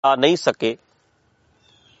ਆ ਨਹੀਂ ਸਕੇ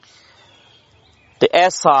ਤੇ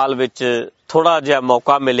ਇਸ ਸਾਲ ਵਿੱਚ ਥੋੜਾ ਜਿਹਾ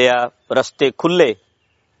ਮੌਕਾ ਮਿਲਿਆ, ਰਸਤੇ ਖੁੱਲੇ।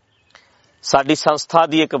 ਸਾਡੀ ਸੰਸਥਾ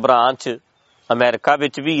ਦੀ ਇੱਕ ਬ੍ਰਾਂਚ ਅਮਰੀਕਾ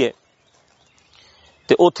ਵਿੱਚ ਵੀ ਹੈ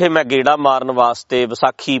ਤੇ ਉੱਥੇ ਮੈਂ ਗੇੜਾ ਮਾਰਨ ਵਾਸਤੇ,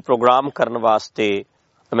 ਵਿਸਾਖੀ ਪ੍ਰੋਗਰਾਮ ਕਰਨ ਵਾਸਤੇ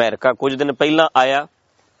ਅਮਰੀਕਾ ਕੁਝ ਦਿਨ ਪਹਿਲਾਂ ਆਇਆ।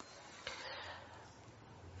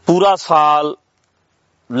 ਪੂਰਾ ਸਾਲ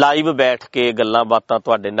ਲਾਈਵ ਬੈਠ ਕੇ ਗੱਲਾਂ ਬਾਤਾਂ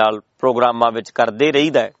ਤੁਹਾਡੇ ਨਾਲ ਪ੍ਰੋਗਰਾਮਾਂ ਵਿੱਚ ਕਰਦੇ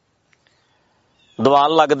ਰਹੀਦਾ।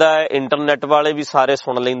 ਦੀਵਾਨ ਲੱਗਦਾ ਹੈ ਇੰਟਰਨੈਟ ਵਾਲੇ ਵੀ ਸਾਰੇ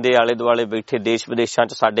ਸੁਣ ਲੈਂਦੇ, ਆਲੇ ਦੁਆਲੇ ਬੈਠੇ ਦੇਸ਼ ਵਿਦੇਸ਼ਾਂ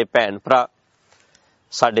 'ਚ ਸਾਡੇ ਭੈਣ ਭਰਾ,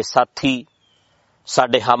 ਸਾਡੇ ਸਾਥੀ,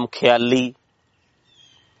 ਸਾਡੇ ਹਮ ਖਿਆਲੀ,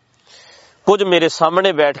 ਕੁਝ ਮੇਰੇ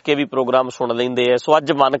ਸਾਹਮਣੇ ਬੈਠ ਕੇ ਵੀ ਪ੍ਰੋਗਰਾਮ ਸੁਣ ਲੈਂਦੇ ਆ। ਸੋ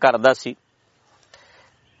ਅੱਜ ਮਨ ਕਰਦਾ ਸੀ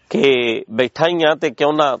ਕਿ ਬੈਠਾ ਹੀ ਆ ਤੇ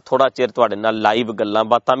ਕਿਉਂ ਨਾ ਥੋੜਾ ਚਿਰ ਤੁਹਾਡੇ ਨਾਲ ਲਾਈਵ ਗੱਲਾਂ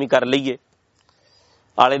ਬਾਤਾਂ ਵੀ ਕਰ ਲਈਏ।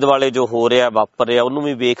 ਆਲੇ ਦੁਆਲੇ ਜੋ ਹੋ ਰਿਹਾ ਵਾਪਰ ਰਿਹਾ ਉਹਨੂੰ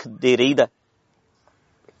ਵੀ ਵੇਖਦੇ ਰਹੀਦਾ।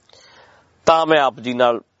 ਤਾਂ ਮੈਂ ਆਪ ਜੀ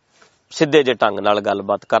ਨਾਲ ਸਿੱਧੇ ਜਿਹੇ ਢੰਗ ਨਾਲ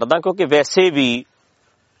ਗੱਲਬਾਤ ਕਰਦਾ, ਕਿਉਂਕਿ ਵੈਸੇ ਵੀ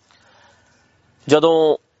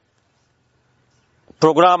ਜਦੋਂ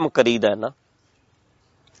ਪ੍ਰੋਗਰਾਮ ਕਰੀਦਾ ਨਾ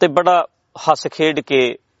ਤੇ ਬੜਾ ਹੱਸ ਖੇਡ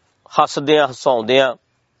ਕੇ, ਹੱਸਦਿਆਂ ਹਸਾਉਂਦਿਆਂ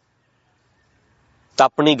ਤਾਂ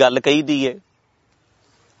ਆਪਣੀ ਗੱਲ ਕਹੀਦੀ ਹੈ।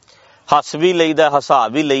 ਹੱਸ ਵੀ ਲਈਦਾ, ਹਸਾ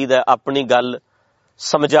ਵੀ ਲਈਦਾ, ਆਪਣੀ ਗੱਲ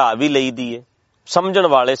ਸਮਝਾ ਵੀ ਲਈਦੀ ਹੈ। ਸਮਝਣ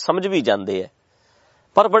ਵਾਲੇ ਸਮਝ ਵੀ ਜਾਂਦੇ ਹੈ,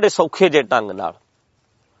 ਪਰ ਬੜੇ ਸੌਖੇ ਜਿਹੇ ਢੰਗ ਨਾਲ।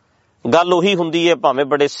 ਗੱਲ ਉਹੀ ਹੁੰਦੀ ਹੈ, ਭਾਵੇਂ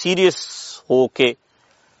ਬੜੇ ਸੀਰੀਅਸ ਹੋ ਕੇ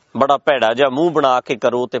ਬੜਾ ਭੈੜਾ ਜਿਹਾ ਮੂੰਹ ਬਣਾ ਕੇ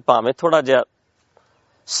ਕਰੋ ਤੇ ਭਾਵੇਂ ਥੋੜਾ ਜਿਹਾ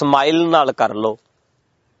ਸਮਾਈਲ ਨਾਲ ਕਰ ਲਓ,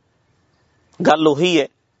 ਗੱਲ ਉਹੀ ਹੈ।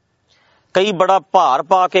 ਕਈ ਬੜਾ ਭਾਰ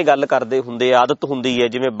ਪਾ ਕੇ ਗੱਲ ਕਰਦੇ ਹੁੰਦੇ, ਆਦਤ ਹੁੰਦੀ ਹੈ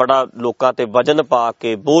ਜਿਵੇਂ ਬੜਾ ਲੋਕਾਂ ਤੇ ਵਜਨ ਪਾ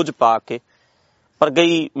ਕੇ, ਬੋਝ ਪਾ ਕੇ। ਪਰ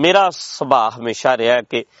ਮੇਰਾ ਸੁਭਾਅ ਹਮੇਸ਼ਾ ਰਿਹਾ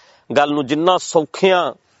ਕਿ ਗੱਲ ਨੂੰ ਜਿੰਨਾ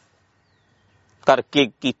ਸੌਖਿਆਂ ਕਰਕੇ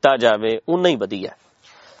ਕੀਤਾ ਜਾਵੇ ਉਨਾ ਹੀ ਵਧੀਆ।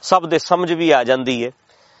 ਸਭ ਦੇ ਸਮਝ ਵੀ ਆ ਜਾਂਦੀ ਹੈ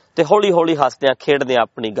ਤੇ ਹੌਲੀ ਹੌਲੀ ਹੱਸਦਿਆਂ ਖੇਡਦਿਆਂ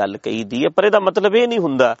ਆਪਣੀ ਗੱਲ ਕਹੀਦੀ ਹੈ। ਪਰ ਇਹਦਾ ਮਤਲਬ ਇਹ ਨਹੀਂ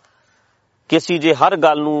ਹੁੰਦਾ ਕਿ ਅਸੀਂ ਜੇ ਹਰ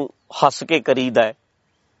ਗੱਲ ਨੂੰ ਹੱਸ ਕੇ ਕਰੀਦਾ ਹੈ,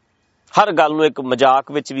 ਹਰ ਗੱਲ ਨੂੰ ਇੱਕ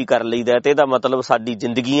ਮਜ਼ਾਕ ਵਿੱਚ ਵੀ ਕਰ ਲਈਦਾ ਤੇ ਇਹਦਾ ਮਤਲਬ ਸਾਡੀ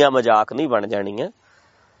ਜ਼ਿੰਦਗੀਆਂ ਮਜ਼ਾਕ ਨਹੀਂ ਬਣ ਜਾਣੀਆਂ।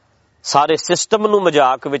 ਸਾਰੇ ਸਿਸਟਮ ਨੂੰ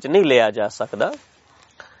ਮਜ਼ਾਕ ਵਿੱਚ ਨਹੀਂ ਲਿਆ ਜਾ ਸਕਦਾ,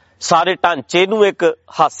 ਸਾਰੇ ਢਾਂਚੇ ਨੂੰ ਇੱਕ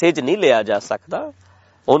ਹਾਸੇ 'ਚ ਨਹੀਂ ਲਿਆ ਜਾ ਸਕਦਾ।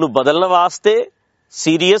 ਉਹਨੂੰ ਬਦਲਣ ਵਾਸਤੇ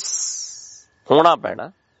ਸੀਰੀਅਸ ਹੋਣਾ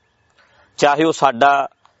ਪੈਣਾ, ਚਾਹੇ ਉਹ ਸਾਡਾ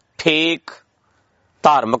ਠੇਕ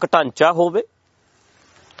ਧਾਰਮਿਕ ਢਾਂਚਾ ਹੋਵੇ,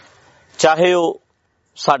 ਚਾਹੇ ਉਹ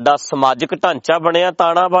ਸਾਡਾ ਸਮਾਜਿਕ ਢਾਂਚਾ ਬਣਿਆ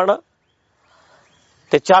ਤਾਣਾ ਬਾਣਾ,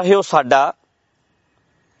 ਤੇ ਚਾਹੇ ਉਹ ਸਾਡਾ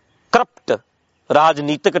ਕਰਪਟ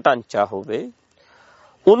ਰਾਜਨੀਤਿਕ ਢਾਂਚਾ ਹੋਵੇ।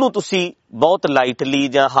 ਉਹਨੂੰ ਤੁਸੀਂ ਬਹੁਤ ਲਾਈਟਲੀ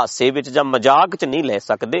ਜਾਂ ਹਾਸੇ ਵਿੱਚ ਜਾਂ ਮਜ਼ਾਕ 'ਚ ਨਹੀਂ ਲੈ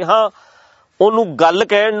ਸਕਦੇ। ਹਾਂ, ਉਹਨੂੰ ਗੱਲ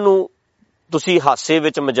ਕਹਿਣ ਨੂੰ ਤੁਸੀਂ ਹਾਸੇ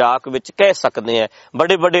ਵਿੱਚ ਮਜ਼ਾਕ ਵਿੱਚ ਕਹਿ ਸਕਦੇ ਆ।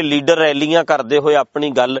 ਬੜੇ ਬੜੇ ਲੀਡਰ ਰੈਲੀਆਂ ਕਰਦੇ ਹੋਏ ਆਪਣੀ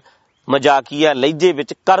ਗੱਲ ਮਜ਼ਾਕੀਆ ਲਹਿਜੇ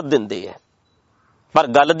ਵਿੱਚ ਕਰ ਦਿੰਦੇ ਆ, ਪਰ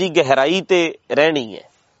ਗੱਲ ਦੀ ਗਹਿਰਾਈ ਤੇ ਰਹਿਣੀ ਹੈ।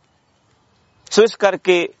 ਸੋ ਇਸ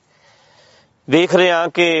ਕਰਕੇ ਵੇਖ ਰਿਹਾ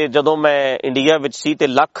ਕਿ ਜਦੋਂ ਮੈਂ ਇੰਡੀਆ ਵਿੱਚ ਸੀ ਤੇ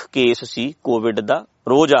ਲੱਖ ਕੇਸ ਸੀ ਕੋਵਿਡ ਦਾ,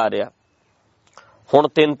 ਰੋਜ਼ ਆ ਰਿਹਾ। ਹੁਣ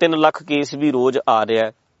 3-3 ਲੱਖ ਕੇਸ ਵੀ ਰੋਜ਼ ਆ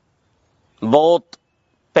ਰਿਹਾ। ਬਹੁਤ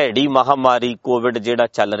ਭੈੜੀ ਮਹਾਮਾਰੀ ਕੋਵਿਡ ਜਿਹੜਾ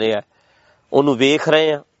ਚੱਲ ਰਿਹਾ ਉਹਨੂੰ ਵੇਖ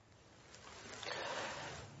ਰਹੇ ਆ।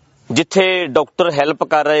 ਜਿੱਥੇ ਡਾਕਟਰ ਹੈਲਪ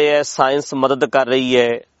ਕਰ ਰਹੇ ਹੈ, ਸਾਇੰਸ ਮਦਦ ਕਰ ਰਹੀ ਹੈ,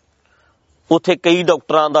 ਉੱਥੇ ਕਈ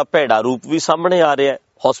ਡਾਕਟਰਾਂ ਦਾ ਭੈੜਾ ਰੂਪ ਵੀ ਸਾਹਮਣੇ ਆ ਰਿਹਾ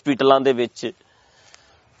ਹਸਪੀਟਲਾਂ ਦੇ ਵਿੱਚ।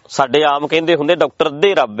 ਸਾਡੇ ਆਮ ਕਹਿੰਦੇ ਹੁੰਦੇ ਡਾਕਟਰ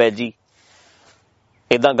ਅੱਧੇ ਰੱਬ ਹੈ ਜੀ,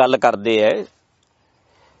 ਏਦਾਂ ਗੱਲ ਕਰਦੇ ਹੈ।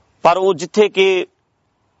 ਪਰ ਉਹ ਜਿੱਥੇ ਕਿ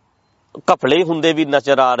ਘਪਲੇ ਹੁੰਦੇ ਵੀ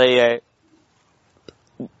ਨਜ਼ਰ ਆ ਰਹੇ ਹੈ,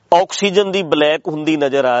 ਆਕਸੀਜਨ ਦੀ ਬਲੈਕ ਹੁੰਦੀ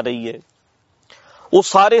ਨਜ਼ਰ ਆ ਰਹੀ ਹੈ, ਉਹ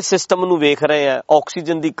ਸਾਰੇ ਸਿਸਟਮ ਨੂੰ ਵੇਖ ਰਹੇ ਆ।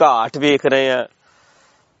 ਆਕਸੀਜਨ ਦੀ ਘਾਟ ਵੇਖ ਰਹੇ ਆ,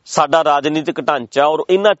 ਸਾਡਾ ਰਾਜਨੀਤਿਕ ਢਾਂਚਾ ਔਰ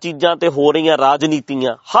ਇਹਨਾਂ ਚੀਜ਼ਾਂ ਤੇ ਹੋ ਰਹੀਆਂ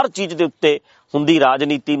ਰਾਜਨੀਤੀਆਂ, ਹਰ ਚੀਜ਼ ਦੇ ਉੱਤੇ ਹੁੰਦੀ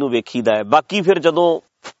ਰਾਜਨੀਤੀ ਨੂੰ ਵੇਖੀਦਾ ਹੈ। ਬਾਕੀ ਫਿਰ ਜਦੋਂ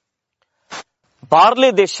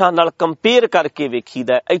ਬਾਹਰਲੇ ਦੇਸ਼ਾਂ ਨਾਲ ਕੰਪੇਅਰ ਕਰਕੇ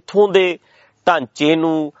ਵੇਖੀਦਾ, ਇੱਥੋਂ ਦੇ ਢਾਂਚੇ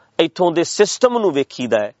ਨੂੰ, ਇੱਥੋਂ ਦੇ ਸਿਸਟਮ ਨੂੰ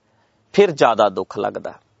ਵੇਖੀਦਾ ਹੈ, ਫਿਰ ਜ਼ਿਆਦਾ ਦੁੱਖ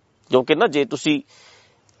ਲੱਗਦਾ। ਕਿਉਂਕਿ ਨਾ ਜੇ ਤੁਸੀਂ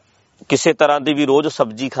ਕਿਸੇ ਤਰ੍ਹਾਂ ਦੀ ਵੀ ਰੋਜ਼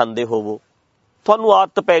ਸਬਜ਼ੀ ਖਾਂਦੇ ਹੋਵੋ, ਤੁਹਾਨੂੰ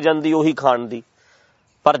ਆਦਤ ਪੈ ਜਾਂਦੀ ਉਹੀ ਖਾਣ ਦੀ।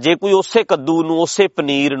 ਪਰ ਜੇ ਕੋਈ ਉਸੇ ਕੱਦੂ ਨੂੰ, ਉਸੇ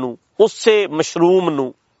ਪਨੀਰ ਨੂੰ, ਉਸੇ ਮਸ਼ਰੂਮ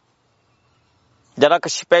ਨੂੰ ਜਰਾ ਕੁ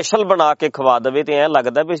ਸਪੈਸ਼ਲ ਬਣਾ ਕੇ ਖਵਾ ਦੇਵੇ ਤੇ ਐਂ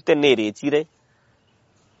ਲੱਗਦਾ ਵੀ ਅਸੀਂ ਤੇ ਨੇਰੇ 'ਚ ਹੀ ਰਹੇ,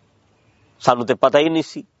 ਸਾਨੂੰ ਤੇ ਪਤਾ ਹੀ ਨਹੀਂ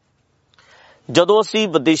ਸੀ। ਜਦੋਂ ਅਸੀਂ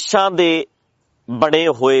ਵਿਦੇਸ਼ਾਂ ਦੇ ਬਣੇ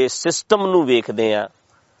ਹੋਏ ਸਿਸਟਮ ਨੂੰ ਵੇਖਦੇ ਹਾਂ,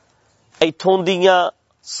 ਇੱਥੋਂ ਦੀਆਂ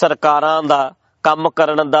ਸਰਕਾਰਾਂ ਦਾ ਕੰਮ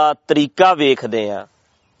ਕਰਨ ਦਾ ਤਰੀਕਾ ਵੇਖਦੇ ਹਾਂ,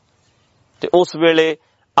 ਤੇ ਉਸ ਵੇਲੇ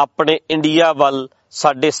ਆਪਣੇ ਇੰਡੀਆ ਵੱਲ,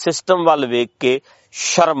 ਸਾਡੇ ਸਿਸਟਮ ਵੱਲ ਵੇਖ ਕੇ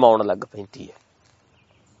ਸ਼ਰਮ ਆਉਣ ਲੱਗ ਪੈਂਦੀ ਹੈ।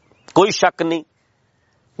 ਕੋਈ ਸ਼ੱਕ ਨਹੀਂ,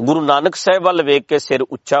 ਗੁਰੂ ਨਾਨਕ ਸਾਹਿਬ ਵੱਲ ਵੇਖ ਕੇ ਸਿਰ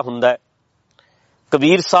ਉੱਚਾ ਹੁੰਦਾ ਹੈ,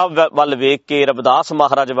 ਕਬੀਰ ਸਾਹਿਬ ਵੱਲ ਵੇਖ ਕੇ, ਰਵਿਦਾਸ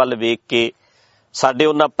ਮਹਾਰਾਜ ਵੱਲ ਵੇਖ ਕੇ ਸਾਡੇ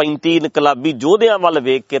ਉਹਨਾਂ 35 ਇਨਕਲਾਬੀ ਯੋਧਿਆਂ ਵੱਲ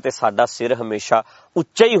ਵੇਖ ਕੇ ਤੇ ਸਾਡਾ ਸਿਰ ਹਮੇਸ਼ਾ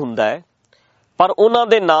ਉੱਚਾ ਹੀ ਹੁੰਦਾ ਹੈ, ਪਰ ਉਹਨਾਂ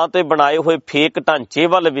ਦੇ ਨਾਂ ਤੇ ਬਣਾਏ ਹੋਏ ਫੇਕ ਢਾਂਚੇ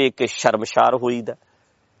ਵੱਲ ਵੇਖ ਕੇ ਸ਼ਰਮਸ਼ਾਰ ਹੋਈਦਾ,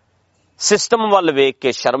 ਸਿਸਟਮ ਵੱਲ ਵੇਖ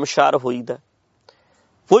ਕੇ ਸ਼ਰਮਸ਼ਾਰ ਹੋਈਦਾ।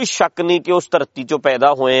 ਕੋਈ ਸ਼ੱਕ ਨਹੀਂ ਕਿ ਉਸ ਧਰਤੀ ਚੋਂ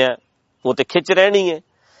ਪੈਦਾ ਹੋਏ ਆ, ਉਹ ਤੇ ਖਿੱਚ ਰਹਿਣੀ ਹੈ,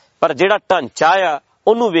 ਪਰ ਜਿਹੜਾ ਢਾਂਚਾ ਆ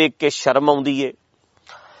ਉਹਨੂੰ ਵੇਖ ਕੇ ਸ਼ਰਮ ਆਉਂਦੀ ਏ।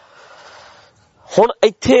 ਹੁਣ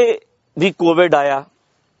ਇੱਥੇ ਵੀ ਕੋਵਿਡ ਆਇਆ,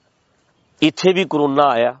 ਇੱਥੇ ਵੀ ਕਰੋਨਾ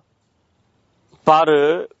ਆਇਆ, ਪਰ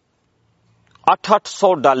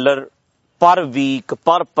 $800 ਪਰ ਵੀਕ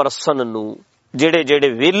ਪਰ ਪਰਸਨ ਨੂੰ ਜਿਹੜੇ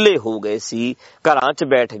ਵਿਹਲੇ ਹੋ ਗਏ ਸੀ, ਘਰਾਂ 'ਚ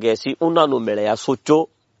ਬੈਠ ਗਏ ਸੀ, ਉਹਨਾਂ ਨੂੰ ਮਿਲਿਆ। ਸੋਚੋ,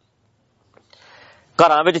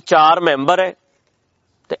 ਘਰਾਂ ਵਿੱਚ 4 ਮੈਂਬਰ ਹੈ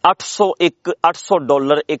ਤੇ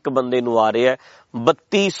 $800 ਇੱਕ ਬੰਦੇ ਨੂੰ ਆ ਰਿਹਾ,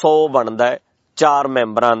 3200 ਬਣਦਾ ਹੈ 4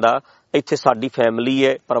 ਮੈਂਬਰਾਂ ਦਾ। ਇੱਥੇ ਸਾਡੀ ਫੈਮਿਲੀ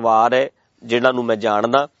ਹੈ, ਪਰਿਵਾਰ ਹੈ ਜਿਹਨਾਂ ਨੂੰ ਮੈਂ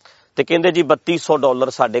ਜਾਣਦਾ, ਤੇ ਕਹਿੰਦੇ ਜੀ $3200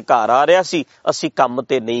 ਸਾਡੇ ਘਰ ਆ ਰਿਹਾ ਸੀ, ਅਸੀਂ ਕੰਮ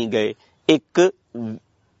ਤੇ ਨਹੀਂ ਗਏ।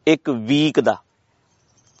 ਇੱਕ ਵੀਕ ਦਾ,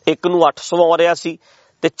 ਇੱਕ ਨੂੰ 800 ਆ ਰਿਹਾ ਸੀ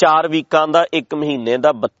ਤੇ 4 ਵੀਕਾਂ ਦਾ, ਇੱਕ ਮਹੀਨੇ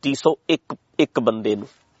ਦਾ 3200, ਇੱਕ ਬੰਦੇ ਨੂੰ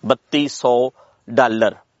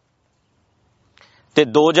 $3200 ਤੇ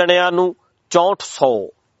 2 ਜਣਿਆਂ ਨੂੰ 6400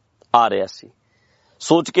 ਆ ਰਿਹਾ ਸੀ।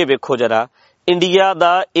 ਸੋਚ ਕੇ ਵੇਖੋ ਜਰਾ, ਇੰਡੀਆ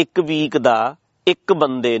ਦਾ ਇੱਕ ਵੀਕ ਦਾ ਇੱਕ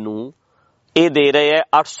ਬੰਦੇ ਨੂੰ ਇਹ ਦੇ ਰਹੇ ਹੈ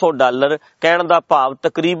 $800, ਕਹਿਣ ਦਾ ਭਾਵ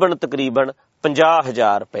ਤਕਰੀਬਨ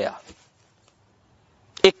 50,000 ਰੁਪਇਆ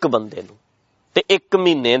ਇੱਕ ਬੰਦੇ ਨੂੰ, ਤੇ ਇੱਕ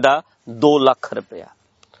ਮਹੀਨੇ ਦਾ 2 ਲੱਖ ਰੁਪਇਆ।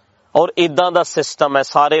 ਔਰ ਇਦਾਂ ਦਾ ਸਿਸਟਮ ਹੈ,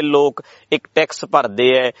 ਸਾਰੇ ਲੋਕ ਇੱਕ ਟੈਕਸ ਭਰਦੇ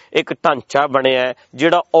ਹੈ, ਇੱਕ ਢਾਂਚਾ ਬਣਿਆ ਹੈ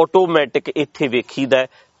ਜਿਹੜਾ ਆਟੋਮੈਟਿਕ ਇੱਥੇ ਵੇਖੀਦਾ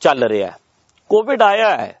ਚੱਲ ਰਿਹਾ। ਕੋਵਿਡ ਆਇਆ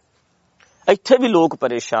ਹੈ, ਇੱਥੇ ਵੀ ਲੋਕ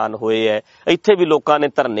ਪਰੇਸ਼ਾਨ ਹੋਏ ਹੈ, ਇੱਥੇ ਵੀ ਲੋਕਾਂ ਨੇ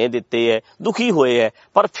ਧਰਨੇ ਦਿੱਤੇ ਹੈ, ਦੁਖੀ ਹੋਏ ਹੈ,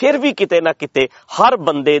 ਪਰ ਫਿਰ ਵੀ ਕਿਤੇ ਨਾ ਕਿਤੇ ਹਰ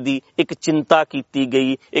ਬੰਦੇ ਦੀ ਇੱਕ ਚਿੰਤਾ ਕੀਤੀ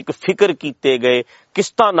ਗਈ, ਇੱਕ ਫਿਕਰ ਕੀਤੇ ਗਏ।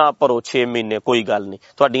 ਕਿਸ਼ਤਾਂ ਨਾ ਭਰੋ 6 ਮਹੀਨੇ, ਕੋਈ ਗੱਲ ਨਹੀਂ,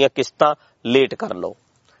 ਤੁਹਾਡੀਆਂ ਕਿਸ਼ਤਾਂ ਲੇਟ ਕਰ ਲਓ,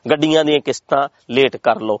 ਗੱਡੀਆਂ ਦੀਆਂ ਕਿਸ਼ਤਾਂ ਲੇਟ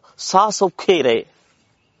ਕਰ ਲਓ, ਸਾਹ ਸੌਖੇ ਹੀ ਰਹੇ।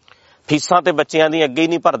 ਫੀਸਾਂ ਤੇ ਬੱਚਿਆਂ ਦੀ ਅੱਗੇ ਹੀ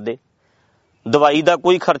ਨਹੀਂ ਭਰਦੇ, ਦਵਾਈ ਦਾ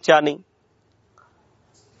ਕੋਈ ਖਰਚਾ ਨਹੀਂ,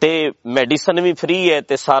 ਤੇ ਮੈਡੀਸਨ ਵੀ ਫ੍ਰੀ ਹੈ,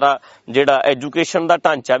 ਤੇ ਸਾਰਾ ਜਿਹੜਾ ਐਜੂਕੇਸ਼ਨ ਦਾ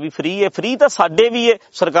ਢਾਂਚਾ ਵੀ ਫ੍ਰੀ ਹੈ। ਫ੍ਰੀ ਤਾਂ ਸਾਡੇ ਵੀ ਹੈ,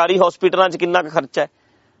 ਸਰਕਾਰੀ ਹਸਪੀਟਲਾਂ 'ਚ ਕਿੰਨਾ ਕੁ ਖਰਚਾ ਹੈ,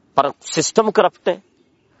 ਪਰ ਸਿਸਟਮ ਕਰਪਟ ਹੈ।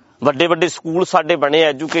 ਵੱਡੇ ਵੱਡੇ ਸਕੂਲ ਸਾਡੇ ਬਣੇ,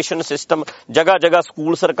 ਐਜੂਕੇਸ਼ਨ ਸਿਸਟਮ, ਜਗ੍ਹਾ ਜਗ੍ਹਾ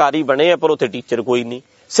ਸਕੂਲ ਸਰਕਾਰੀ ਬਣੇ ਆ, ਪਰ ਉੱਥੇ ਟੀਚਰ ਕੋਈ ਨਹੀਂ,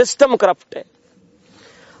 ਸਿਸਟਮ ਕਰਪਟ ਹੈ।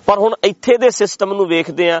 ਪਰ ਹੁਣ ਇੱਥੇ ਦੇ ਸਿਸਟਮ ਨੂੰ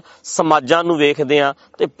ਵੇਖਦੇ ਆ, ਸਮਾਜਾਂ ਨੂੰ ਵੇਖਦੇ ਆ,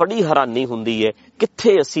 ਤੇ ਬੜੀ ਹੈਰਾਨੀ ਹੁੰਦੀ ਹੈ,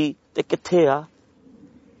 ਕਿੱਥੇ ਅਸੀਂ ਤੇ ਕਿੱਥੇ ਆ।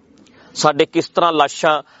 ਸਾਡੇ ਕਿਸ ਤਰ੍ਹਾਂ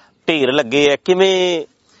ਲਾਸ਼ਾਂ ਢੇਰ ਲੱਗੇ ਆ, ਕਿਵੇਂ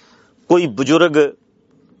ਕੋਈ ਬਜ਼ੁਰਗ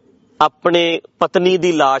ਆਪਣੇ ਪਤਨੀ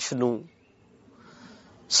ਦੀ ਲਾਸ਼ ਨੂੰ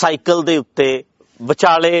ਸਾਈਕਲ ਦੇ ਉੱਤੇ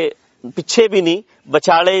ਵਿਚਾਲੇ, ਪਿੱਛੇ ਵੀ ਨਹੀਂ,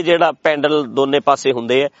 ਵਿਚਾਲੇ ਜਿਹੜਾ ਪੈਂਡਲ ਦੋਨੇ ਪਾਸੇ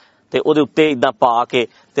ਹੁੰਦੇ ਆ, ਤੇ ਉਹਦੇ ਉੱਤੇ ਏਦਾਂ ਪਾ ਕੇ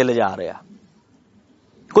ਤੇ ਲਿਜਾ ਰਿਹਾ।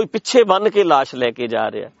 ਕੋਈ ਪਿੱਛੇ ਬੰਨ ਕੇ ਲਾਸ਼ ਲੈ ਕੇ ਜਾ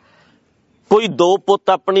ਰਿਹਾ, ਕੋਈ 2 ਪੁੱਤ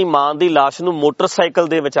ਆਪਣੀ ਮਾਂ ਦੀ ਲਾਸ਼ ਨੂੰ ਮੋਟਰਸਾਈਕਲ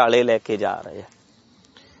ਦੇ ਵਿਚਾਲੇ ਲੈ ਕੇ ਜਾ ਰਹੇ ਆ।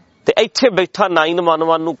 ਤੇ ਇੱਥੇ ਬੈਠਾ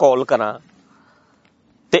 911 ਨੂੰ ਕਾਲ ਕਰਾਂ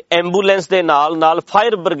ਤੇ ਐਂਬੂਲੈਂਸ ਦੇ ਨਾਲ ਨਾਲ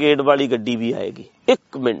ਫਾਇਰ ਬ੍ਰਿਗੇਡ ਵਾਲੀ ਗੱਡੀ ਵੀ ਆਏਗੀ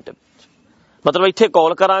 1 ਮਿੰਟ ਵਿੱਚ। ਮਤਲਬ ਇੱਥੇ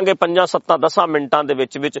ਕਾਲ ਕਰਾਂਗੇ 5, 7, 10 ਮਿੰਟਾਂ ਦੇ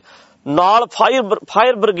ਵਿੱਚ ਨਾਲ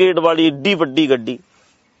ਫਾਇਰ ਬ੍ਰਿਗੇਡ ਵਾਲੀ ਏਡੀ ਵੱਡੀ ਗੱਡੀ,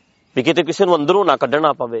 ਵੀ ਕਿਤੇ ਕਿਸੇ ਨੂੰ ਅੰਦਰੋਂ ਨਾ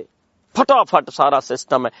ਕੱਢਣਾ ਪਵੇ। ਫਟਾਫਟ ਸਾਰਾ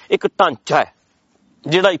ਸਿਸਟਮ ਹੈ, ਇੱਕ ਢਾਂਚਾ ਹੈ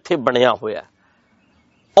ਜਿਹੜਾ ਇੱਥੇ ਬਣਿਆ ਹੋਇਆ,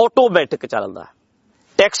 ਆਟੋਮੈਟਿਕ ਚੱਲਦਾ।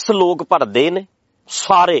 ਟੈਕਸ ਲੋਕ ਭਰਦੇ ਨੇ,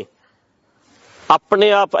 ਸਾਰੇ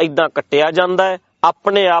ਆਪਣੇ ਆਪ ਏਦਾਂ ਕੱਟਿਆ ਜਾਂਦਾ ਹੈ,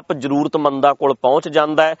 ਆਪਣੇ ਆਪ ਜ਼ਰੂਰਤਮੰਦਾਂ ਕੋਲ ਪਹੁੰਚ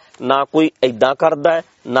ਜਾਂਦਾ ਹੈ। ਨਾ ਕੋਈ ਏਦਾਂ ਕਰਦਾ ਹੈ,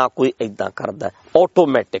 ਨਾ ਕੋਈ ਏਦਾਂ ਕਰਦਾ ਹੈ,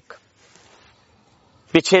 ਆਟੋਮੈਟਿਕ।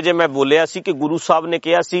 ਪਿੱਛੇ ਜੇ ਮੈਂ ਬੋਲਿਆ ਸੀ ਕਿ ਗੁਰੂ ਸਾਹਿਬ ਨੇ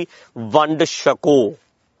ਕਿਹਾ ਸੀ ਵੰਡ ਛਕੋ,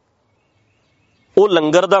 ਉਹ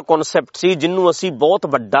ਲੰਗਰ ਦਾ ਕਨਸੈਪਟ ਸੀ ਜਿਹਨੂੰ ਅਸੀਂ ਬਹੁਤ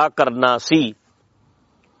ਵੱਡਾ ਕਰਨਾ ਸੀ।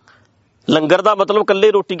 ਲੰਗਰ ਦਾ ਮਤਲਬ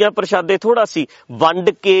ਕੱਲੇ ਰੋਟੀਆਂ ਪ੍ਰਸ਼ਾਦੇ ਥੋੜਾ ਸੀ, ਵੰਡ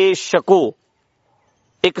ਕੇ ਛਕੋ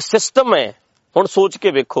ਇੱਕ ਸਿਸਟਮ ਹੈ। ਹੁਣ ਸੋਚ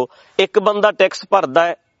ਕੇ ਵੇਖੋ, ਇੱਕ ਬੰਦਾ ਟੈਕਸ ਭਰਦਾ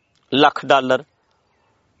ਹੈ $1,00,000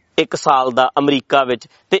 1 ਸਾਲ ਦਾ ਅਮਰੀਕਾ ਵਿੱਚ,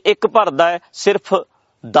 ਤੇ ਇੱਕ ਭਰਦਾ ਹੈ ਸਿਰਫ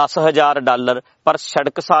 $10,000, ਪਰ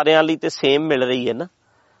ਸੜਕ ਸਾਰਿਆਂ ਲਈ ਤੇ ਸੇਮ ਮਿਲ ਰਹੀ ਹੈ ਨਾ।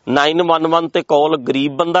 911 ਤੇ ਕਾਲ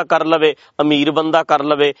ਗਰੀਬ ਬੰਦਾ ਕਰ ਲਵੇ, ਅਮੀਰ ਬੰਦਾ ਕਰ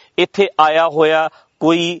ਲਵੇ। ਇੱਥੇ ਆਇਆ ਹੋਇਆ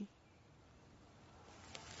ਕੋਈ,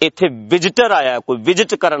 ਇੱਥੇ ਵਿਜ਼ਿਟਰ ਆਇਆ, ਕੋਈ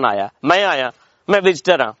ਵਿਜ਼ਿਟ ਕਰਨ ਆਇਆ, ਮੈਂ ਆਇਆ, ਮੈਂ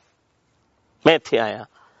ਵਿਜ਼ਿਟਰ ਹਾਂ, ਮੈਂ ਇੱਥੇ ਆਇਆ,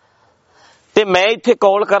 ਤੇ ਮੈਂ ਇੱਥੇ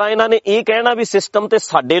ਕਾਲ ਕਰਾਂ, ਇਹਨਾਂ ਨੇ ਇਹ ਕਹਿਣਾ ਵੀ ਸਿਸਟਮ ਤੇ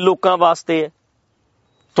ਸਾਡੇ ਲੋਕਾਂ ਵਾਸਤੇ ਹੈ,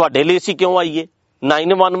 ਤੁਹਾਡੇ ਲਈ ਅਸੀਂ ਕਿਉਂ ਆਈਏ।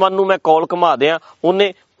 911 ਨੂੰ ਮੈਂ ਕਾਲ ਘੁਮਾ ਦਿਆਂ,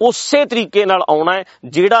 ਉਹਨੇ ਉਸੇ ਤਰੀਕੇ ਨਾਲ ਆਉਣਾ ਹੈ।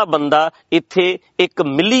 ਜਿਹੜਾ ਬੰਦਾ ਇੱਥੇ $1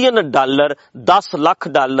 ਮਿਲੀਅਨ, $10 ਲੱਖ,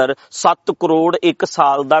 $7 ਕਰੋੜ 1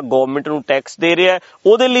 ਸਾਲ ਦਾ ਗਵਰਨਮੈਂਟ ਨੂੰ ਟੈਕਸ ਦੇ ਰਿਹਾ,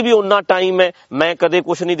 ਉਹਦੇ ਲਈ ਵੀ ਓਨਾ ਟਾਈਮ ਹੈ। ਮੈਂ ਕਦੇ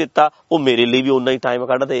ਕੁਛ ਨਹੀਂ ਦਿੱਤਾ, ਉਹ ਮੇਰੇ ਲਈ ਵੀ ਓਨਾ ਹੀ ਟਾਈਮ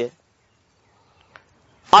ਕੱਢਦੇ ਹੈ।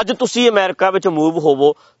 ਅੱਜ ਤੁਸੀਂ ਅਮਰੀਕਾ ਵਿੱਚ ਮੂਵ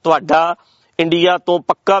ਹੋਵੋ, ਤੁਹਾਡਾ ਇੰਡੀਆ ਤੋਂ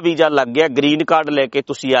ਪੱਕਾ ਵੀਜ਼ਾ ਲੱਗ ਗਿਆ, ਗ੍ਰੀਨ ਕਾਰਡ ਲੈ ਕੇ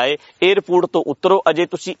ਤੁਸੀਂ ਆਏ, 에ਅਰਪੋਰਟ ਤੋਂ ਉਤਰੋ, ਅਜੇ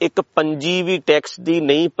ਤੁਸੀਂ ਇੱਕ ਪੰਜੀ ਵੀ ਟੈਕਸ ਦੀ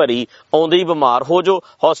ਨਹੀਂ ਭਰੀ, ਆਉਂਦੇ ਹੀ ਬਿਮਾਰ ਹੋ ਜਾਓ,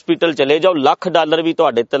 ਹਸਪੀਟਲ ਚਲੇ ਜਾਓ, $1,00,000 ਵੀ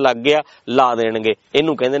ਤੁਹਾਡੇ ਤੇ ਲੱਗ ਗਿਆ, ਲਾ ਦੇਣਗੇ।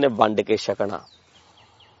 ਇਹਨੂੰ ਕਹਿੰਦੇ ਨੇ ਵੰਡ ਕੇ ਛਕਣਾ।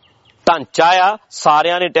 ਢਾਂਚਾ ਆ,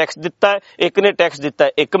 ਸਾਰਿਆਂ ਨੇ ਟੈਕਸ ਦਿੱਤਾ ਹੈ, ਇੱਕ ਨੇ ਟੈਕਸ ਦਿੱਤਾ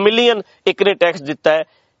ਹੈ 1 ਮਿਲੀਅਨ, ਇੱਕ ਨੇ ਟੈਕਸ ਦਿੱਤਾ ਹੈ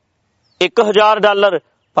 $1,000,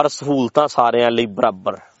 ਪਰ ਸਹੂਲਤਾਂ ਸਾਰਿਆਂ ਲਈ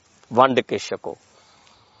ਬਰਾਬਰ। ਵੰਡ ਕੇ ਛਕੋ,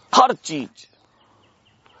 ਹਰ ਚੀਜ਼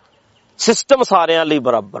ਸਿਸਟਮ ਸਾਰਿਆਂ ਲਈ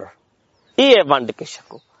ਬਰਾਬਰ। ਇਹ ਹੈ ਵੰਡ ਕੇ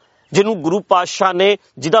ਛਕੋ, ਜਿਹਨੂੰ ਗੁਰੂ ਪਾਤਸ਼ਾਹ ਨੇ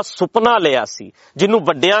ਜਿਹਦਾ ਸੁਪਨਾ ਲਿਆ ਸੀ, ਜਿਹਨੂੰ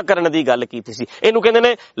ਵੱਡਿਆਂ ਕਰਨ ਦੀ ਗੱਲ ਕੀਤੀ ਸੀ। ਇਹਨੂੰ ਕਹਿੰਦੇ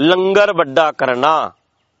ਨੇ ਲੰਗਰ ਵੱਡਾ ਕਰਨਾ,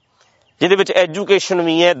 ਜਿਹਦੇ ਵਿੱਚ ਐਜੂਕੇਸ਼ਨ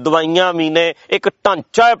ਵੀ ਹੈ, ਦਵਾਈਆਂ ਵੀ ਨੇ, ਇੱਕ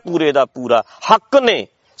ਢਾਂਚਾ ਹੈ ਪੂਰੇ ਦਾ ਪੂਰਾ। ਹੱਕ ਨੇ,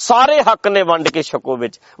 ਸਾਰੇ ਹੱਕ ਨੇ ਵੰਡ ਕੇ ਛਕੋ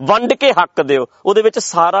ਵਿੱਚ, ਵੰਡ ਕੇ ਹੱਕ ਦਿਓ, ਉਹਦੇ ਵਿੱਚ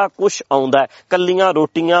ਸਾਰਾ ਕੁਝ ਆਉਂਦਾ। ਕੱਲੀਆਂ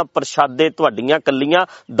ਰੋਟੀਆਂ ਪ੍ਰਸ਼ਾਦੇ ਤੁਹਾਡੀਆਂ ਕੱਲੀਆਂ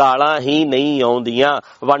ਦਾਲਾਂ ਹੀ ਨਹੀਂ ਆਉਂਦੀਆਂ।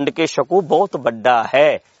 ਵੰਡ ਕੇ ਛਕੋ ਬਹੁਤ ਵੱਡਾ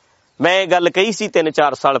ਹੈ। ਮੈਂ ਇਹ ਗੱਲ ਕਹੀ ਸੀ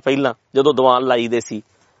 3-4 ਸਾਲ ਪਹਿਲਾਂ ਜਦੋਂ ਦੀਵਾਨ ਲਾਈਦੇ ਸੀ,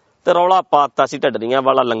 ਤੇ ਰੌਲਾ ਪਾਤਾ ਸੀ ਢੱਡਰੀਆਂ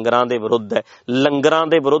ਵਾਲਾ ਲੰਗਰਾਂ ਦੇ ਵਿਰੁੱਧ ਹੈ। ਲੰਗਰਾਂ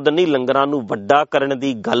ਦੇ ਵਿਰੁੱਧ ਨਹੀਂ, ਲੰਗਰਾਂ ਨੂੰ ਵੱਡਾ ਕਰਨ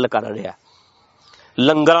ਦੀ ਗੱਲ ਕਰ ਰਿਹਾ।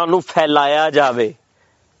 ਲੰਗਰਾਂ ਨੂੰ ਫੈਲਾਇਆ ਜਾਵੇ,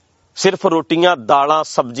 ਸਿਰਫ ਰੋਟੀਆਂ ਦਾਲਾਂ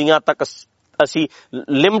ਸਬਜ਼ੀਆਂ ਤੱਕ ਅਸੀਂ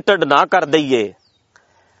ਲਿਮਟਿਡ ਨਾ ਕਰ ਦਈਏ।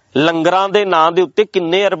 ਲੰਗਰਾਂ ਦੇ ਨਾਂ ਦੇ ਉੱਤੇ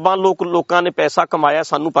ਕਿੰਨੇ ਅਰਬਾਂ ਲੋਕਾਂ ਨੇ ਪੈਸਾ ਕਮਾਇਆ,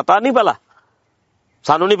 ਸਾਨੂੰ ਪਤਾ ਨਹੀਂ ਭਲਾ?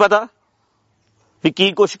 ਸਾਨੂੰ ਨਹੀਂ ਪਤਾ ਵੀ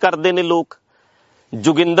ਕੀ ਕੁਛ ਕਰਦੇ ਨੇ ਲੋਕ।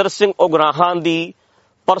 ਜੋਗਿੰਦਰ ਸਿੰਘ ਉਗਰਾਹਾਂ ਦੀ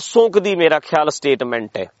ਪਰਸੋਂ ਕਦੀ ਮੇਰਾ ਖਿਆਲ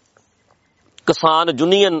ਸਟੇਟਮੈਂਟ ਹੈ, ਕਿਸਾਨ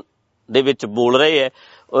ਯੂਨੀਅਨ ਦੇ ਵਿੱਚ ਬੋਲ ਰਹੇ ਹੈ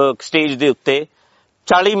ਸਟੇਜ ਦੇ ਉੱਤੇ,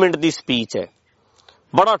 40 ਮਿੰਟ ਦੀ ਸਪੀਚ ਹੈ।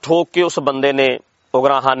 ਬੜਾ ਠੋਕ ਕੇ ਉਸ ਬੰਦੇ ਨੇ,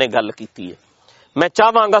 ਉਗਰਾਹਾਂ ਨੇ ਗੱਲ ਕੀਤੀ ਹੈ। ਮੈਂ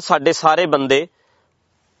ਚਾਹਾਂਗਾ ਸਾਡੇ ਸਾਰੇ ਬੰਦੇ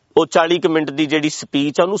ਉਹ 40 ਮਿੰਟ ਦੀ ਜਿਹੜੀ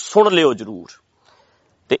ਸਪੀਚ ਆ ਉਹਨੂੰ ਸੁਣ ਲਿਓ ਜ਼ਰੂਰ।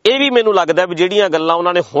 ਤੇ ਇਹ ਵੀ ਮੈਨੂੰ ਲੱਗਦਾ ਵੀ ਜਿਹੜੀਆਂ ਗੱਲਾਂ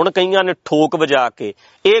ਉਹਨਾਂ ਨੇ ਹੁਣ ਕਈਆਂ ਨੇ ਠੋਕ ਵਜਾ ਕੇ,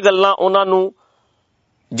 ਇਹ ਗੱਲਾਂ ਉਹਨਾਂ ਨੂੰ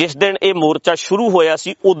ਜਿਸ ਦਿਨ ਇਹ ਮੋਰਚਾ ਸ਼ੁਰੂ ਹੋਇਆ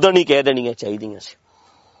ਸੀ ਉਦਣ ਹੀ ਕਹਿ ਦੇਣੀਆਂ ਚਾਹੀਦੀਆਂ ਸੀ।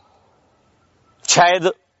 ਸ਼ਾਇਦ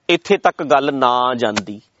ਇੱਥੇ ਤੱਕ ਗੱਲ ਨਾ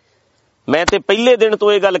ਜਾਂਦੀ। ਮੈਂ ਤੇ ਪਹਿਲੇ ਦਿਨ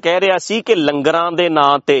ਤੋਂ ਇਹ ਗੱਲ ਕਹਿ ਰਿਹਾ ਸੀ ਕਿ ਲੰਗਰਾਂ ਦੇ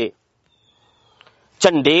ਨਾਂ ਤੇ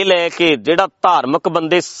ਝੰਡੇ ਲੈ ਕੇ ਜਿਹੜਾ ਧਾਰਮਿਕ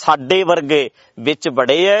ਬੰਦੇ ਸਾਡੇ ਵਰਗੇ ਵਿੱਚ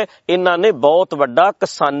ਬੜੇ ਐ, ਇਹਨਾਂ ਨੇ ਬਹੁਤ ਵੱਡਾ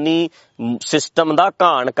ਕਿਸਾਨੀ ਸਿਸਟਮ ਦਾ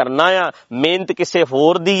ਘਾਣ ਕਰਨਾ ਆ। ਮਿਹਨਤ ਕਿਸੇ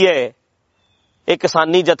ਹੋਰ ਦੀ ਹੈ। ਇਹ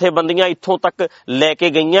ਕਿਸਾਨੀ ਜਥੇਬੰਦੀਆਂ ਇੱਥੋਂ ਤੱਕ ਲੈ ਕੇ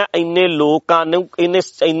ਗਈਆਂ, ਇੰਨੇ ਲੋਕਾਂ ਨੂੰ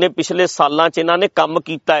ਇੰਨੇ ਪਿਛਲੇ ਸਾਲਾਂ 'ਚ ਇਹਨਾਂ ਨੇ ਕੰਮ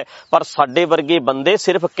ਕੀਤਾ ਹੈ। ਪਰ ਸਾਡੇ ਵਰਗੇ ਬੰਦੇ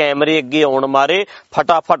ਸਿਰਫ ਕੈਮਰੇ ਅੱਗੇ ਆਉਣ ਮਾਰੇ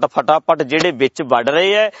ਫਟਾਫਟ ਜਿਹੜੇ ਵਿੱਚ ਵੜ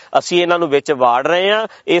ਰਹੇ ਹੈ, ਅਸੀਂ ਇਹਨਾਂ ਨੂੰ ਵਿੱਚ ਵਾੜ ਰਹੇ ਹਾਂ।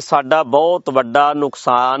 ਇਹ ਸਾਡਾ ਬਹੁਤ ਵੱਡਾ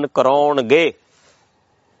ਨੁਕਸਾਨ ਕਰਾਉਣਗੇ।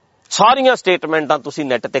 ਸਾਰੀਆਂ ਸਟੇਟਮੈਂਟਾਂ ਤੁਸੀਂ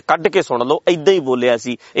ਨੈਟ ਤੇ ਕੱਢ ਕੇ ਸੁਣ ਲਓ। ਏਦਾਂ ਹੀ ਬੋਲਿਆ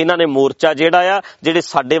ਸੀ ਇਹਨਾਂ ਨੇ। ਮੋਰਚਾ ਜਿਹੜਾ ਆ, ਜਿਹੜੇ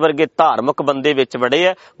ਸਾਡੇ ਵਰਗੇ ਧਾਰਮਿਕ ਬੰਦੇ ਵਿੱਚ ਵੜੇ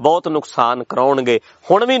ਆ, ਬਹੁਤ ਨੁਕਸਾਨ ਕਰਾਉਣਗੇ।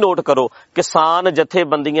 ਹੁਣ ਵੀ ਨੋਟ ਕਰੋ, ਕਿਸਾਨ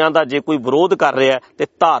ਜਥੇਬੰਦੀਆਂ ਦਾ ਜੇ ਕੋਈ ਵਿਰੋਧ ਕਰ ਰਿਹਾ ਤੇ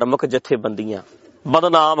ਧਾਰਮਿਕ ਜਥੇਬੰਦੀਆਂ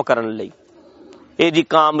ਬਦਨਾਮ ਕਰਨ ਲਈ, ਇਹ ਜੀ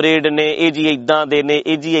ਕਾਮਰੇਡ ਨੇ, ਇਹ ਜੀ ਏਦਾਂ ਦੇ ਨੇ,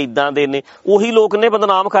 ਇਹ ਜੀ ਏਦਾਂ ਦੇ ਨੇ, ਉਹੀ ਲੋਕ ਨੇ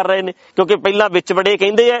ਬਦਨਾਮ ਕਰ ਰਹੇ ਨੇ। ਕਿਉਂਕਿ ਪਹਿਲਾਂ ਵਿੱਚ ਵੜੇ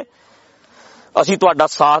ਕਹਿੰਦੇ ਆ ਅਸੀਂ ਤੁਹਾਡਾ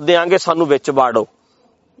ਸਾਥ ਦੇਵਾਂਗੇ, ਸਾਨੂੰ ਵਿੱਚ ਵਾੜੋ।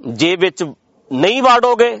 ਜੇ ਵਿੱਚ ਨਹੀਂ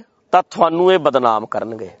ਵਾੜੋਗੇ ਤਾਂ ਤੁਹਾਨੂੰ ਇਹ ਬਦਨਾਮ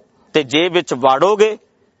ਕਰਨਗੇ, ਤੇ ਜੇ ਵਿੱਚ ਵਾੜੋਗੇ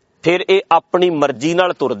ਫਿਰ ਇਹ ਆਪਣੀ ਮਰਜ਼ੀ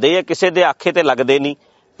ਨਾਲ ਤੁਰਦੇ ਆ, ਕਿਸੇ ਦੇ ਆਖੇ ਤੇ ਲੱਗਦੇ ਨਹੀਂ,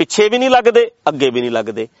 ਪਿੱਛੇ ਵੀ ਨਹੀਂ ਲੱਗਦੇ, ਅੱਗੇ ਵੀ ਨਹੀਂ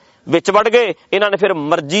ਲੱਗਦੇ। ਵਿੱਚ ਵੜ ਗਏ ਇਹਨਾਂ ਨੇ ਫਿਰ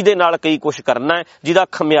ਮਰਜ਼ੀ ਦੇ ਨਾਲ ਕਈ ਕੁਛ ਕਰਨਾ ਹੈ, ਜਿਹਦਾ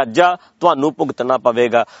ਖਮਿਆਜਾ ਤੁਹਾਨੂੰ ਭੁਗਤਣਾ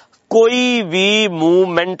ਪਵੇਗਾ। ਕੋਈ ਵੀ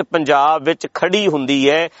ਮੂਵਮੈਂਟ ਪੰਜਾਬ ਵਿੱਚ ਖੜੀ ਹੁੰਦੀ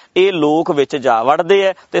ਹੈ, ਇਹ ਲੋਕ ਵਿੱਚ ਜਾ ਵੜਦੇ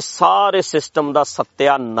ਹੈ ਤੇ ਸਾਰੇ ਸਿਸਟਮ ਦਾ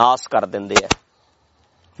ਸੱਤਿਆਨਾਸ਼ ਕਰ ਦਿੰਦੇ ਹੈ।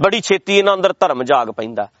 ਬੜੀ ਛੇਤੀ ਇਹਨਾਂ ਅੰਦਰ ਧਰਮ ਜਾਗ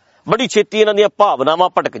ਪੈਂਦਾ, ਬੜੀ ਛੇਤੀ ਇਹਨਾਂ ਦੀਆਂ ਭਾਵਨਾਵਾਂ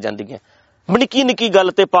ਭਟਕ ਜਾਂਦੀਆਂ। ਨਿੱਕੀ ਨਿੱਕੀ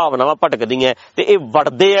ਗੱਲ ਤੇ ਭਾਵਨਾਵਾਂ ਭਟਕਦੀਆਂ ਤੇ ਇਹ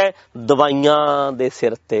ਵੜਦੇ ਐ ਦਵਾਈਆਂ ਦੇ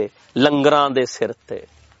ਸਿਰ ਤੇ, ਲੰਗਰਾਂ ਦੇ ਸਿਰ ਤੇ।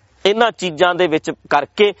 ਇਹਨਾਂ ਚੀਜ਼ਾਂ ਦੇ ਵਿੱਚ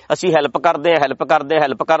ਕਰਕੇ ਅਸੀਂ ਹੈਲਪ ਕਰਦੇ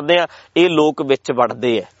ਆ, ਇਹ ਲੋਕ ਵਿੱਚ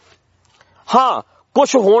ਵੜਦੇ ਐ। ਹਾਂ,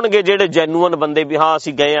 ਕੁਛ ਹੋਣਗੇ ਜਿਹੜੇ ਜੈਨੂਅਨ ਬੰਦੇ ਵੀ ਹਾਂ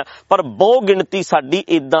ਅਸੀਂ ਗਏ ਆ, ਪਰ ਬਹੁ ਗਿਣਤੀ ਸਾਡੀ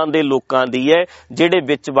ਇਦਾਂ ਦੇ ਲੋਕਾਂ ਦੀ ਹੈ ਜਿਹੜੇ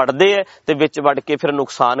ਵਿੱਚ ਵੜਦੇ ਐ ਤੇ ਵਿੱਚ ਵੜ ਕੇ ਫਿਰ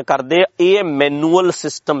ਨੁਕਸਾਨ ਕਰਦੇ ਆ। ਇਹ ਮੈਨੂਅਲ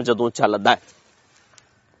ਸਿਸਟਮ ਜਦੋਂ ਚੱਲਦਾ ਹੈ,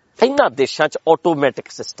 ਇਹਨਾਂ ਦੇਸ਼ਾਂ 'ਚ ਆਟੋਮੈਟਿਕ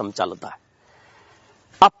ਸਿਸਟਮ ਚੱਲਦਾ ਹੈ,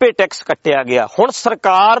 ਆਪੇ ਟੈਕਸ ਕੱਟਿਆ ਗਿਆ। ਹੁਣ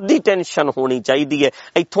ਸਰਕਾਰ ਦੀ ਟੈਨਸ਼ਨ ਹੋਣੀ ਚਾਹੀਦੀ ਹੈ।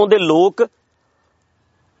 ਇੱਥੋਂ ਦੇ ਲੋਕ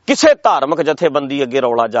ਕਿਸੇ ਧਾਰਮਿਕ ਜਥੇਬੰਦੀ ਅੱਗੇ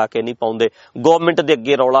ਰੌਲਾ ਜਾ ਕੇ ਨਹੀਂ ਪਾਉਂਦੇ, ਗੌਰਮੈਂਟ ਦੇ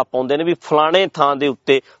ਅੱਗੇ ਰੌਲਾ ਪਾਉਂਦੇ ਨੇ ਵੀ ਫਲਾਣੇ ਥਾਂ ਦੇ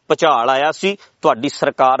ਉੱਤੇ ਭੁਚਾਲ ਆਇਆ ਸੀ, ਤੁਹਾਡੀ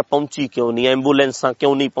ਸਰਕਾਰ ਪਹੁੰਚੀ ਕਿਉਂ ਨਹੀਂ, ਐਂਬੂਲੈਂਸਾਂ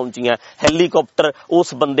ਕਿਉਂ ਨਹੀਂ ਪਹੁੰਚੀਆਂ, ਹੈਲੀਕਾਪਟਰ,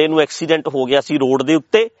 ਉਸ ਬੰਦੇ ਨੂੰ ਐਕਸੀਡੈਂਟ ਹੋ ਗਿਆ ਸੀ ਰੋਡ ਦੇ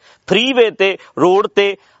ਉੱਤੇ, ਫ੍ਰੀਵੇ ਤੇ ਰੋਡ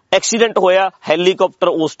ਤੇ ਐਕਸੀਡੈਂਟ ਹੋਇਆ, ਹੈਲੀਕਾਪਟਰ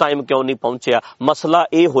ਉਸ ਟਾਈਮ ਕਿਉਂ ਨਹੀਂ ਪਹੁੰਚਿਆ। ਮਸਲਾ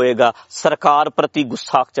ਇਹ ਹੋਏਗਾ, ਸਰਕਾਰ ਪ੍ਰਤੀ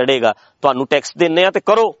ਗੁੱਸਾ ਚੜੇਗਾ। ਤੁਹਾਨੂੰ ਟੈਕਸ ਦਿੰਨੇ ਆ ਤੇ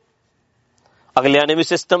ਕਰੋ। ਅਗਲਿਆਂ ਨੇ ਵੀ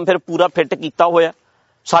ਸਿਸਟਮ ਫਿਰ ਪੂਰਾ ਫਿੱਟ ਕੀਤਾ ਹੋਇਆ।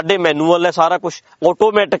 ਸਾਡੇ ਮੈਨੂਅਲ ਹੈ, ਸਾਰਾ ਕੁਛ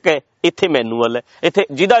ਆਟੋਮੈਟਿਕ ਹੈ। ਇੱਥੇ ਮੈਨੂਅਲ ਹੈ, ਇੱਥੇ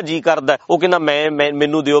ਜਿਹਦਾ ਜੀ ਕਰਦਾ ਉਹ ਕਹਿੰਦਾ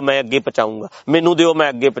ਮੈਨੂੰ ਦਿਓ, ਮੈਂ ਅੱਗੇ ਪਹੁੰਚਾਊਂਗਾ, ਮੈਨੂੰ ਦਿਓ, ਮੈਂ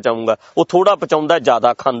ਅੱਗੇ ਪਹੁੰਚਾਊਂਗਾ। ਉਹ ਥੋੜਾ ਪਹੁੰਚਾਉਂਦਾ,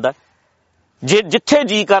 ਜ਼ਿਆਦਾ ਖਾਂਦਾ। ਜੇ ਜਿੱਥੇ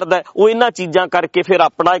ਜੀ ਕਰਦਾ ਉਹ ਇਹਨਾਂ ਚੀਜ਼ਾਂ ਕਰਕੇ ਫਿਰ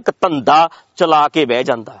ਆਪਣਾ ਇੱਕ ਧੰਦਾ ਚਲਾ ਕੇ ਬਹਿ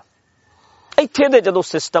ਜਾਂਦਾ। ਇੱਥੇ ਦੇ ਜਦੋਂ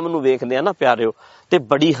ਸਿਸਟਮ ਨੂੰ ਵੇਖਦੇ ਆ ਨਾ ਪਿਆਰਿਓ, ਤੇ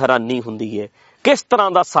ਬੜੀ ਹੈਰਾਨੀ ਹੁੰਦੀ ਹੈ ਕਿਸ ਤਰ੍ਹਾਂ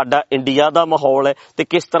ਦਾ ਸਾਡਾ ਇੰਡੀਆ ਦਾ ਮਾਹੌਲ ਹੈ ਤੇ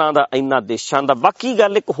ਕਿਸ ਤਰ੍ਹਾਂ ਦਾ ਇਹਨਾਂ ਦੇਸ਼ਾਂ ਦਾ। ਬਾਕੀ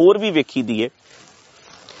ਗੱਲ ਇੱਕ ਹੋਰ ਵੀ ਵੇਖੀ ਦੀ ਹੈ,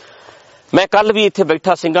 ਮੈਂ ਕੱਲ ਵੀ ਇੱਥੇ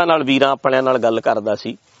ਬੈਠਾ ਸਿੰਘਾਂ ਨਾਲ, ਵੀਰਾਂ ਆਪਣਿਆਂ ਨਾਲ ਗੱਲ ਕਰਦਾ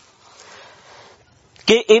ਸੀ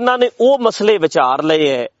ਕਿ ਇਹਨਾਂ ਨੇ ਉਹ ਮਸਲੇ ਵਿਚਾਰ ਲਏ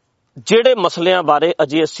ਹੈ ਜਿਹੜੇ ਮਸਲਿਆਂ ਬਾਰੇ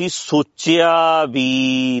ਅਜੇ ਅਸੀਂ ਸੋਚਿਆ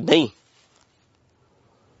ਵੀ ਨਹੀਂ।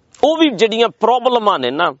 ਉਹ ਵੀ ਜਿਹੜੀਆਂ ਪ੍ਰੋਬਲਮਾਂ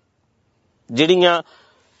ਨੇ ਨਾ, ਜਿਹੜੀਆਂ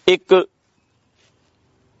ਇੱਕ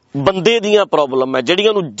ਬੰਦੇ ਦੀਆਂ ਪ੍ਰੋਬਲਮ ਹੈ,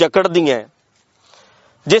 ਜਿਹੜੀਆਂ ਨੂੰ ਜਕੜਦੀਆਂ,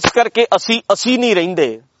 ਜਿਸ ਕਰਕੇ ਅਸੀਂ ਨਹੀਂ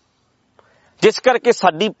ਰਹਿੰਦੇ, ਜਿਸ ਕਰਕੇ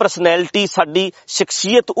ਸਾਡੀ ਪਰਸਨੈਲਿਟੀ, ਸਾਡੀ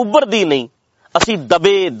ਸ਼ਖਸੀਅਤ ਉੱਭਰਦੀ ਨਹੀਂ, ਅਸੀਂ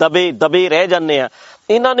ਦਬੇ ਰਹਿ ਜਾਂਦੇ ਆ।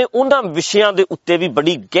 ਇਹਨਾਂ ਨੇ ਉਹਨਾਂ ਵਿਸ਼ਿਆਂ ਦੇ ਉੱਤੇ ਵੀ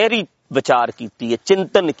ਬੜੀ ਗਹਿਰੀ ਵਿਚਾਰ ਕੀਤੀ ਹੈ,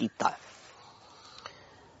 ਚਿੰਤਨ ਕੀਤਾ ਹੈ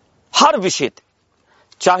ਹਰ ਵਿਸ਼ੇ ਤੇ,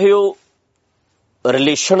 ਚਾਹੇ ਉਹ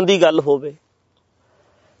ਰਿਲੇਸ਼ਨ ਦੀ ਗੱਲ ਹੋਵੇ,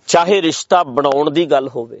 ਚਾਹੇ ਰਿਸ਼ਤਾ ਬਣਾਉਣ ਦੀ ਗੱਲ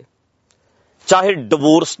ਹੋਵੇ, ਚਾਹੇ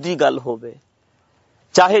ਡਿਵੋਰਸ ਦੀ ਗੱਲ ਹੋਵੇ,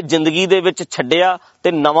 ਚਾਹੇ ਜ਼ਿੰਦਗੀ ਦੇ ਵਿੱਚ ਛੱਡਿਆ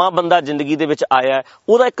ਤੇ ਨਵਾਂ ਬੰਦਾ ਜ਼ਿੰਦਗੀ ਦੇ ਵਿੱਚ ਆਇਆ,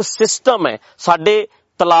 ਉਹਦਾ ਇੱਕ ਸਿਸਟਮ ਹੈ। ਸਾਡੇ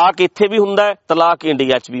ਤਲਾਕ ਇੱਥੇ ਵੀ ਹੁੰਦਾ ਹੈ, ਤਲਾਕ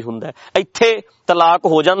ਇੰਡੀਆ 'ਚ ਵੀ ਹੁੰਦਾ ਹੈ। ਇੱਥੇ ਤਲਾਕ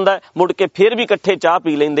ਹੋ ਜਾਂਦਾ ਹੈ, ਮੁੜ ਕੇ ਫਿਰ ਵੀ ਇਕੱਠੇ ਚਾਹ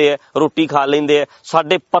ਪੀ ਲੈਂਦੇ ਆ, ਰੋਟੀ ਖਾ ਲੈਂਦੇ ਆ।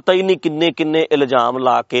 ਸਾਡੇ ਪਤਾ ਹੀ ਨਹੀਂ ਕਿੰਨੇ ਕਿੰਨੇ ਇਲਜ਼ਾਮ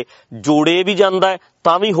ਲਾ ਕੇ ਜੋੜੇ ਵੀ ਜਾਂਦਾ ਹੈ,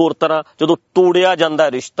 ਤਾਂ ਵੀ ਹੋਰ ਤਰ੍ਹਾਂ ਜਦੋਂ ਤੋੜਿਆ ਜਾਂਦਾ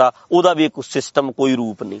ਰਿਸ਼ਤਾ, ਉਹਦਾ ਵੀ ਇੱਕ ਸਿਸਟਮ, ਕੋਈ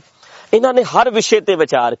ਰੂਪ ਨਹੀਂ। ਇਹਨਾਂ ਨੇ ਹਰ ਵਿਸ਼ੇ ਤੇ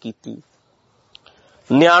ਵਿਚਾਰ ਕੀਤੀ।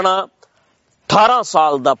 ਨਿਆਣਾ 18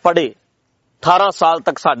 ਸਾਲ ਦਾ ਪੜ੍ਹੇ, 18 ਸਾਲ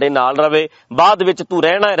ਤੱਕ ਸਾਡੇ ਨਾਲ ਰਵੇ, ਬਾਅਦ ਵਿੱਚ ਤੂੰ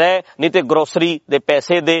ਰਹਿਣਾ ਰਹਿ, ਨਹੀਂ ਤੇ ਗਰੋਸਰੀ ਦੇ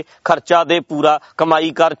ਪੈਸੇ ਦੇ, ਖਰਚਾ ਦੇ ਪੂਰਾ, ਕਮਾਈ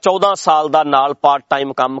ਕਰ। 14 ਸਾਲ ਦਾ ਨਾਲ ਪਾਰਟ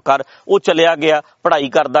ਟਾਈਮ ਕੰਮ ਕਰ। ਉਹ ਚਲਿਆ ਗਿਆ, ਪੜ੍ਹਾਈ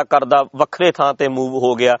ਕਰਦਾ ਕਰਦਾ ਵੱਖਰੇ ਥਾਂ ਤੇ ਮੂਵ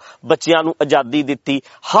ਹੋ ਗਿਆ। ਬੱਚਿਆਂ ਨੂੰ ਆਜ਼ਾਦੀ ਦਿੱਤੀ,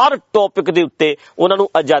 ਹਰ ਟੌਪਿਕ ਦੇ ਉੱਤੇ ਉਹਨਾਂ ਨੂੰ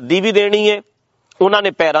ਆਜ਼ਾਦੀ ਵੀ ਦੇਣੀ ਹੈ, ਉਹਨਾਂ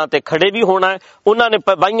ਨੇ ਪੈਰਾਂ ਤੇ ਖੜੇ ਵੀ ਹੋਣਾ ਹੈ। ਉਹਨਾਂ ਨੇ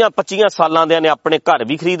 22-25 ਸਾਲਾਂ ਦਿਆਂ ਨੇ ਆਪਣੇ ਘਰ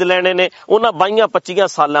ਵੀ ਖਰੀਦ ਲੈਣੇ ਨੇ। ਉਹਨਾਂ 22-25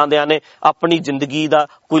 ਸਾਲਾਂ ਦਿਆਂ ਨੇ ਆਪਣੀ ਜ਼ਿੰਦਗੀ ਦਾ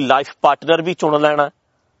ਕੋਈ ਲਾਈਫ ਪਾਰਟਨਰ ਵੀ ਚੁਣ ਲੈਣਾ।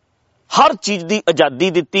 ਹਰ ਚੀਜ਼ ਦੀ ਆਜ਼ਾਦੀ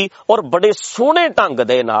ਦਿੱਤੀ ਔਰ ਬੜੇ ਸੋਹਣੇ ਢੰਗ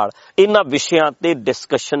ਦੇ ਨਾਲ ਇਹਨਾਂ ਵਿਸ਼ਿਆਂ ਤੇ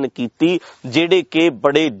ਡਿਸਕਸ਼ਨ ਕੀਤੀ, ਜਿਹੜੇ ਕਿ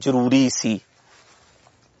ਬੜੇ ਜ਼ਰੂਰੀ ਸੀ।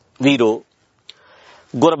 ਵੀਰੋ,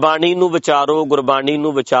 ਗੁਰਬਾਣੀ ਨੂੰ ਵਿਚਾਰੋ, ਗੁਰਬਾਣੀ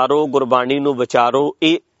ਨੂੰ ਵਿਚਾਰੋ, ਗੁਰਬਾਣੀ ਨੂੰ ਵਿਚਾਰੋ,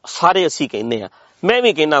 ਇਹ ਸਾਰੇ ਅਸੀਂ ਕਹਿੰਦੇ ਆ। ਮੈਂ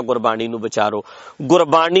ਵੀ ਕਹਿੰਦਾ ਗੁਰਬਾਣੀ ਨੂੰ ਵਿਚਾਰੋ।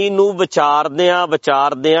 ਗੁਰਬਾਣੀ ਨੂੰ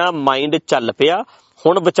ਵਿਚਾਰਦਿਆਂ ਮਾਈਂਡ ਚੱਲ ਪਿਆ,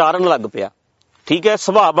 ਹੁਣ ਵਿਚਾਰਨ ਲੱਗ ਪਿਆ। ਠੀਕ ਹੈ,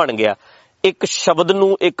 ਸੁਭਾਅ ਬਣ ਗਿਆ। ਇੱਕ ਸ਼ਬਦ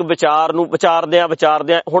ਨੂੰ, ਇੱਕ ਵਿਚਾਰ ਨੂੰ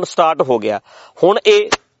ਵਿਚਾਰਦਿਆਂ ਹੁਣ ਸਟਾਰਟ ਹੋ ਗਿਆ। ਹੁਣ ਇਹ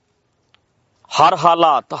ਹਰ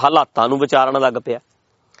ਹਾਲਾਤਾਂ ਨੂੰ ਵਿਚਾਰਨ ਲੱਗ ਪਿਆ,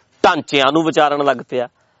 ਢਾਂਚਿਆਂ ਨੂੰ ਵਿਚਾਰਨ ਲੱਗ ਪਿਆ,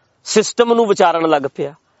 ਸਿਸਟਮ ਨੂੰ ਵਿਚਾਰਨ ਲੱਗ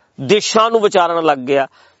ਪਿਆ, ਦੇਸ਼ਾਂ ਨੂੰ ਵਿਚਾਰਨ ਲੱਗ ਗਿਆ।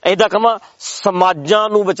 ਇਹਦਾ ਕਹਾਂ ਸਮਾਜਾਂ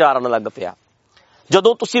ਨੂੰ ਵਿਚਾਰਨ ਲੱਗ ਪਿਆ।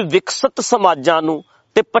 ਜਦੋਂ ਤੁਸੀਂ ਵਿਕਸਿਤ ਸਮਾਜਾਂ ਨੂੰ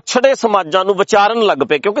ਤੇ ਪਛੜੇ ਸਮਾਜਾਂ ਨੂੰ ਵਿਚਾਰਨ ਲੱਗ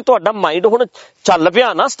ਪਏ, ਕਿਉਂਕਿ ਤੁਹਾਡਾ ਮਾਈਂਡ ਹੁਣ ਚੱਲ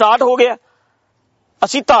ਪਿਆ ਨਾ, ਸਟਾਰਟ ਹੋ ਗਿਆ।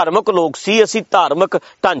 ਅਸੀਂ ਧਾਰਮਿਕ ਲੋਕ ਸੀ, ਅਸੀਂ ਧਾਰਮਿਕ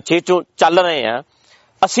ਢਾਂਚੇ ਚੋਂ ਚੱਲ ਰਹੇ ਹਾਂ,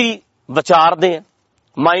 ਅਸੀਂ ਵਿਚਾਰਦੇ ਹਾਂ।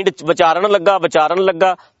 ਮਾਈਂਡ ਵਿਚਾਰਨ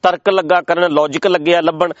ਲੱਗਾ, ਤਰਕ ਲੱਗਾ ਕਰਨ, ਲੌਜਿਕ ਲੱਗਿਆ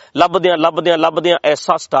ਲੱਭਣ, ਲੱਭਦਿਆਂ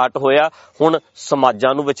ਐਸਾ ਸਟਾਰਟ ਹੋਇਆ। ਹੁਣ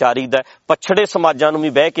ਸਮਾਜਾਂ ਨੂੰ ਵਿਚਾਰੀਦਾ, ਪਛੜੇ ਸਮਾਜਾਂ ਨੂੰ ਵੀ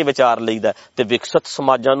ਬਹਿ ਕੇ ਵਿਚਾਰ ਲਈਦਾ ਤੇ ਵਿਕਸਿਤ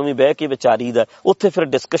ਸਮਾਜਾਂ ਨੂੰ ਵੀ ਬਹਿ ਕੇ ਵਿਚਾਰੀਦਾ। ਉੱਥੇ ਫਿਰ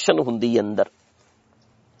ਡਿਸਕਸ਼ਨ ਹੁੰਦੀ ਹੈ ਅੰਦਰ,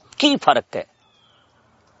 ਕੀ ਫਰਕ ਹੈ।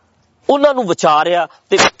 ਉਹਨਾਂ ਨੂੰ ਵਿਚਾਰਿਆ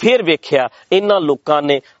ਤੇ ਫਿਰ ਵੇਖਿਆ ਇਹਨਾਂ ਲੋਕਾਂ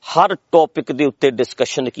ਨੇ ਹਰ ਟੌਪਿਕ ਦੇ ਉੱਤੇ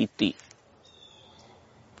ਡਿਸਕਸ਼ਨ ਕੀਤੀ।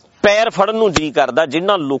 ਪੈਰ ਫੜਨ ਨੂੰ ਜੀ ਕਰਦਾ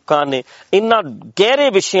ਜਿਨ੍ਹਾਂ ਲੋਕਾਂ ਨੇ ਇਹਨਾਂ ਗਹਿਰੇ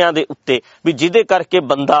ਵਿਸ਼ਿਆਂ ਦੇ ਉੱਤੇ, ਵੀ ਜਿਹਦੇ ਕਰਕੇ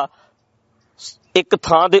ਬੰਦਾ ਇੱਕ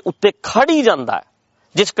ਥਾਂ ਦੇ ਉੱਤੇ ਖੜ ਹੀ ਜਾਂਦਾ ਹੈ,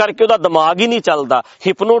 ਜਿਸ ਕਰਕੇ ਉਹਦਾ ਦਿਮਾਗ ਹੀ ਨਹੀਂ ਚੱਲਦਾ,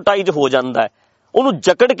 ਹਿਪਨੋਟਾਈਜ਼ ਹੋ ਜਾਂਦਾ ਹੈ। ਉਹਨੂੰ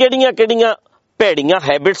ਜਕੜ ਕਿਹੜੀਆਂ ਭੈੜੀਆਂ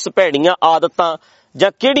ਹੈਬਿਟਸ, ਭੈੜੀਆਂ ਆਦਤਾਂ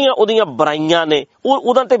ਜਾਂ ਕਿਹੜੀਆਂ ਉਹਦੀਆਂ ਬੁਰਾਈਆਂ ਨੇ,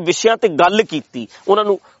 ਉਹਨਾਂ ਤੇ ਵਿਸ਼ਿਆਂ ਤੇ ਗੱਲ ਕੀਤੀ, ਉਹਨਾਂ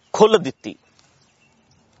ਨੂੰ ਖੁੱਲ੍ਹ ਦਿੱਤੀ,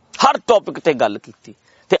 ਹਰ ਟੌਪਿਕ ਤੇ ਗੱਲ ਕੀਤੀ।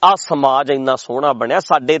 ਤੇ ਆਹ ਸਮਾਜ ਇੰਨਾ ਸੋਹਣਾ ਬਣਿਆ।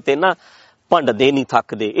 ਸਾਡੇ ਤੇ ਨਾ ਭੰਡਦੇ ਨਹੀਂ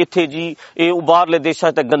ਥੱਕਦੇ। ਇੱਥੇ ਜੀ ਇਹ ਬਾਹਰਲੇ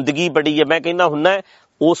ਦੇਸ਼ਾਂ 'ਚ ਤਾਂ ਗੰਦਗੀ ਬੜੀ ਹੈ। ਮੈਂ ਕਹਿੰਦਾ ਹੁੰਦਾ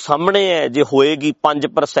ਉਹ ਸਾਹਮਣੇ ਹੈ, ਜੇ ਹੋਏਗੀ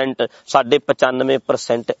 5%, ਸਾਡੇ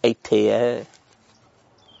 95% ਇੱਥੇ ਹੈ।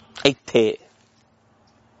 ਇੱਥੇ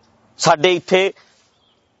ਸਾਡੇ ਇੱਥੇ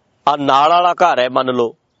ਆ ਨਾਲ ਵਾਲਾ ਘਰ ਹੈ, ਮੰਨ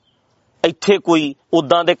ਲਓ, ਇੱਥੇ ਕੋਈ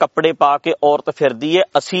ਉਦਾਂ ਦੇ ਕੱਪੜੇ ਪਾ ਕੇ ਔਰਤ ਫਿਰਦੀ ਹੈ,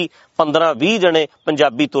 ਅਸੀਂ 15-20 ਜਣੇ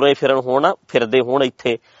ਪੰਜਾਬੀ ਤੁਰੇ ਫਿਰਦੇ ਹੋਣ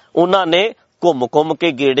ਇੱਥੇ, ਉਹਨਾਂ ਨੇ ਘੁੰਮ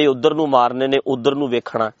ਕੇ ਗੇੜੇ ਉਧਰ ਨੂੰ ਮਾਰਨੇ ਨੇ, ਉਧਰ ਨੂੰ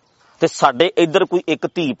ਵੇਖਣਾ। ਤੇ ਸਾਡੇ ਇੱਧਰ ਕੋਈ ਇੱਕ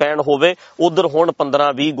ਧੀ ਭੈਣ ਹੋਵੇ, ਉਧਰ ਹੋਣ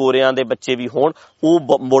 15-20 ਗੋਰਿਆਂ ਦੇ ਬੱਚੇ ਵੀ ਹੋਣ,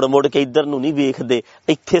 ਉਹ ਮੁੜ ਕੇ ਇੱਧਰ ਨੂੰ ਨਹੀਂ ਵੇਖਦੇ।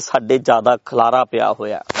 ਇੱਥੇ ਸਾਡੇ ਜ਼ਿਆਦਾ ਖਲਾਰਾ ਪਿਆ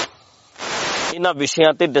ਹੋਇਆ। ਇਹਨਾਂ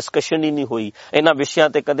ਵਿਸ਼ਿਆਂ ਤੇ ਡਿਸਕਸ਼ਨ ਹੀ ਨਹੀਂ ਹੋਈ, ਇਹਨਾਂ ਵਿਸ਼ਿਆਂ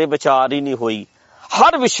ਤੇ ਕਦੇ ਵਿਚਾਰ ਹੀ ਨਹੀਂ ਹੋਈ।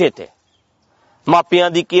 ਹਰ ਵਿਸ਼ੇ ਤੇ ਮਾਪਿਆਂ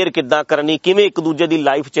ਦੀ ਕੇਅਰ ਕਿੱਦਾਂ ਕਰਨੀ, ਕਿਵੇਂ ਇੱਕ ਦੂਜੇ ਦੀ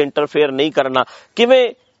ਲਾਈਫ 'ਚ ਇੰਟਰਫੇਅਰ ਨਹੀਂ ਕਰਨਾ,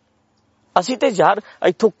 ਕਿਵੇਂ। ਅਸੀਂ ਤੇ ਯਾਰ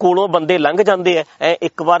ਇੱਥੋਂ ਕੋਲੋਂ ਬੰਦੇ ਲੰਘ ਜਾਂਦੇ ਐ,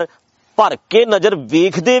 ਇੱਕ ਵਾਰ ਭਰ ਕੇ ਨਜ਼ਰ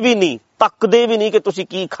ਵੇਖਦੇ ਵੀ ਨਹੀਂ, ਤੱਕਦੇ ਵੀ ਨਹੀਂ ਕਿ ਤੁਸੀਂ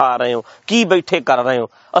ਕੀ ਖਾ ਰਹੇ ਹੋ, ਕੀ ਬੈਠੇ ਕਰ ਰਹੇ ਹੋ।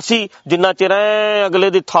 ਅਸੀਂ ਜਿੰਨਾ ਚਿਰ ਅਗਲੇ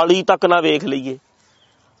ਦੀ ਥਾਲੀ ਤੱਕ ਨਾ ਵੇਖ ਲਈਏ,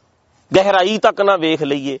 ਗਹਿਰਾਈ ਤੱਕ ਨਾ ਵੇਖ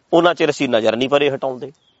ਲਈਏ, ਉਹਨਾਂ ਚਿਰ ਅਸੀਂ ਨਜ਼ਰ ਨਹੀਂ ਪਰੇ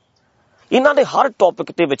ਹਟਾਉਂਦੇ। ਇਹਨਾਂ ਨੇ ਹਰ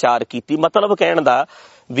ਟੌਪਿਕ ਤੇ ਵਿਚਾਰ ਕੀਤੀ। ਮਤਲਬ ਕਹਿਣ ਦਾ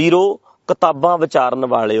ਵੀਰੋ, ਕਿਤਾਬਾਂ ਵਿਚਾਰਨ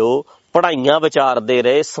ਵਾਲਿਓ, ਪੜ੍ਹਾਈਆਂ ਵਿਚਾਰਦੇ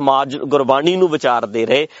ਰਹੇ, ਸਮਾਜ ਗੁਰਬਾਣੀ ਨੂੰ ਵਿਚਾਰਦੇ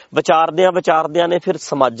ਰਹੇ। ਵਿਚਾਰਦਿਆਂ ਨੇ ਫਿਰ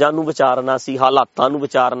ਸਮਾਜਾਂ ਨੂੰ ਵਿਚਾਰਨਾ ਸੀ, ਹਾਲਾਤਾਂ ਨੂੰ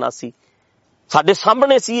ਵਿਚਾਰਨਾ ਸੀ। ਸਾਡੇ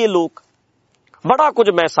ਸਾਹਮਣੇ ਸੀ ਇਹ ਲੋਕ। ਬੜਾ ਕੁਝ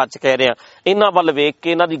ਮੈਂ ਸੱਚ ਕਹਿ ਰਿਹਾ, ਇਹਨਾਂ ਵੱਲ ਵੇਖ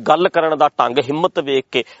ਕੇ, ਇਹਨਾਂ ਦੀ ਗੱਲ ਕਰਨ ਦਾ ਢੰਗ, ਹਿੰਮਤ ਵੇਖ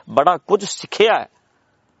ਕੇ ਬੜਾ ਕੁਝ ਸਿੱਖਿਆ ਹੈ।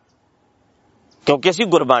 ਕਿਉਂਕਿ ਅਸੀਂ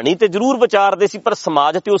ਗੁਰਬਾਣੀ ਤੇ ਜ਼ਰੂਰ ਵਿਚਾਰਦੇ ਸੀ, ਪਰ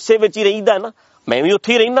ਸਮਾਜ ਤੇ ਉਸੇ ਵਿੱਚ ਹੀ ਰਹੀਦਾ ਨਾ। ਮੈਂ ਵੀ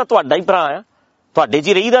ਉੱਥੇ ਹੀ ਰਹਿੰਦਾ, ਤੁਹਾਡਾ ਹੀ ਭਰਾ ਆ, ਤੁਹਾਡੇ 'ਚ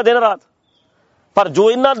ਹੀ ਰਹੀਦਾ ਦਿਨ ਰਾਤ। ਪਰ ਜੋ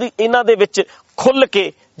ਇਹਨਾਂ ਦੇ ਵਿੱਚ ਖੁੱਲ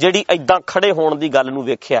ਕੇ ਜਿਹੜੀ ਏਦਾਂ ਖੜੇ ਹੋਣ ਦੀ ਗੱਲ ਨੂੰ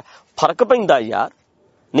ਵੇਖਿਆ, ਫਰਕ ਪੈਂਦਾ ਯਾਰ।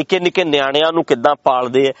 ਨਿੱਕੇ ਨਿੱਕੇ ਨਿਆਣਿਆਂ ਨੂੰ ਕਿੱਦਾਂ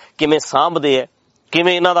ਪਾਲਦੇ ਹੈ, ਕਿਵੇਂ ਸਾਂਭਦੇ ਹੈ,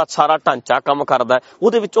 ਕਿਵੇਂ ਇਹਨਾਂ ਦਾ ਸਾਰਾ ਢਾਂਚਾ ਕੰਮ ਕਰਦਾ ਹੈ,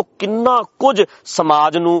 ਉਹਦੇ ਵਿੱਚੋਂ ਕਿੰਨਾ ਕੁਝ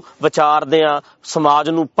ਸਮਾਜ ਨੂੰ ਵਿਚਾਰਦਿਆਂ, ਸਮਾਜ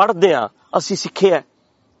ਨੂੰ ਪੜ੍ਹਦਿਆਂ ਅਸੀਂ ਸਿੱਖਿਆ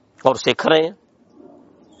ਔਰ ਸਿੱਖ ਰਹੇ ਹਾਂ।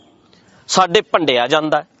 ਸਾਡੇ ਭੰਡਿਆ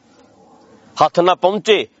ਜਾਂਦਾ, ਹੱਥ ਨਾ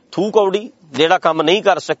ਪਹੁੰਚੇ ਥੂ ਕੌੜੀ, ਜਿਹੜਾ ਕੰਮ ਨਹੀਂ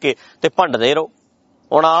ਕਰ ਸਕੇ ਤੇ ਭੰਡਦੇ ਰਹੋ।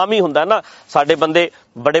 ਹੁਣ ਆਮ ਹੀ ਹੁੰਦਾ ਨਾ, ਸਾਡੇ ਬੰਦੇ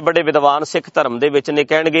ਬੜੇ ਬੜੇ ਵਿਦਵਾਨ ਸਿੱਖ ਧਰਮ ਦੇ ਵਿੱਚ ਨੇ,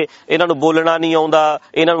 ਕਹਿਣਗੇ ਇਹਨਾਂ ਨੂੰ ਬੋਲਣਾ ਨਹੀਂ ਆਉਂਦਾ,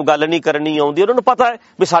 ਇਹਨਾਂ ਨੂੰ ਗੱਲ ਨਹੀਂ ਕਰਨੀ ਆਉਂਦੀ। ਉਹਨਾਂ ਨੂੰ ਪਤਾ ਹੈ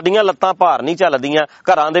ਵੀ ਸਾਡੀਆਂ ਲੱਤਾਂ ਭਾਰ ਨਹੀਂ ਚੱਲਦੀਆਂ,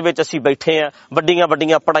 ਘਰਾਂ ਦੇ ਵਿੱਚ ਅਸੀਂ ਬੈਠੇ ਹਾਂ, ਵੱਡੀਆਂ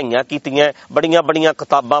ਵੱਡੀਆਂ ਪੜ੍ਹਾਈਆਂ ਕੀਤੀਆਂ, ਬੜੀਆਂ ਬੜੀਆਂ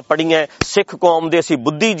ਕਿਤਾਬਾਂ ਪੜ੍ਹੀਆਂ, ਸਿੱਖ ਕੌਮ ਦੇ ਅਸੀਂ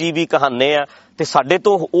ਬੁੱਧੀਜੀਵੀ ਕਹਾਨੇ ਆ, ਤੇ ਸਾਡੇ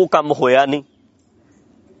ਤੋਂ ਉਹ ਕੰਮ ਹੋਇਆ ਨਹੀਂ,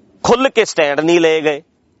 ਖੁੱਲ ਕੇ ਸਟੈਂਡ ਨਹੀਂ ਲਏ ਗਏ।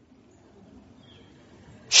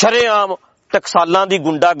 ਸ਼ਰੇਆਮ ਟਕਸਾਲਾਂ ਦੀ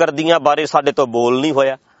ਗੁੰਡਾਗਰਦੀਆਂ ਬਾਰੇ ਸਾਡੇ ਤੋਂ ਬੋਲ ਨਹੀਂ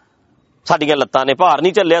ਹੋਇਆ। ਸਾਡੀਆਂ ਲੱਤਾਂ ਨੇ ਭਾਰ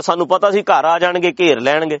ਨਹੀਂ ਝੱਲਿਆ। ਸਾਨੂੰ ਪਤਾ ਸੀ ਘਰ ਆ ਜਾਣਗੇ, ਘੇਰ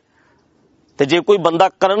ਲੈਣਗੇ। ਤੇ ਜੇ ਕੋਈ ਬੰਦਾ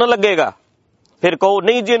ਕਰਨ ਲੱਗੇਗਾ ਫਿਰ ਕਹੋ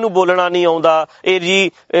ਨਹੀਂ ਜੀ ਇਹਨੂੰ ਬੋਲਣਾ ਨਹੀਂ ਆਉਂਦਾ, ਇਹ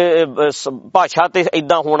ਜੀ ਭਾਸ਼ਾ ਤੇ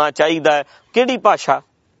ਏਦਾਂ ਹੋਣਾ ਚਾਹੀਦਾ ਹੈ। ਕਿਹੜੀ ਭਾਸ਼ਾ,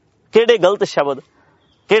 ਕਿਹੜੇ ਗਲਤ ਸ਼ਬਦ,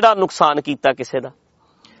 ਕਿਹੜਾ ਨੁਕਸਾਨ ਕੀਤਾ ਕਿਸੇ ਦਾ।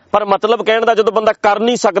 ਪਰ ਮਤਲਬ ਕਹਿਣ ਦਾ, ਜਦੋਂ ਬੰਦਾ ਕਰ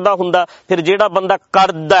ਨਹੀਂ ਸਕਦਾ ਹੁੰਦਾ, ਫਿਰ ਜਿਹੜਾ ਬੰਦਾ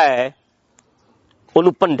ਕਰਦਾ ਹੈ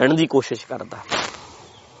ਉਹਨੂੰ ਭੰਡਣ ਦੀ ਕੋਸ਼ਿਸ਼ ਕਰਦਾ,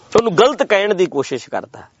 ਉਹਨੂੰ ਗਲਤ ਕਹਿਣ ਦੀ ਕੋਸ਼ਿਸ਼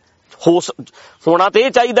ਕਰਦਾ। ਹੋਣਾ ਤੇ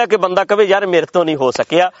ਇਹ ਚਾਹੀਦਾ ਕਿ ਬੰਦਾ ਕਵੇ ਯਾਰ ਮੇਰੇ ਤੋਂ ਨਹੀਂ ਹੋ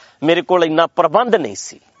ਸਕਿਆ, ਮੇਰੇ ਕੋਲ ਇੰਨਾ ਪ੍ਰਬੰਧ ਨਹੀਂ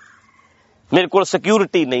ਸੀ, ਮੇਰੇ ਕੋਲ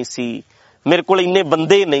ਸਿਕਿਉਰਿਟੀ ਨਹੀਂ ਸੀ, ਮੇਰੇ ਕੋਲ ਇੰਨੇ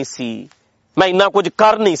ਬੰਦੇ ਨਹੀਂ ਸੀ, ਮੈਂ ਇੰਨਾ ਕੁਝ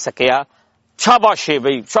ਕਰ ਨਹੀਂ ਸਕਿਆ। ਸ਼ਾਬਾਸ਼ੇ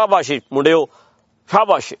ਬਈ, ਸ਼ਾਬਾਸ਼ੇ ਮੁੰਡਿਓ,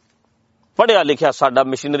 ਸ਼ਾਬਾਸ਼ੇ। ਪੜ੍ਹਿਆ ਲਿਖਿਆ ਸਾਡਾ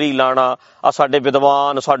ਮਸ਼ੀਨਰੀ ਲਾਣਾ, ਆ ਸਾਡੇ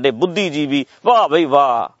ਵਿਦਵਾਨ, ਸਾਡੇ ਬੁੱਧੀਜੀਵੀ, ਵਾਹ ਬਈ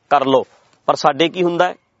ਵਾਹ, ਕਰ ਲੋ। ਪਰ ਸਾਡੇ ਕੀ ਹੁੰਦਾ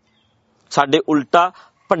ਹੈ? ਸਾਡੇ ਉਲਟਾ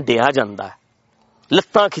ਭੰਡਿਆ ਜਾਂਦਾ,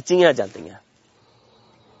 ਲੱਤਾਂ ਖਿੱਚੀਆਂ ਜਾਂਦੀਆਂ।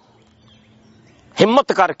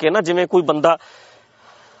 ਹਿੰਮਤ ਕਰਕੇ ਨਾ, ਜਿਵੇਂ ਕੋਈ ਬੰਦਾ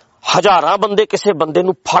ਹਜ਼ਾਰਾਂ ਬੰਦੇ ਕਿਸੇ ਬੰਦੇ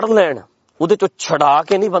ਨੂੰ ਫੜ ਲੈਣ, ਉਹਦੇ ਚੋਂ ਛਡਾ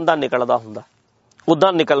ਕੇ ਨਹੀਂ ਬੰਦਾ ਨਿਕਲਦਾ ਹੁੰਦਾ,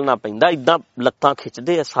 ਉਦਾਂ ਨਿਕਲਣਾ ਪੈਂਦਾ। ਏਦਾਂ ਲੱਤਾਂ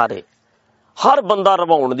ਖਿੱਚਦੇ ਆ ਸਾਰੇ। ਹਰ ਬੰਦਾ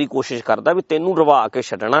ਰਵਾਉਣ ਦੀ ਕੋਸ਼ਿਸ਼ ਕਰਦਾ ਵੀ ਤੈਨੂੰ ਰਵਾ ਕੇ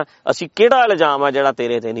ਛੱਡਣਾ। ਅਸੀਂ ਕਿਹੜਾ ਇਲਜ਼ਾਮ ਆ ਜਿਹੜਾ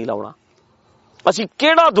ਤੇਰੇ ਤੇ ਨਹੀਂ ਲਾਉਣਾ, ਅਸੀਂ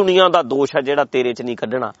ਕਿਹੜਾ ਦੁਨੀਆ ਦਾ ਦੋਸ਼ ਹੈ ਜਿਹੜਾ ਤੇਰੇ 'ਚ ਨਹੀਂ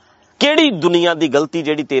ਕੱਢਣਾ, ਕਿਹੜੀ ਦੁਨੀਆ ਦੀ ਗਲਤੀ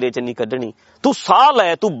ਜਿਹੜੀ ਤੇਰੇ 'ਚ ਨਹੀਂ ਕੱਢਣੀ। ਤੂੰ ਸਾਹ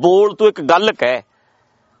ਲੈ, ਤੂੰ ਬੋਲ, ਤੂੰ ਇੱਕ ਗੱਲ ਕਹਿ।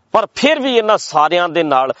 ਪਰ ਫਿਰ ਵੀ ਇਹਨਾਂ ਸਾਰਿਆਂ ਦੇ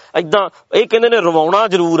ਨਾਲ ਏਦਾਂ, ਇਹ ਕਹਿੰਦੇ ਨੇ ਰਵਾਉਣਾ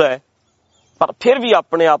ਜ਼ਰੂਰ ਹੈ, ਪਰ ਫਿਰ ਵੀ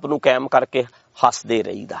ਆਪਣੇ ਆਪ ਨੂੰ ਕਾਇਮ ਕਰਕੇ ਹੱਸਦੇ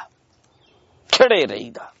ਰਹੀਦਾ, ਖਿੜੇ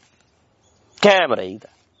ਰਹੀਦਾ, ਕਾਇਮ ਰਹੀਦਾ,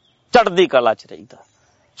 ਚੜ੍ਹਦੀ ਕਲਾ 'ਚ ਰਹੀਦਾ।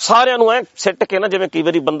 ਸਾਰਿਆਂ ਨੂੰ ਐ ਸਿੱਟ ਕੇ ਨਾ, ਜਿਵੇਂ ਕਈ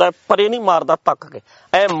ਵਾਰੀ ਬੰਦਾ ਪਰੇ ਨਹੀਂ ਮਾਰਦਾ, ਤੱਕ ਕੇ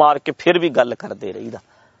ਐ ਮਾਰ ਕੇ ਫਿਰ ਵੀ ਗੱਲ ਕਰਦੇ ਰਹੀਦਾ।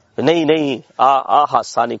 ਨਹੀਂ ਨਹੀਂ, ਆ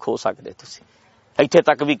ਹਾਸਾ ਨਹੀਂ ਖੋ ਸਕਦੇ ਤੁਸੀਂ। ਇੱਥੇ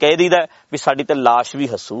ਤੱਕ ਵੀ ਕਹਿ ਦਈਦਾ ਵੀ ਸਾਡੀ ਤੇ ਲਾਸ਼ ਵੀ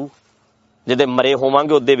ਹੱਸੂ, ਜਿਹਦੇ ਮਰੇ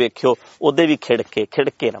ਹੋਵਾਂਗੇ ਉਹਦੇ ਵੇਖਿਓ, ਉਹਦੇ ਵੀ ਖਿੜ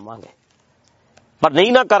ਕੇ ਰਵਾਂਗੇ। ਪਰ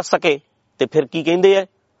ਨਹੀਂ ਨਾ ਕਰ ਸਕੇ ਤੇ ਫਿਰ ਕੀ ਕਹਿੰਦੇ ਆ,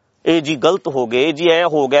 ਇਹ ਜੀ ਗਲਤ ਹੋ ਗਏ ਜੀ, ਐ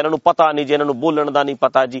ਹੋ ਗਿਆ, ਇਹਨਾਂ ਨੂੰ ਪਤਾ ਨਹੀਂ ਜੀ, ਇਹਨਾਂ ਨੂੰ ਬੋਲਣ ਦਾ ਨਹੀਂ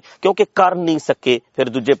ਪਤਾ ਜੀ। ਕਿਉਂਕਿ ਕਰ ਨਹੀਂ ਸਕੇ, ਫਿਰ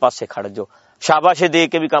ਦੂਜੇ ਪਾਸੇ ਖੜ ਜਾਓ। ਸ਼ਾਬਾਸ਼ੇ ਦੇ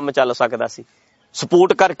ਕੇ ਵੀ ਕੰਮ ਚੱਲ ਸਕਦਾ ਸੀ,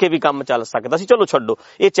 ਸਪੋਰਟ ਕਰਕੇ ਵੀ ਕੰਮ ਚੱਲ ਸਕਦਾ ਸੀ। ਚਲੋ ਛੱਡੋ,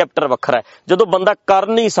 ਇਹ ਚੈਪਟਰ ਵੱਖਰਾ ਹੈ। ਜਦੋਂ ਬੰਦਾ ਕਰ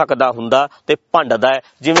ਨਹੀਂ ਸਕਦਾ ਹੁੰਦਾ ਤੇ ਭੰਡਦਾ ਹੈ,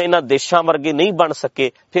 ਜਿਵੇਂ ਇਹਨਾਂ ਦੇਸ਼ਾਂ ਵਰਗੇ ਨਹੀਂ ਬਣ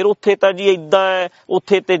ਸਕੇ, ਫਿਰ ਉੱਥੇ ਤਾਂ ਜੀ ਏਦਾਂ ਹੈ,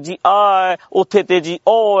 ਉੱਥੇ ਤੇ ਜੀ ਆਹ ਹੈ, ਉੱਥੇ ਤੇ ਜੀ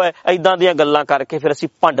ਉਹ ਹੈ, ਏਦਾਂ ਦੀਆਂ ਗੱਲਾਂ ਕਰਕੇ ਫਿਰ ਅਸੀਂ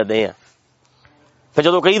ਭੰਡਦੇ ਹਾਂ। ਫਿਰ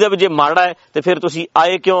ਜਦੋਂ ਕਹੀਦਾ ਵੀ ਜੇ ਮਾੜਾ ਹੈ ਤੇ ਫਿਰ ਤੁਸੀਂ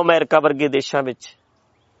ਆਏ ਕਿਉਂ ਅਮਰੀਕਾ ਵਰਗੇ ਦੇਸ਼ਾਂ ਵਿੱਚ?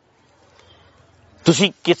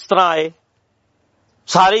 ਤੁਸੀਂ ਕਿਸ ਤਰ੍ਹਾਂ ਆਏ?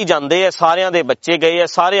 ਸਾਰੇ ਹੀ ਜਾਂਦੇ ਆ, ਸਾਰਿਆਂ ਦੇ ਬੱਚੇ ਗਏ ਆ,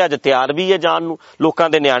 ਸਾਰੇ ਅੱਜ ਤਿਆਰ ਵੀ ਹੈ ਜਾਣ ਨੂੰ, ਲੋਕਾਂ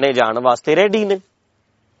ਦੇ ਨਿਆਣੇ ਜਾਣ ਵਾਸਤੇ ਰੈਡੀ ਨੇ।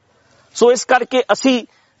 ਸੋ ਇਸ ਕਰਕੇ ਅਸੀਂ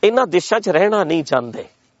ਇਹਨਾਂ ਦੇਸ਼ਾਂ 'ਚ ਰਹਿਣਾ ਨਹੀਂ ਚਾਹੁੰਦੇ।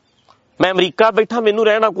 ਮੈਂ ਅਮਰੀਕਾ ਬੈਠਾ, ਮੈਨੂੰ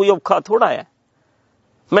ਰਹਿਣਾ ਕੋਈ ਔਖਾ ਥੋੜਾ ਹੈ।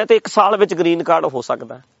 ਮੈਂ ਤੇ 1 ਸਾਲ ਵਿੱਚ ਗ੍ਰੀਨ ਕਾਰਡ ਹੋ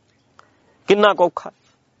ਸਕਦਾ, ਕਿੰਨਾ ਕੁ ਔਖਾ।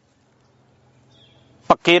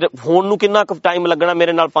 ਪੱਕੇ ਹੋਣ ਨੂੰ ਕਿੰਨਾ ਕੁ ਟਾਈਮ ਲੱਗਣਾ?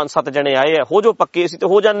 ਮੇਰੇ ਨਾਲ 5-7 ਜਣੇ ਆਏ ਆ, ਹੋ ਜੋ ਪੱਕੇ, ਅਸੀਂ ਤੇ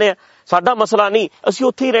ਹੋ ਜਾਂਦੇ ਆ, ਸਾਡਾ ਮਸਲਾ ਨਹੀਂ। ਅਸੀਂ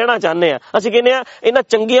ਉੱਥੇ ਹੀ ਰਹਿਣਾ ਚਾਹੁੰਦੇ ਆ। ਅਸੀਂ ਕਹਿੰਦੇ ਆ ਇਹਨਾਂ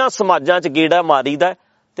ਚੰਗੀਆਂ ਸਮਾਜਾਂ 'ਚ ਗੇੜਾ ਮਾਰੀਦਾ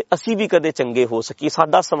ਤੇ ਅਸੀਂ ਵੀ ਕਦੇ ਚੰਗੇ ਹੋ ਸਕੀਏ,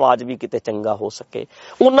 ਸਾਡਾ ਸਮਾਜ ਵੀ ਕਿਤੇ ਚੰਗਾ ਹੋ ਸਕੇ।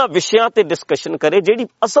 ਉਹਨਾਂ ਵਿਸ਼ਿਆਂ ਤੇ ਡਿਸਕਸ਼ਨ ਕਰੇ ਜਿਹੜੀ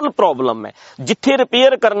ਅਸਲ ਪ੍ਰੋਬਲਮ ਹੈ। ਜਿੱਥੇ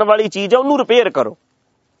ਰਿਪੇਅਰ ਕਰਨ ਵਾਲੀ ਚੀਜ਼ ਹੈ ਉਹਨੂੰ ਰਿਪੇਅਰ ਕਰੋ।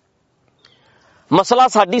 ਮਸਲਾ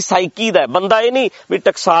ਸਾਡੀ ਸਾਈਕੀ ਦਾ। ਬੰਦਾ ਇਹ ਨਹੀਂ ਵੀ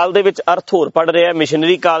ਟਕਸਾਲ ਦੇ ਵਿੱਚ ਅਰਥ ਹੋਰ ਪੜ੍ਹ ਰਿਹਾ,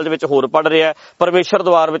 ਮਿਸ਼ਨਰੀ ਕਾਲਜ ਵਿੱਚ ਹੋਰ ਪੜ੍ਹ ਰਿਹਾ, ਪਰਮੇਸ਼ਰ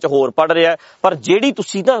ਦੁਆਰ ਵਿੱਚ ਹੋਰ ਪੜ੍ਹ ਰਿਹਾ, ਪਰ ਜਿਹੜੀ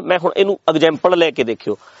ਤੁਸੀਂ ਨਾ, ਮੈਂ ਹੁਣ ਇਹਨੂੰ ਐਗਜ਼ੈਂਪਲ ਲੈ ਕੇ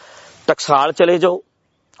ਦੇਖਿਓ, ਟਕਸਾਲ ਚਲੇ ਜਾਓ,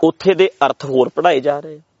 ਉੱਥੇ ਦੇ ਅਰਥ ਹੋਰ ਪੜ੍ਹਾਏ ਜਾ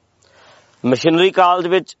ਰਹੇ, ਮਿਸ਼ਨਰੀ ਕਾਲਜ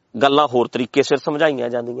ਵਿੱਚ ਗੱਲਾਂ ਹੋਰ ਤਰੀਕੇ ਸਿਰ ਸਮਝਾਈਆਂ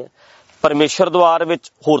ਜਾਂਦੀਆਂ, ਪਰਮੇਸ਼ਰ ਦੁਆਰ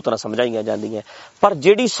ਵਿੱਚ ਹੋਰ ਤਰ੍ਹਾਂ ਸਮਝਾਈਆਂ ਜਾਂਦੀਆਂ, ਪਰ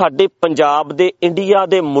ਜਿਹੜੀ ਸਾਡੇ ਪੰਜਾਬ ਦੇ, ਇੰਡੀਆ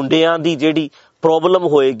ਦੇ ਮੁੰਡਿਆਂ ਦੀ ਜਿਹੜੀ ਪ੍ਰੋਬਲਮ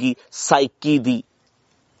ਹੋਏਗੀ ਸਾਈਕੀ ਦੀ,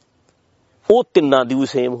 ਉਹ ਤਿੰਨਾਂ ਦੀ ਵੀ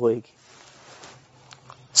ਸੇਮ ਹੋਏਗੀ।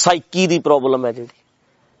 ਸਾਈਕੀ ਦੀ ਪ੍ਰੋਬਲਮ ਹੈ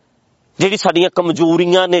ਜਿਹੜੀ ਸਾਡੀਆਂ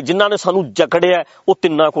ਕਮਜ਼ੋਰੀਆਂ ਨੇ, ਜਿਨ੍ਹਾਂ ਨੇ ਸਾਨੂੰ ਜਕੜਿਆ, ਉਹ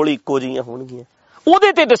ਤਿੰਨਾਂ ਕੋਲ ਇੱਕੋ ਜਿਹੀਆਂ ਹੋਣਗੀਆਂ।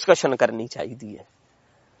 ਉਹਦੇ ਤੇ ਡਿਸਕਸ਼ਨ ਕਰਨੀ ਚਾਹੀਦੀ ਹੈ।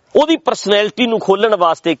 ਉਹਦੀ ਪਰਸਨੈਲਿਟੀ ਨੂੰ ਖੋਲਣ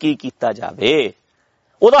ਵਾਸਤੇ ਕੀ ਕੀਤਾ ਜਾਵੇ,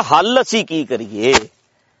 ਉਹਦਾ ਹੱਲ ਅਸੀਂ ਕੀ ਕਰੀਏ,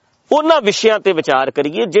 ਉਹਨਾਂ ਵਿਸ਼ਿਆਂ ਤੇ ਵਿਚਾਰ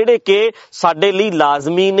ਕਰੀਏ ਜਿਹੜੇ ਕਿ ਸਾਡੇ ਲਈ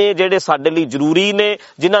ਲਾਜ਼ਮੀ ਨੇ, ਜਿਹੜੇ ਸਾਡੇ ਲਈ ਜ਼ਰੂਰੀ ਨੇ,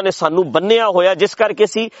 ਜਿਨ੍ਹਾਂ ਨੇ ਸਾਨੂੰ ਬੰਨਿਆ ਹੋਇਆ, ਜਿਸ ਕਰਕੇ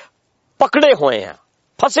ਅਸੀਂ ਪਕੜੇ ਹੋਏ ਆ,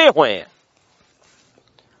 ਫਸੇ ਹੋਏ ਆ।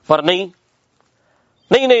 ਪਰ ਨਹੀਂ,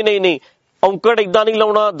 ਔਂਕੜ ਏਦਾਂ ਨਹੀਂ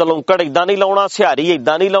ਲਾਉਣਾ, ਦਲੌਂਕੜ ਏਦਾਂ ਨਹੀਂ ਲਾਉਣਾ, ਸਿਹਾਰੀ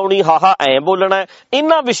ਏਦਾਂ ਨਹੀਂ ਲਾਉਣੀ, ਹਾਹਾ ਐਂ ਬੋਲਣਾ।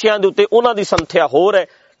 ਇਹਨਾਂ ਵਿਸ਼ਿਆਂ ਦੇ ਉੱਤੇ ਉਹਨਾਂ ਦੀ ਸੰਥਿਆ ਹੋਰ ਹੈ,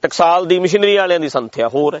 ਟਕਸਾਲ ਦੀ, ਮਿਸ਼ਨਰੀ ਵਾਲਿਆਂ ਦੀ ਸੰਥਿਆ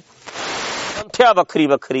ਹੋਰ ਹੈ, ਸੰਥਿਆ ਵੱਖਰੀ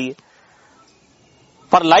ਵੱਖਰੀ ਹੈ।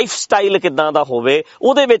 ਪਰ ਲਾਈਫ ਸਟਾਈਲ ਕਿੱਦਾਂ ਦਾ ਹੋਵੇ,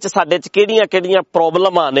 ਉਹਦੇ ਵਿੱਚ ਸਾਡੇ 'ਚ ਕਿਹੜੀਆਂ ਕਿਹੜੀਆਂ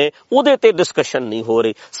ਪ੍ਰੋਬਲਮਾਂ ਨੇ, ਉਹਦੇ ਤੇ ਡਿਸਕਸ਼ਨ ਨਹੀਂ ਹੋ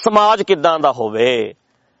ਰਹੀ। ਸਮਾਜ ਕਿੱਦਾਂ ਦਾ ਹੋਵੇ,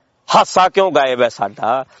 ਹਾਸਾ ਕਿਉਂ ਗਾਇਬ ਹੈ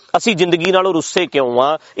ਸਾਡਾ, ਅਸੀਂ ਜ਼ਿੰਦਗੀ ਨਾਲੋਂ ਰੁੱਸੇ ਕਿਉਂ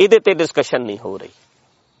ਆ, ਇਹਦੇ ਤੇ ਡਿਸਕਸ਼ਨ ਨਹੀਂ ਹੋ ਰਹੀ।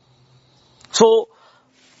 ਸੋ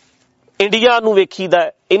ਇੰਡੀਆ ਨੂੰ ਵੇਖੀਦਾ,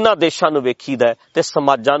 ਇਹਨਾਂ ਦੇਸ਼ਾਂ ਨੂੰ ਵੇਖੀਦਾ ਤੇ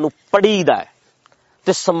ਸਮਾਜਾਂ ਨੂੰ ਪੜ੍ਹੀਦਾ,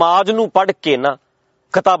 ਤੇ ਸਮਾਜ ਨੂੰ ਪੜ੍ਹ ਕੇ ਨਾ,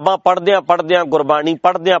 ਕਿਤਾਬਾਂ ਪੜ੍ਹਦਿਆਂ ਗੁਰਬਾਣੀ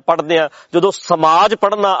ਪੜ੍ਹਦਿਆਂ ਜਦੋਂ ਸਮਾਜ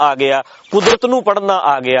ਪੜ੍ਹਨਾ ਆ ਗਿਆ, ਕੁਦਰਤ ਨੂੰ ਪੜ੍ਹਨਾ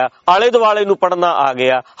ਆ ਗਿਆ, ਆਲੇ ਦੁਆਲੇ ਨੂੰ ਪੜ੍ਹਨਾ ਆ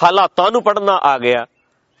ਗਿਆ, ਹਾਲਾਤਾਂ ਨੂੰ ਪੜ੍ਹਨਾ ਆ ਗਿਆ,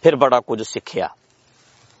 ਫਿਰ ਬੜਾ ਕੁਝ ਸਿੱਖਿਆ।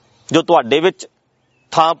 ਜੋ ਤੁਹਾਡੇ ਵਿੱਚ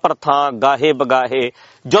ਥਾਂ ਪਰ ਥਾਂ, ਗਾਹੇ ਬਗਾਹੇ,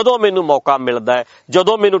 ਜਦੋਂ ਮੈਨੂੰ ਮੌਕਾ ਮਿਲਦਾ ਹੈ,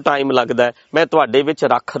 ਜਦੋਂ ਮੈਨੂੰ ਟਾਈਮ ਲੱਗਦਾ ਹੈ, ਮੈਂ ਤੁਹਾਡੇ ਵਿੱਚ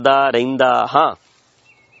ਰੱਖਦਾ ਰਹਿੰਦਾ ਹਾਂ।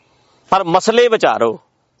 ਪਰ ਮਸਲੇ ਵਿਚਾਰੋ।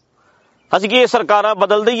 ਅਸੀਂ ਕੀ ਸਰਕਾਰਾਂ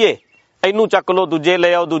ਬਦਲ ਦਈਏ, ਇਹਨੂੰ ਚੱਕ ਲਓ, ਦੂਜੇ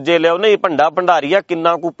ਲੈ ਆਓ, ਨਹੀਂ ਭੰਡਾ ਭੰਡਾਰੀਆ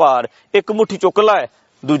ਕਿੰਨਾ ਕੁ ਭਾਰ, ਇੱਕ ਮੁੱਠੀ ਚੁੱਕ ਲੈ,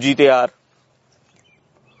 ਦੂਜੀ ਤਿਆਰ।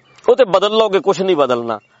 ਉਹ ਤੇ ਬਦਲ ਲਓਗੇ, ਕੁਛ ਨਹੀਂ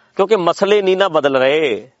ਬਦਲਣਾ, ਕਿਉਂਕਿ ਮਸਲੇ ਨਹੀਂ ਨਾ ਬਦਲ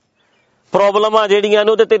ਰਹੇ। ਪ੍ਰੋਬਲਮਾਂ ਜਿਹੜੀਆਂ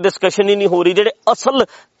ਨੇ ਉਹਦੇ ਤੇ ਡਿਸਕਸ਼ਨ ਹੀ ਨਹੀਂ ਹੋ ਰਹੀ। ਜਿਹੜੇ ਅਸਲ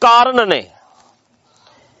ਕਾਰਨ ਨੇ,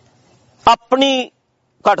 ਆਪਣੀ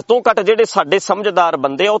ਘੱਟ ਤੋਂ ਘੱਟ ਜਿਹੜੇ ਸਾਡੇ ਸਮਝਦਾਰ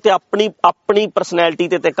ਬੰਦੇ ਆ, ਉਹ ਤੇ ਆਪਣੀ ਪਰਸਨੈਲਿਟੀ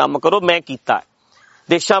ਤੇ ਕੰਮ ਕਰੋ। ਮੈਂ ਕੀਤਾ,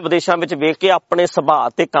 ਦੇਸ਼ਾਂ ਵਿਦੇਸ਼ਾਂ ਵਿੱਚ ਵੇਖ ਕੇ ਆਪਣੇ ਸੁਭਾਅ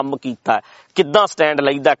ਤੇ ਕੰਮ ਕੀਤਾ, ਕਿੱਦਾਂ ਸਟੈਂਡ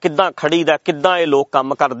ਲਈਦਾ, ਕਿੱਦਾਂ ਖੜੀਦਾ, ਕਿੱਦਾਂ ਇਹ ਲੋਕ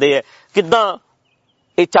ਕੰਮ ਕਰਦੇ ਹੈ, ਕਿੱਦਾਂ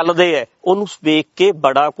ਇਹ ਚੱਲਦੇ ਹੈ, ਉਹਨੂੰ ਵੇਖ ਕੇ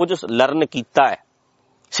ਬੜਾ ਕੁਝ ਲਰਨ ਕੀਤਾ ਹੈ,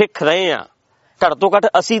 ਸਿੱਖ ਰਹੇ ਹਾਂ। ਘੱਟ ਤੋਂ ਘੱਟ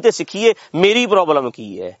ਅਸੀਂ ਤੇ ਸਿੱਖੀਏ, ਮੇਰੀ ਪ੍ਰੋਬਲਮ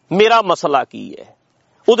ਕੀ ਹੈ, ਮੇਰਾ ਮਸਲਾ ਕੀ ਹੈ,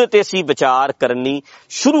 ਉਹਦੇ ਤੇ ਅਸੀਂ ਵਿਚਾਰ ਕਰਨੀ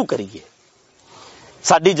ਸ਼ੁਰੂ ਕਰੀਏ,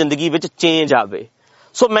 ਸਾਡੀ ਜ਼ਿੰਦਗੀ ਵਿੱਚ ਚੇਂਜ ਆਵੇ।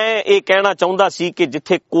 ਸੋ ਮੈਂ ਇਹ ਕਹਿਣਾ ਚਾਹੁੰਦਾ ਸੀ ਕਿ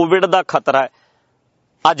ਜਿੱਥੇ ਕੋਵਿਡ ਦਾ ਖਤਰਾ ਹੈ,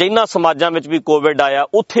 ਅੱਜ ਇਹਨਾਂ ਸਮਾਜਾਂ ਵਿੱਚ ਵੀ ਕੋਵਿਡ ਆਇਆ,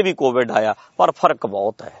 ਉੱਥੇ ਵੀ ਕੋਵਿਡ ਆਇਆ, ਪਰ ਫਰਕ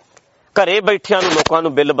ਬਹੁਤ ਹੈ। ਘਰੇ ਬੈਠਿਆਂ ਨੂੰ ਲੋਕਾਂ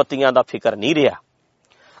ਨੂੰ ਬਿੱਲ ਬੱਤੀਆਂ ਦਾ ਫਿਕਰ ਨਹੀਂ ਰਿਹਾ,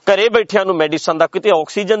 ਘਰੇ ਬੈਠਿਆਂ ਨੂੰ ਮੈਡੀਸਨ ਦਾ, ਕਿਤੇ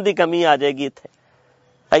ਆਕਸੀਜਨ ਦੀ ਕਮੀ ਆ ਜਾਏਗੀ, ਇੱਥੇ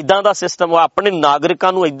ਏਦਾਂ ਦਾ ਸਿਸਟਮ, ਆਪਣੇ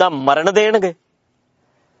ਨਾਗਰਿਕਾਂ ਨੂੰ ਏਦਾਂ ਮਰਨ ਦੇਣਗੇ।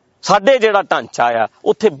 ਸਾਡੇ ਜਿਹੜਾ ਢਾਂਚਾ ਆ,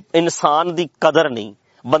 ਉੱਥੇ ਇਨਸਾਨ ਦੀ ਕਦਰ ਨਹੀਂ,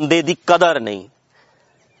 ਬੰਦੇ ਦੀ ਕਦਰ ਨਹੀਂ,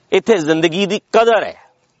 ਇੱਥੇ ਜ਼ਿੰਦਗੀ ਦੀ ਕਦਰ ਹੈ।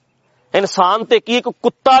 ਇਨਸਾਨ ਤੇ ਕੀ, ਇੱਕ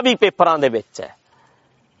ਕੁੱਤਾ ਵੀ ਪੇਪਰਾਂ ਦੇ ਵਿੱਚ ਹੈ।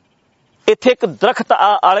 ਇੱਥੇ ਇੱਕ ਦਰਖਤ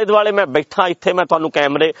ਆਲੇ ਦੁਆਲੇ ਮੈਂ ਬੈਠਾ, ਇੱਥੇ ਮੈਂ ਤੁਹਾਨੂੰ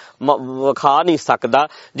ਕੈਮਰੇ ਵਿਖਾ ਨਹੀਂ ਸਕਦਾ,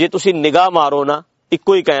 ਜੇ ਤੁਸੀਂ ਨਿਗਾਹ ਮਾਰੋ ਨਾ,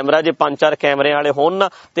 ਇੱਕੋ ਹੀ ਕੈਮਰਾ, ਜੇ 5-4 ਕੈਮਰੇ ਵਾਲੇ ਹੋਣ ਨਾ,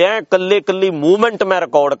 ਤੇ ਐ ਕੱਲੀ ਮੂਵਮੈਂਟ ਮੈਂ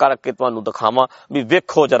ਰਿਕਾਰਡ ਕਰਕੇ ਤੁਹਾਨੂੰ ਦਿਖਾਵਾਂ ਵੀ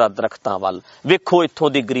ਵੇਖੋ ਜਰਾ ਦਰਖਤਾਂ ਵੱਲ, ਵੇਖੋ ਇੱਥੋਂ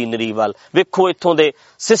ਦੀ ਗ੍ਰੀਨਰੀ ਵੱਲ, ਵੇਖੋ ਇੱਥੋਂ ਦੇ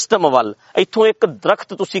ਸਿਸਟਮ ਵੱਲ। ਇੱਥੋਂ ਇੱਕ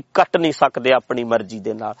ਦਰਖਤ ਤੁਸੀਂ ਕੱਟ ਨਹੀਂ ਸਕਦੇ ਆਪਣੀ ਮਰਜ਼ੀ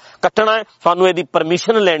ਦੇ ਨਾਲ, ਕੱਟਣਾ ਹੈ ਤੁਹਾਨੂੰ ਇਹਦੀ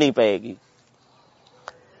ਪਰਮਿਸ਼ਨ ਲੈਣੀ ਪਏਗੀ।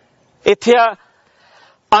 ਇੱਥੇ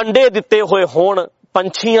ਆਂਡੇ ਦਿੱਤੇ ਹੋਏ ਹੋਣ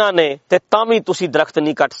ਪੰਛੀਆਂ ਨੇ, ਤੇ ਤਾਂ ਵੀ ਤੁਸੀਂ ਦਰਖਤ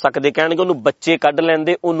ਨਹੀਂ ਕੱਟ ਸਕਦੇ। ਕਹਿਣਗੇ ਉਹਨੂੰ ਬੱਚੇ ਕੱਢ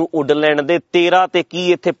ਲੈਂਦੇ, ਉਹਨੂੰ ਉੱਡ ਲੈਣ ਦੇ, ਤੇਰਾ ਤੇ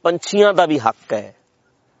ਕੀ, ਇੱਥੇ ਪੰਛੀਆਂ ਦਾ ਵੀ ਹੱਕ ਹੈ।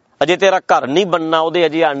 ਅਜੇ ਤੇਰਾ ਘਰ ਨਹੀਂ ਬਣਨਾ, ਉਹਦੇ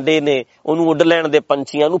ਅਜੇ ਆਂਡੇ ਨੇ, ਉਹਨੂੰ ਉੱਡ ਲੈਣ ਦੇ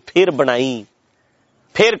ਪੰਛੀਆਂ ਨੂੰ, ਫਿਰ ਬਣਾਈ,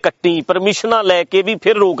 ਫਿਰ ਕੱਟੀ, ਪਰਮਿਸ਼ਨਾਂ ਲੈ ਕੇ ਵੀ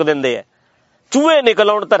ਫਿਰ ਰੋਕ ਦਿੰਦੇ ਆ। ਚੂਹੇ ਨਿਕਲ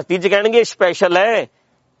ਆਉਣ ਧਰਤੀ 'ਚ, ਕਹਿਣਗੇ ਸਪੈਸ਼ਲ ਹੈ,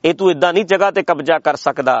 ਇਹ ਤੂੰ ਏਦਾਂ ਨਹੀਂ ਜਗ੍ਹਾ ਤੇ ਕਬਜ਼ਾ ਕਰ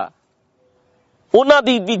ਸਕਦਾ। ਉਹਨਾਂ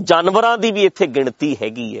ਦੀ ਵੀ, ਜਾਨਵਰਾਂ ਦੀ ਵੀ ਇੱਥੇ ਗਿਣਤੀ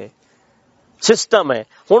ਹੈਗੀ ਹੈ, ਸਿਸਟਮ ਹੈ।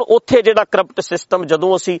 ਹੁਣ ਉੱਥੇ ਜਿਹੜਾ ਕਰਪਟ ਸਿਸਟਮ,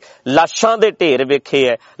 ਜਦੋਂ ਅਸੀਂ ਲਾਸ਼ਾਂ ਦੇ ਢੇਰ ਵੇਖੇ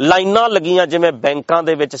ਹੈ, ਲਾਈਨਾਂ ਲੱਗੀਆਂ, ਜਿਵੇਂ ਬੈਂਕਾਂ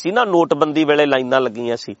ਦੇ ਵਿੱਚ ਸੀ ਨਾ ਨੋਟਬੰਦੀ ਵੇਲੇ ਲਾਈਨਾਂ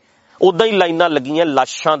ਲੱਗੀਆਂ ਸੀ, ਉਦਾਂ ਹੀ ਲਾਈਨਾਂ ਲੱਗੀਆਂ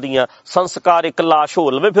ਲਾਸ਼ਾਂ ਦੀਆਂ। ਸੰਸਕਾਰ, ਇੱਕ ਲਾਸ਼ ਹੋ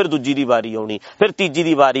ਲਵੇ, ਫਿਰ ਦੂਜੀ ਦੀ ਵਾਰੀ ਆਉਣੀ, ਫਿਰ ਤੀਜੀ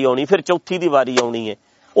ਦੀ ਵਾਰੀ ਆਉਣੀ, ਫਿਰ ਚੌਥੀ ਦੀ ਵਾਰੀ ਆਉਣੀ ਹੈ।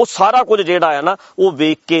 ਉਹ ਸਾਰਾ ਕੁਝ ਜਿਹੜਾ ਹੈ ਨਾ, ਉਹ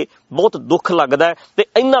ਵੇਖ ਕੇ ਬਹੁਤ ਦੁੱਖ ਲੱਗਦਾ ਹੈ, ਤੇ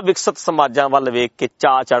ਇਹਨਾਂ ਵਿਕਸਿਤ ਸਮਾਜਾਂ ਵੱਲ ਵੇਖ ਕੇ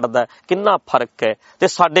ਚਾਅ ਚੜ੍ਹਦਾ, ਕਿੰਨਾ ਫਰਕ ਹੈ। ਤੇ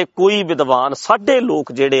ਸਾਡੇ ਕੋਈ ਵਿਦਵਾਨ, ਸਾਡੇ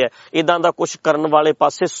ਲੋਕ ਜਿਹੜੇ ਹੈ, ਇਦਾਂ ਦਾ ਕੁਝ ਕਰਨ ਵਾਲੇ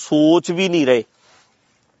ਪਾਸੇ ਸੋਚ ਵੀ ਨਹੀਂ ਰਹੇ।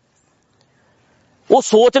 ਉਹ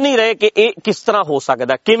ਸੋਚ ਨਹੀਂ ਰਹੇ ਕਿ ਇਹ ਕਿਸ ਤਰ੍ਹਾਂ ਹੋ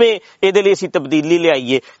ਸਕਦਾ, ਕਿਵੇਂ ਇਹਦੇ ਲਈ ਅਸੀਂ ਤਬਦੀਲੀ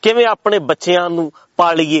ਲਿਆਈਏ, ਕਿਵੇਂ ਆਪਣੇ ਬੱਚਿਆਂ ਨੂੰ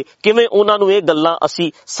ਪਾਲੀਏ, ਕਿਵੇਂ ਉਹਨਾਂ ਨੂੰ ਇਹ ਗੱਲਾਂ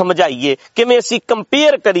ਅਸੀਂ ਸਮਝਾਈਏ, ਕਿਵੇਂ ਅਸੀਂ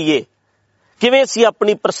ਕੰਪੇਅਰ ਕਰੀਏ, ਕਿਵੇਂ ਅਸੀਂ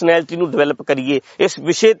ਆਪਣੀ ਪਰਸਨੈਲਿਟੀ ਨੂੰ ਡਿਵੈਲਪ ਕਰੀਏ। ਇਸ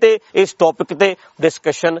ਵਿਸ਼ੇ ਤੇ, ਇਸ ਟੌਪਿਕ ਤੇ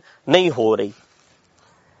ਡਿਸਕਸ਼ਨ ਨਹੀਂ ਹੋ ਰਹੀ।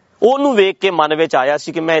 ਉਹਨੂੰ ਵੇਖ ਕੇ ਮਨ ਵਿੱਚ ਆਇਆ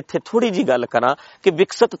ਸੀ ਕਿ ਮੈਂ ਇੱਥੇ ਥੋੜੀ ਜੀ ਗੱਲ ਕਰਾਂ ਕਿ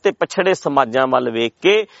ਵਿਕਸਿਤ ਤੇ ਪਛੜੇ ਸਮਾਜਾਂ ਵੱਲ ਵੇਖ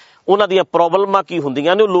ਕੇ ਉਹਨਾਂ ਦੀਆਂ ਪ੍ਰੋਬਲਮਾਂ ਕੀ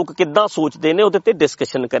ਹੁੰਦੀਆਂ ਨੇ, ਉਹ ਲੋਕ ਕਿੱਦਾਂ ਸੋਚਦੇ ਨੇ, ਉਹਦੇ ਤੇ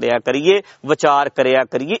ਡਿਸਕਸ਼ਨ ਕਰਿਆ ਕਰੀਏ, ਵਿਚਾਰ ਕਰਿਆ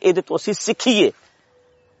ਕਰੀਏ, ਇਹਦੇ ਤੋਂ ਅਸੀਂ ਸਿੱਖੀਏ।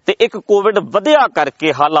 ਤੇ ਇੱਕ ਕੋਵਿਡ ਵਧਿਆ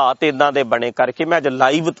ਕਰਕੇ, ਹਾਲਾਤ ਇਦਾਂ ਦੇ ਬਣੇ ਕਰਕੇ ਮੈਂ ਅੱਜ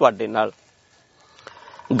ਲਾਈਵ ਤੁਹਾਡੇ ਨਾਲ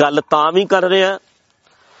ਗੱਲ ਤਾਂ ਵੀ ਕਰ ਰਿਹਾ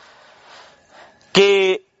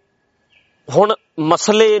ਕਿ ਹੁਣ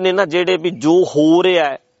ਮਸਲੇ ਨੇ ਨਾ ਜਿਹੜੇ ਵੀ ਜੋ ਹੋ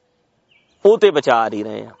ਰਿਹਾ ਉਹ ਤੇ ਵਿਚਾਰ ਹੀ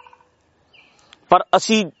ਰਹੇ ਆ, ਪਰ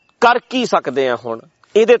ਅਸੀਂ ਕਰ ਕੀ ਸਕਦੇ ਹਾਂ। ਹੁਣ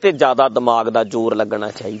ਇਹਦੇ ਤੇ ਜ਼ਿਆਦਾ ਦਿਮਾਗ ਦਾ ਜ਼ੋਰ ਲੱਗਣਾ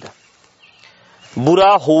ਚਾਹੀਦਾ।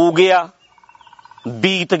 ਬੁਰਾ ਹੋ ਗਿਆ,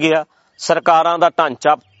 ਬੀਤ ਗਿਆ, ਸਰਕਾਰਾਂ ਦਾ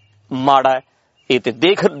ਢਾਂਚਾ ਮਾੜਾ ਹੈ, ਇਹ ਤੇ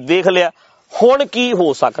ਦੇਖ ਲਿਆ। ਹੁਣ ਕੀ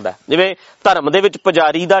ਹੋ ਸਕਦਾ? ਜਿਵੇਂ ਧਰਮ ਦੇ ਵਿੱਚ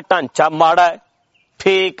ਪੁਜਾਰੀ ਦਾ ਢਾਂਚਾ ਮਾੜਾ ਹੈ,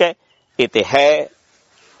 ਫੇਕ ਹੈ, ਇਹ ਤੇ ਹੈ,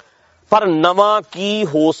 ਪਰ ਨਵਾਂ ਕੀ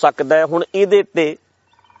ਹੋ ਸਕਦਾ ਹੈ? ਹੁਣ ਇਹਦੇ ਤੇ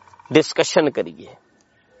ਡਿਸਕਸ਼ਨ ਕਰੀਏ।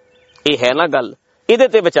 ਇਹ ਹੈ ਨਾ ਗੱਲ, ਇਹਦੇ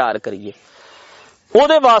ਤੇ ਵਿਚਾਰ ਕਰੀਏ।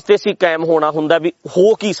 ਉਹਦੇ ਵਾਸਤੇ ਅਸੀਂ ਕਾਇਮ ਹੋਣਾ ਹੁੰਦਾ ਵੀ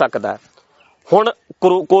ਹੋ ਕੀ ਸਕਦਾ। ਹੁਣ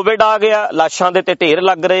ਕੋਵਿਡ ਆ ਗਿਆ, ਲਾਸ਼ਾਂ ਦੇ ਤੇ ਢੇਰ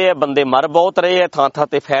ਲੱਗ ਰਹੇ ਆ, ਬੰਦੇ ਮਰ ਬਹੁਤ ਰਹੇ ਆ, ਥਾਂ ਥਾਂ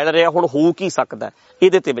ਤੇ ਫੈਲ ਰਿਹਾ। ਹੁਣ ਹੋ ਕੀ ਸਕਦਾ,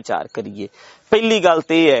 ਇਹਦੇ ਤੇ ਵਿਚਾਰ ਕਰੀਏ। ਪਹਿਲੀ ਗੱਲ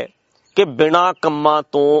ਤੇ ਇਹ ਹੈ ਕਿ ਬਿਨਾਂ ਕੰਮਾਂ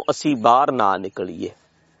ਤੋਂ ਅਸੀਂ ਬਾਹਰ ਨਾ ਨਿਕਲੀਏ।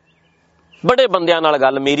 ਬੜੇ ਬੰਦਿਆਂ ਨਾਲ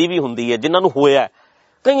ਗੱਲ ਮੇਰੀ ਵੀ ਹੁੰਦੀ ਹੈ ਜਿਨ੍ਹਾਂ ਨੂੰ ਹੋਇਆ,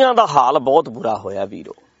 ਕਈਆਂ ਦਾ ਹਾਲ ਬਹੁਤ ਬੁਰਾ ਹੋਇਆ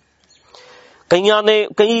ਵੀਰੋ, ਕਈਆਂ ਨੇ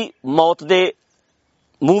ਕਈ ਮੌਤ ਦੇ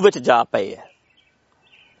ਮੂੰਹ ਵਿੱਚ ਜਾ ਪਏ ਹੈ।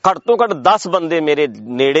 ਘੱਟ ਤੋਂ ਘੱਟ 10 ਬੰਦੇ ਮੇਰੇ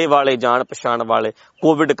ਨੇੜੇ ਵਾਲੇ, ਜਾਣ ਪਛਾਣ ਵਾਲੇ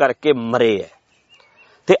ਕੋਵਿਡ ਕਰਕੇ ਮਰੇ ਹੈ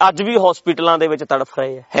ਤੇ ਅੱਜ ਵੀ ਹਸਪੀਟਲਾਂ ਦੇ ਵਿੱਚ ਤੜਫ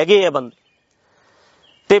ਰਹੇ ਹੈ, ਹੈਗੇ ਆ ਬੰਦੇ।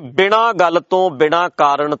 ਤੇ ਬਿਨਾਂ ਗੱਲ ਤੋਂ, ਬਿਨਾਂ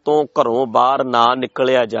ਕਾਰਨ ਤੋਂ ਘਰੋਂ ਬਾਹਰ ਨਾ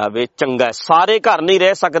ਨਿਕਲਿਆ ਜਾਵੇ, ਚੰਗਾ। ਸਾਰੇ ਘਰ ਨਹੀਂ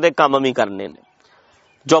ਰਹਿ ਸਕਦੇ, ਕੰਮ ਵੀ ਕਰਨੇ ਨੇ,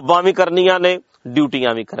 ਜੌਬਾਂ ਵੀ ਕਰਨੀਆਂ ਨੇ,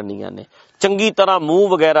 ਡਿਊਟੀਆਂ ਵੀ ਕਰਨੀਆਂ ਨੇ। ਚੰਗੀ ਤਰ੍ਹਾਂ ਮੂੰਹ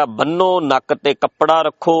ਵਗੈਰਾ ਬੰਨੋ, ਨੱਕ ਤੇ ਕੱਪੜਾ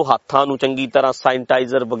ਰੱਖੋ, ਹੱਥਾਂ ਨੂੰ ਚੰਗੀ ਤਰ੍ਹਾਂ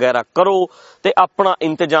ਸੈਨੀਟਾਈਜ਼ਰ ਵਗੈਰਾ ਕਰੋ ਤੇ ਆਪਣਾ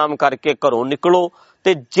ਇੰਤਜ਼ਾਮ ਕਰਕੇ ਘਰੋਂ ਨਿਕਲੋ।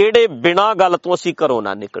 ਤੇ ਜਿਹੜੇ ਬਿਨਾਂ ਗੱਲ ਤੋਂ ਅਸੀਂ ਘਰੋਂ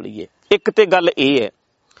ਨਾ ਨਿਕਲੀਏ। ਇੱਕ ਤੇ ਗੱਲ ਇਹ ਹੈ।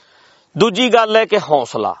 ਦੂਜੀ ਗੱਲ ਹੈ ਕਿ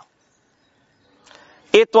ਹੌਸਲਾ,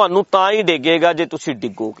 ਇਹ ਤੁਹਾਨੂੰ ਤਾਂ ਹੀ ਡਿੱਗੇਗਾ ਜੇ ਤੁਸੀਂ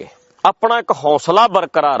ਡਿੱਗੋਗੇ। ਆਪਣਾ ਇੱਕ ਹੌਸਲਾ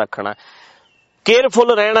ਬਰਕਰਾਰ ਰੱਖਣਾ,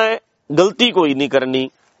 ਕੇਅਰਫੁਲ ਰਹਿਣਾ ਹੈ, ਗਲਤੀ ਕੋਈ ਨਹੀਂ ਕਰਨੀ,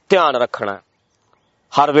 ਧਿਆਨ ਰੱਖਣਾ,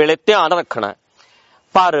 ਹਰ ਵੇਲੇ ਧਿਆਨ ਰੱਖਣਾ,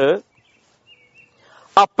 ਪਰ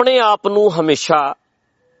ਆਪਣੇ ਆਪ ਨੂੰ ਹਮੇਸ਼ਾ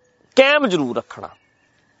ਕਾਇਮ ਜ਼ਰੂਰ ਰੱਖਣਾ,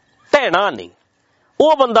 ਢਹਿਣਾ ਨਹੀਂ।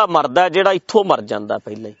 ਉਹ ਬੰਦਾ ਮਰਦਾ ਜਿਹੜਾ ਇੱਥੋਂ ਮਰ ਜਾਂਦਾ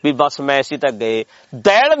ਪਹਿਲਾਂ ਹੀ, ਵੀ ਬਸ ਮੈਂ ਅਸੀਂ ਤਾਂ ਗਏ।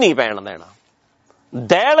 ਦਹਿਲ ਨਹੀਂ ਪੈਣ ਦੇਣਾ,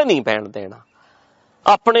 ਦਹਿਲ ਨਹੀਂ ਪੈਣ ਦੇਣਾ।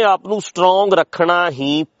 ਆਪਣੇ ਆਪ ਨੂੰ ਸਟਰੋਂਗ ਰੱਖਣਾ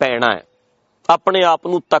ਹੀ ਪੈਣਾ ਹੈ, ਆਪਣੇ ਆਪ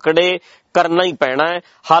ਨੂੰ ਤਕੜੇ ਕਰਨਾ ਹੀ ਪੈਣਾ ਹੈ।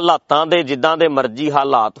 ਹਾਲਾਤਾਂ ਦੇ ਜਿੱਦਾਂ ਦੇ ਮਰਜ਼ੀ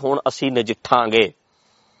ਹਾਲਾਤ ਹੋਣ, ਅਸੀਂ ਨਜਿੱਠਾਂਗੇ।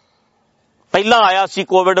 ਪਹਿਲਾਂ ਆਇਆ ਸੀ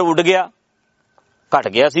ਕੋਵਿਡ, ਉੱਡ ਗਿਆ, ਘਟ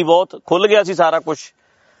ਗਿਆ ਸੀ ਬਹੁਤ, ਖੁੱਲ ਗਿਆ ਸੀ ਸਾਰਾ ਕੁਝ।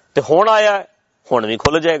 ਤੇ ਹੁਣ ਆਇਆ, ਹੁਣ ਵੀ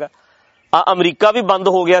ਖੁੱਲ ਜਾਏਗਾ। ਅਮਰੀਕਾ ਵੀ ਬੰਦ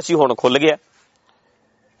ਹੋ ਗਿਆ ਸੀ, ਹੁਣ ਖੁੱਲ ਗਿਆ।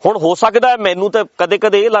 ਹੁਣ ਹੋ ਸਕਦਾ, ਮੈਨੂੰ ਤਾਂ ਕਦੇ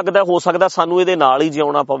ਕਦੇ ਇਹ ਲੱਗਦਾ, ਹੋ ਸਕਦਾ ਸਾਨੂੰ ਇਹਦੇ ਨਾਲ ਹੀ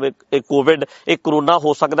ਜਿਉਣਾ ਪਵੇ। ਇਹ ਕੋਵਿਡ, ਇਹ ਕਰੋਨਾ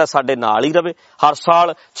ਹੋ ਸਕਦਾ ਸਾਡੇ ਨਾਲ ਹੀ ਰਵੇ। ਹਰ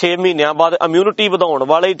ਸਾਲ 6 ਮਹੀਨਿਆਂ ਬਾਅਦ ਇਮਿਊਨਿਟੀ ਵਧਾਉਣ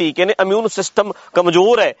ਵਾਲੇ ਟੀਕੇ ਨੇ। ਇਮਿਊਨ ਸਿਸਟਮ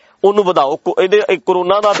ਕਮਜ਼ੋਰ ਹੈ, ਉਹਨੂੰ ਵਧਾਓ। ਇਹਦੇ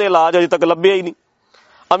ਕਰੋਨਾ ਦਾ ਤੇ ਇਲਾਜ ਅਜੇ ਤੱਕ ਲੱਭਿਆ ਹੀ ਨਹੀਂ।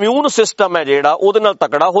 ਇਮਿਊਨ ਸਿਸਟਮ ਹੈ ਜਿਹੜਾ, ਉਹਦੇ ਨਾਲ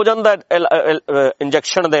ਤਕੜਾ ਹੋ ਜਾਂਦਾ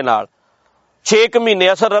ਇੰਜੈਕਸ਼ਨ ਦੇ ਨਾਲ। 6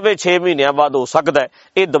 ਮਹੀਨੇ ਅਸਰ ਰਵੇ, 6 ਮਹੀਨਿਆਂ ਬਾਅਦ ਹੋ ਸਕਦਾ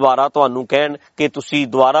ਇਹ ਦੁਬਾਰਾ ਤੁਹਾਨੂੰ ਕਹਿਣ ਕਿ ਤੁਸੀਂ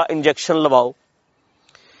ਦੁਬਾਰਾ ਇੰਜੈਕਸ਼ਨ ਲਵਾਓ।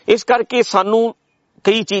 ਇਸ ਕਰਕੇ ਸਾਨੂੰ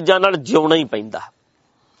ਕਈ ਚੀਜ਼ਾਂ ਨਾਲ ਜਿਉਣਾ ਹੀ ਪੈਂਦਾ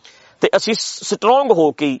ਤੇ ਅਸੀਂ ਸਟਰੋਂਗ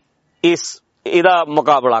ਹੋ ਕੇ ਇਹਦਾ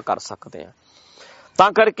ਮੁਕਾਬਲਾ ਕਰ ਸਕਦੇ ਹਾਂ।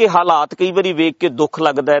 ਤਾਂ ਕਰਕੇ ਹਾਲਾਤ ਕਈ ਵਾਰੀ ਵੇਖ ਕੇ ਦੁੱਖ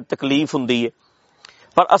ਲੱਗਦਾ ਹੈ, ਤਕਲੀਫ ਹੁੰਦੀ ਹੈ,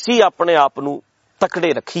 ਪਰ ਅਸੀਂ ਆਪਣੇ ਆਪ ਨੂੰ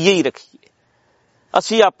ਤਕੜੇ ਰੱਖੀਏ ਹੀ ਰੱਖੀਏ।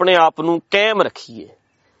 ਅਸੀਂ ਆਪਣੇ ਆਪ ਨੂੰ ਕਾਇਮ ਰੱਖੀਏ,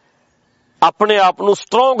 ਆਪਣੇ ਆਪ ਨੂੰ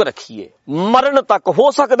ਸਟਰੋਂਗ ਰੱਖੀਏ। ਮਰਨ ਤੱਕ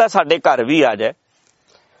ਹੋ ਸਕਦਾ ਸਾਡੇ ਘਰ ਵੀ ਆ ਜਾਏ,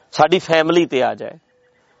 ਸਾਡੀ ਫੈਮਿਲੀ ਤੇ ਆ ਜਾਏ,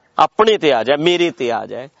 ਆਪਣੇ ਤੇ ਆ ਜਾਏ, ਮੇਰੇ ਤੇ ਆ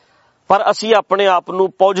ਜਾਏ, ਪਰ ਅਸੀਂ ਆਪਣੇ ਆਪ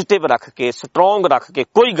ਨੂੰ ਪੋਜ਼ਿਟਿਵ ਰੱਖ ਕੇ, ਸਟਰੋਂਗ ਰੱਖ ਕੇ,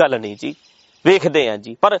 ਕੋਈ ਗੱਲ ਨਹੀਂ ਜੀ, ਵੇਖਦੇ ਹਾਂ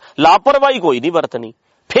ਜੀ, ਪਰ ਲਾਪਰਵਾਹੀ ਕੋਈ ਨਹੀਂ ਵਰਤਣੀ।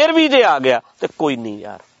 ਫਿਰ ਵੀ ਜੇ ਆ ਗਿਆ ਤੇ ਕੋਈ ਨਹੀਂ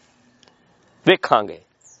ਯਾਰ, ਵੇਖਾਂਗੇ।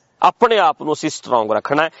 ਆਪਣੇ ਆਪ ਨੂੰ ਅਸੀਂ ਸਟਰੋਂਗ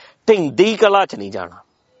ਰੱਖਣਾ, ਢਿੰਡੀ ਕਲਾ ਚ ਨਹੀਂ ਜਾਣਾ,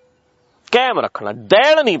 ਕਾਇਮ ਰੱਖਣਾ,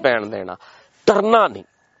 ਦਹਿਲ ਨਹੀਂ ਪੈਣ ਦੇਣਾ, ਡਰਨਾ ਨਹੀਂ,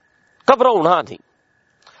 ਘਬਰਾਉਣਾ ਨਹੀਂ।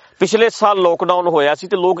 ਪਿਛਲੇ ਸਾਲ ਲੋਕਡਾਊਨ ਹੋਇਆ ਸੀ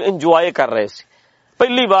ਤੇ ਲੋਕ ਇੰਜੋਏ ਕਰ ਰਹੇ ਸੀ।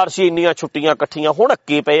 ਪਹਿਲੀ ਵਾਰ ਸੀ ਇੰਨੀਆਂ ਛੁੱਟੀਆਂ ਇਕੱਠੀਆਂ। ਹੁਣ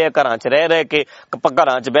ਅੱਕੇ ਪਏ ਆ ਘਰਾਂ 'ਚ ਰਹਿ ਕੇ,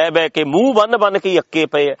 ਘਰਾਂ 'ਚ ਬਹਿ ਕੇ, ਮੂੰਹ ਬੰਨ ਕੇ ਅੱਕੇ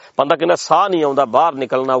ਪਏ ਆ। ਬੰਦਾ ਕਹਿੰਦਾ ਸਾਹ ਨਹੀਂ ਆਉਂਦਾ, ਬਾਹਰ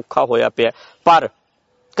ਨਿਕਲਣਾ ਔਖਾ ਹੋਇਆ ਪਿਆ, ਪਰ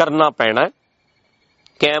ਕਰਨਾ ਪੈਣਾ।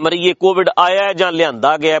 ਕੈਮਰੀਏ ਕੋਵਿਡ ਆਇਆ ਜਾਂ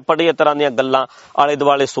ਲਿਆਂਦਾ ਗਿਆ, ਬੜੀਆਂ ਤਰ੍ਹਾਂ ਦੀਆਂ ਗੱਲਾਂ ਆਲੇ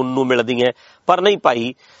ਦੁਆਲੇ ਸੁਣਨ ਨੂੰ ਮਿਲਦੀਆਂ, ਪਰ ਨਹੀਂ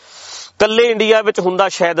ਭਾਈ, ਕੱਲੇ ਇੰਡੀਆ ਵਿੱਚ ਹੁੰਦਾ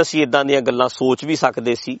ਸ਼ਾਇਦ ਅਸੀਂ ਇਦਾਂ ਦੀਆਂ ਗੱਲਾਂ ਸੋਚ ਵੀ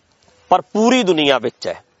ਸਕਦੇ ਸੀ, ਪਰ ਪੂਰੀ ਦੁਨੀਆ ਵਿੱਚ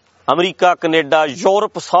ਹੈ। ਅਮਰੀਕਾ, ਕੈਨੇਡਾ,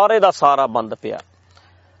 ਯੂਰਪ ਸਾਰੇ ਦਾ ਸਾਰਾ ਬੰਦ ਪਿਆ।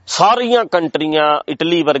 ਸਾਰੀਆਂ ਕੰਟਰੀਆਂ,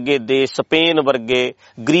 ਇਟਲੀ ਵਰਗੇ ਦੇਸ਼, ਸਪੇਨ ਵਰਗੇ,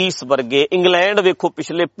 ਗ੍ਰੀਸ ਵਰਗੇ, ਇੰਗਲੈਂਡ ਵੇਖੋ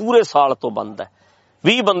ਪਿਛਲੇ ਪੂਰੇ ਸਾਲ ਤੋਂ ਬੰਦ ਹੈ।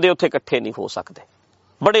 20 ਬੰਦੇ ਉੱਥੇ ਇਕੱਠੇ ਨਹੀਂ ਹੋ ਸਕਦੇ,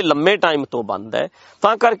 ਬੜੇ ਲੰਮੇ ਟਾਈਮ ਤੋਂ ਬੰਦ ਹੈ।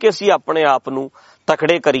 ਤਾਂ ਕਰਕੇ ਅਸੀਂ ਆਪਣੇ ਆਪ ਨੂੰ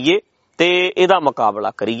ਤਕੜੇ ਕਰੀਏ ਤੇ ਇਹਦਾ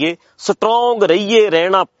ਮੁਕਾਬਲਾ ਕਰੀਏ, ਸਟਰੋਂਗ ਰਹੀਏ,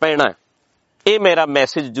 ਰਹਿਣਾ ਪੈਣਾ। ਇਹ ਮੇਰਾ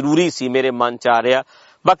ਮੈਸੇਜ ਜ਼ਰੂਰੀ ਸੀ, ਮੇਰੇ ਮਨ ਚ ਆ ਰਿਹਾ।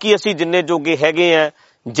 ਬਾਕੀ ਅਸੀਂ ਜਿੰਨੇ ਜੋਗੇ ਹੈਗੇ ਆ,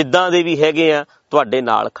 ਜਿੱਦਾਂ ਦੇ ਵੀ ਹੈਗੇ ਆ, ਤੁਹਾਡੇ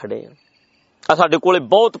ਨਾਲ ਖੜੇ ਆ। ਸਾਡੇ ਕੋਲੇ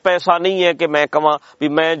ਬਹੁਤ ਪੈਸਾ ਨਹੀਂ ਹੈ ਕਿ ਮੈਂ ਕਹਾਂ ਵੀ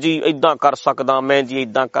ਮੈਂ ਜੀ ਏਦਾਂ ਕਰ ਸਕਦਾ, ਮੈਂ ਜੀ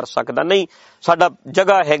ਏਦਾਂ ਕਰ ਸਕਦਾ, ਨਹੀਂ। ਸਾਡਾ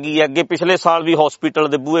ਜਗ੍ਹਾ ਹੈਗੀ ਹੈ। ਅੱਗੇ ਪਿਛਲੇ ਸਾਲ ਵੀ ਹਸਪੀਟਲ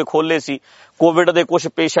ਦੇ ਬੂਹੇ ਖੋਲੇ ਸੀ। ਕੋਵਿਡ ਦੇ ਕੁਝ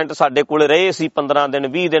ਪੇਸ਼ੈਂਟ ਸਾਡੇ ਕੋਲੇ ਰਹੇ ਸੀ, 15 ਦਿਨ,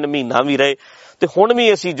 20 ਦਿਨ, ਮਹੀਨਾ ਵੀ ਰਹੇ। ਤੇ ਹੁਣ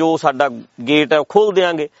ਵੀ ਅਸੀਂ ਜੋ ਸਾਡਾ ਗੇਟ ਹੈ ਉਹ ਖੋਲ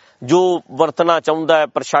ਦਿਆਂਗੇ। ਜੋ ਵਰਤਣਾ ਚਾਹੁੰਦਾ ਹੈ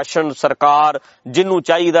ਪ੍ਰਸ਼ਾਸਨ, ਸਰਕਾਰ, ਜਿਹਨੂੰ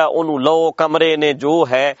ਚਾਹੀਦਾ ਉਹਨੂੰ ਲਓ। ਕਮਰੇ ਨੇ, ਜੋ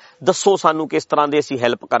ਹੈ, ਦੱਸੋ ਸਾਨੂੰ ਕਿਸ ਤਰ੍ਹਾਂ ਦੇ ਅਸੀਂ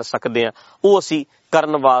ਹੈਲਪ ਕਰ ਸਕਦੇ ਹਾਂ, ਉਹ ਅਸੀਂ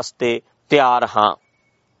ਕਰਨ ਵਾਸਤੇ ਤਿਆਰ ਹਾਂ।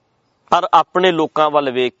 ਪਰ ਆਪਣੇ ਲੋਕਾਂ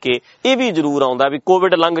ਵੱਲ ਵੇਖ ਕੇ ਇਹ ਵੀ ਜ਼ਰੂਰ ਆਉਂਦਾ ਵੀ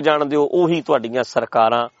ਕੋਵਿਡ ਲੰਘ ਜਾਣ ਦਿਓ, ਉਹੀ ਤੁਹਾਡੀਆਂ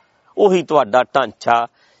ਸਰਕਾਰਾਂ, ਉਹੀ ਤੁਹਾਡਾ ਢਾਂਚਾ,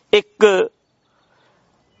 ਇੱਕ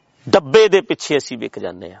ਡੱਬੇ ਦੇ ਪਿੱਛੇ ਅਸੀਂ ਵਿਕ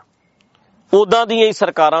ਜਾਂਦੇ ਹਾਂ। ਉਦਾਂ ਦੀਆਂ ਹੀ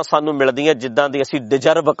ਸਰਕਾਰਾਂ ਸਾਨੂੰ ਮਿਲਦੀਆਂ ਜਿੱਦਾਂ ਦੀ ਅਸੀਂ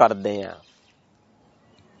ਡਿਜ਼ਰਵ ਕਰਦੇ ਹਾਂ,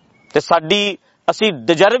 ਤੇ ਅਸੀਂ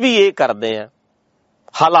ਡਿਜ਼ਰਵ ਹੀ ਇਹ ਕਰਦੇ ਹਾਂ।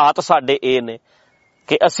 ਹਾਲਾਤ ਸਾਡੇ ਇਹ ਨੇ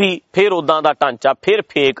ਕਿ ਅਸੀਂ ਫਿਰ ਉਦਾਂ ਦਾ ਢਾਂਚਾ ਫਿਰ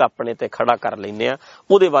ਫੇਕ ਆਪਣੇ ਤੇ ਖੜਾ ਕਰ ਲੈਂਦੇ ਹਾਂ।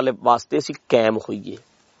 ਉਹਦੇ ਵਾਸਤੇ ਅਸੀਂ ਕਾਇਮ ਹੋਈਏ।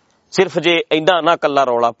 ਸਿਰਫ ਜੇ ਇੰਨਾ ਨਾ ਕੱਲਾ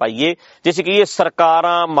ਰੌਲਾ ਪਾਈਏ, ਜੇ ਅਸੀਂ ਕਹੀਏ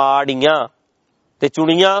ਸਰਕਾਰਾਂ ਮਾੜੀਆਂ ਤੇ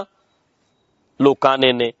ਚੁਣੀਆਂ ਲੋਕਾਂ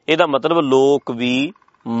ਨੇ, ਇਹਦਾ ਮਤਲਬ ਲੋਕ ਵੀ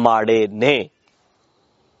ਮਾੜੇ ਨੇ,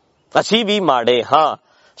 ਅਸੀਂ ਵੀ ਮਾੜੇ ਹਾਂ।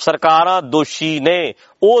 ਸਰਕਾਰਾਂ ਦੋਸ਼ੀ ਨੇ,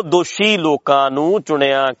 ਉਹ ਦੋਸ਼ੀ ਲੋਕਾਂ ਨੂੰ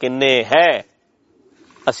ਚੁਣਿਆ ਕਿੰਨੇ ਹੈ,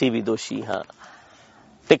 ਅਸੀਂ ਵੀ ਦੋਸ਼ੀ ਹਾਂ।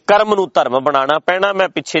 ਤੇ ਕਰਮ ਨੂੰ ਧਰਮ ਬਣਾਉਣਾ ਪੈਣਾ। ਮੈਂ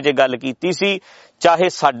ਪਿੱਛੇ ਜੇ ਗੱਲ ਕੀਤੀ ਸੀ, ਚਾਹੇ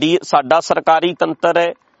ਸਾਡਾ ਸਰਕਾਰੀ ਤੰਤਰ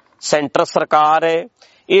ਹੈ, ਸੈਂਟਰ ਸਰਕਾਰ ਹੈ,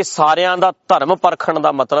 ਇਹ ਸਾਰਿਆਂ ਦਾ ਧਰਮ ਪਰਖਣ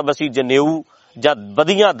ਦਾ ਮਤਲਬ ਅਸੀਂ ਜਨੇਊ ਜਾਂ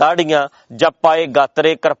ਵਧੀਆਂ ਦਾੜੀਆਂ ਜਾਂ ਪਾਏ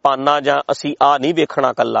ਗਾਤਰੇ, ਕਿਰਪਾਨਾਂ, ਜਾਂ ਅਸੀਂ ਨਹੀਂ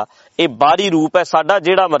ਵੇਖਣਾ ਕੱਲਾ। ਇਹ ਬਾਹਰੀ ਰੂਪ ਹੈ ਸਾਡਾ,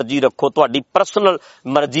 ਜਿਹੜਾ ਮਰਜ਼ੀ ਰੱਖੋ, ਤੁਹਾਡੀ ਪਰਸਨਲ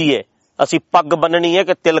ਮਰਜ਼ੀ ਹੈ। ਅਸੀਂ ਪੱਗ ਬੰਨਣੀ ਹੈ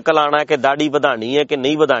ਕਿ ਤਿਲਕ ਲਾਣਾ, ਕਿ ਦਾੜੀ ਵਧਾਣੀ ਹੈ ਕਿ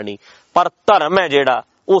ਨਹੀਂ ਵਧਾਣੀ, ਪਰ ਧਰਮ ਹੈ ਜਿਹੜਾ,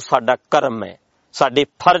 ਉਹ ਸਾਡਾ ਕਰਮ ਹੈ, ਸਾਡੇ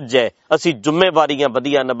ਫਰਜ਼ ਹੈ। ਅਸੀਂ ਜ਼ਿੰਮੇਵਾਰੀਆਂ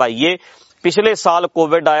ਵਧੀਆ ਨਿਭਾਈਏ। ਪਿਛਲੇ ਸਾਲ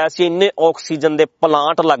ਕੋਵਿਡ ਆਇਆ ਸੀ, ਇੰਨੇ ਆਕਸੀਜਨ ਦੇ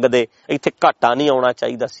ਪਲਾਂਟ ਲੱਗਦੇ, ਇੱਥੇ ਘਾਟਾ ਨਹੀਂ ਆਉਣਾ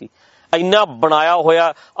ਚਾਹੀਦਾ ਸੀ। ਇੰਨਾ ਬਣਾਇਆ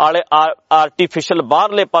ਹੋਇਆ ਆਰਟੀਫਿਸ਼ਲ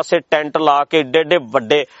ਬਾਹਰਲੇ ਪਾਸੇ ਟੈਂਟ ਲਾ ਕੇ ਏਡੇ ਏਡੇ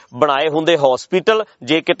ਵੱਡੇ ਬਣਾਏ ਹੁੰਦੇ ਹਸਪੀਟਲ,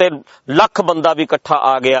 ਜੇ ਕਿਤੇ ਲੱਖ ਬੰਦਾ ਵੀ ਇਕੱਠਾ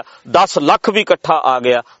ਆ ਗਿਆ, 10 ਲੱਖ ਵੀ ਇਕੱਠਾ ਆ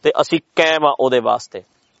ਗਿਆ, ਤੇ ਅਸੀਂ ਕਾਇਮ ਆ ਉਹਦੇ ਵਾਸਤੇ।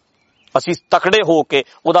 ਅਸੀਂ ਤਕੜੇ ਹੋ ਕੇ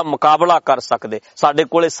ਉਹਦਾ ਮੁਕਾਬਲਾ ਕਰ ਸਕਦੇ। ਸਾਡੇ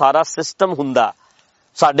ਕੋਲੇ ਸਾਰਾ ਸਿਸਟਮ ਹੁੰਦਾ,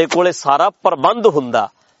 ਸਾਡੇ ਕੋਲੇ ਸਾਰਾ ਪ੍ਰਬੰਧ ਹੁੰਦਾ,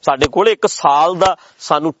 ਸਾਡੇ ਕੋਲੇ 1 ਸਾਲ ਦਾ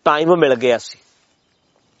ਸਾਨੂੰ ਟਾਈਮ ਮਿਲ ਗਿਆ ਸੀ,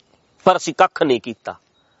 ਪਰ ਅਸੀਂ ਕੱਖ ਨਹੀਂ ਕੀਤਾ।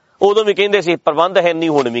 ਉਦੋਂ ਵੀ ਕਹਿੰਦੇ ਸੀ ਪ੍ਰਬੰਧ ਹੈ ਨਹੀਂ,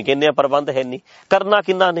 ਹੁਣ ਵੀ ਕਹਿੰਦੇ ਆ ਪ੍ਰਬੰਧ ਹੈ ਨਹੀਂ। ਕਰਨਾ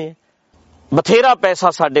ਕਿੰਨਾ ਨੇ? ਬਥੇਰਾ ਪੈਸਾ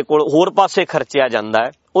ਸਾਡੇ ਕੋਲ ਹੋਰ ਪਾਸੇ ਖਰਚਿਆ ਜਾਂਦਾ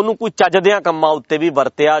ਹੈ, ਉਹਨੂੰ ਕੋਈ ਚੱਜਦਿਆਂ ਕੰਮਾਂ ਉੱਤੇ ਵੀ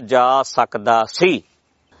ਵਰਤਿਆ ਜਾ ਸਕਦਾ ਸੀ।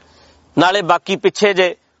 ਨਾਲੇ ਬਾਕੀ ਪਿੱਛੇ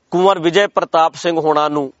ਜੇ ਕੁੰਵਰ ਵਿਜੇ ਪ੍ਰਤਾਪ ਸਿੰਘ ਹੋਣਾ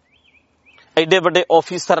ਨੂੰ, ਐਡੇ ਵੱਡੇ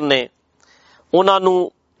ਆਫੀਸਰ ਨੇ, ਉਹਨਾਂ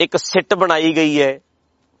ਨੂੰ ਇੱਕ ਸਿੱਟ ਬਣਾਈ ਗਈ ਹੈ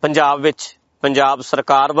ਪੰਜਾਬ ਵਿੱਚ, ਪੰਜਾਬ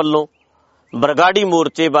ਸਰਕਾਰ ਵੱਲੋਂ ਬਰਗਾੜੀ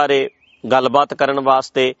ਮੋਰਚੇ ਬਾਰੇ ਗੱਲਬਾਤ ਕਰਨ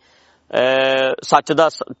ਵਾਸਤੇ,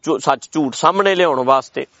 ਸੱਚ ਝੂਠ ਸਾਹਮਣੇ ਲਿਆਉਣ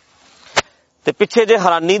ਵਾਸਤੇ। ਤੇ ਪਿੱਛੇ ਜੇ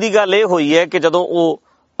ਹੈਰਾਨੀ ਦੀ ਗੱਲ ਇਹ ਹੋਈ ਹੈ ਕਿ ਜਦੋਂ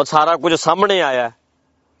ਉਹ ਸਾਰਾ ਕੁਝ ਸਾਹਮਣੇ ਆਇਆ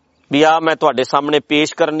ਵੀ ਮੈਂ ਤੁਹਾਡੇ ਸਾਹਮਣੇ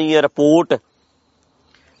ਪੇਸ਼ ਕਰਨੀ ਹੈ ਰਿਪੋਰਟ,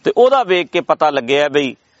 ਤੇ ਉਹਦਾ ਵੇਖ ਕੇ ਪਤਾ ਲੱਗਿਆ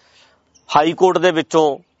ਬਈ ਹਾਈ ਕੋਰਟ ਦੇ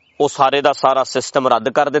ਵਿੱਚੋਂ ਉਹ ਸਾਰੇ ਦਾ ਸਾਰਾ ਸਿਸਟਮ ਰੱਦ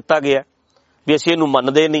ਕਰ ਦਿੱਤਾ ਗਿਆ ਵੀ ਅਸੀਂ ਇਹਨੂੰ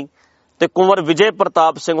ਮੰਨਦੇ ਨਹੀਂ। ਤੇ ਕੁੰਵਰ ਵਿਜੇ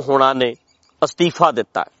ਪ੍ਰਤਾਪ ਸਿੰਘ ਹੋਣਾ ਨੇ ਅਸਤੀਫਾ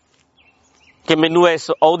ਦਿੱਤਾ ਕਿ ਮੈਨੂੰ ਇਸ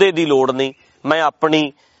ਅਹੁਦੇ ਦੀ ਲੋੜ ਨਹੀਂ, ਮੈਂ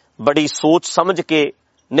ਆਪਣੀ ਬੜੀ ਸੋਚ ਸਮਝ ਕੇ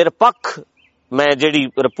ਨਿਰਪੱਖ ਮੈਂ ਜਿਹੜੀ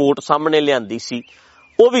ਰਿਪੋਰਟ ਸਾਹਮਣੇ ਲਿਆਂਦੀ ਸੀ,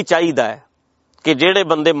 ਉਹ ਵੀ ਚਾਹੀਦਾ ਹੈ ਕਿ ਜਿਹੜੇ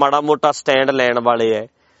ਬੰਦੇ ਮਾੜਾ ਮੋਟਾ ਸਟੈਂਡ ਲੈਣ ਵਾਲੇ ਹੈ,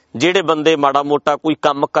 ਜਿਹੜੇ ਬੰਦੇ ਮਾੜਾ ਮੋਟਾ ਕੋਈ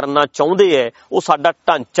ਕੰਮ ਕਰਨਾ ਚਾਹੁੰਦੇ ਹੈ, ਉਹ ਸਾਡਾ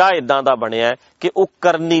ਢਾਂਚਾ ਇਦਾਂ ਦਾ ਬਣਿਆ ਕਿ ਉਹ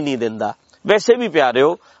ਕਰਨ ਹੀ ਨਹੀਂ ਦਿੰਦਾ। ਵੈਸੇ ਵੀ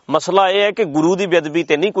ਪਿਆਰਿਓ, ਮਸਲਾ ਇਹ ਹੈ ਕਿ ਗੁਰੂ ਦੀ ਬੇਅਦਬੀ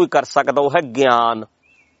ਤੇ ਨਹੀਂ ਕੋਈ ਕਰ ਸਕਦਾ, ਉਹ ਹੈ ਗਿਆਨ।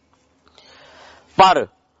 ਪਰ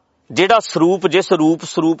ਜਿਹੜਾ ਜਿਸ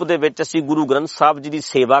ਸਰੂਪ ਦੇ ਵਿੱਚ ਅਸੀਂ ਗੁਰੂ ਗ੍ਰੰਥ ਸਾਹਿਬ ਜੀ ਦੀ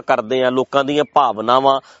ਸੇਵਾ ਕਰਦੇ ਹਾਂ, ਲੋਕਾਂ ਦੀਆਂ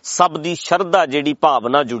ਭਾਵਨਾਵਾਂ, ਸਭ ਦੀ ਸ਼ਰਧਾ ਜਿਹੜੀ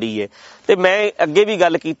ਭਾਵਨਾ ਜੁੜੀ ਹੈ। ਤੇ ਮੈਂ ਅੱਗੇ ਵੀ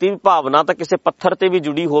ਗੱਲ ਕੀਤੀ ਵੀ ਭਾਵਨਾ ਤਾਂ ਕਿਸੇ ਪੱਥਰ ਤੇ ਵੀ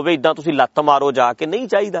ਜੁੜੀ ਹੋਵੇ, ਏਦਾਂ ਤੁਸੀਂ ਲੱਤ ਮਾਰੋ ਜਾ ਕੇ, ਨਹੀਂ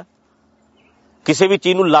ਚਾਹੀਦਾ ਕਿਸੇ ਵੀ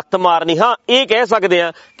ਚੀਜ਼ ਨੂੰ ਲੱਤ ਮਾਰਨੀ। ਹਾਂ, ਇਹ ਕਹਿ ਸਕਦੇ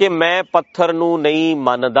ਆ ਕਿ ਮੈਂ ਪੱਥਰ ਨੂੰ ਨਹੀਂ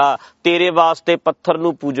ਮੰਨਦਾ, ਤੇਰੇ ਵਾਸਤੇ ਪੱਥਰ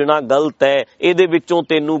ਨੂੰ ਪੂਜਣਾ ਗਲਤ ਹੈ, ਇਹਦੇ ਵਿੱਚੋਂ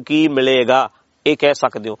ਤੈਨੂੰ ਕੀ ਮਿਲੇਗਾ, ਇਹ ਕਹਿ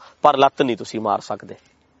ਸਕਦੇ ਹੋ, ਪਰ ਲੱਤ ਨਹੀਂ ਤੁਸੀਂ ਮਾਰ ਸਕਦੇ।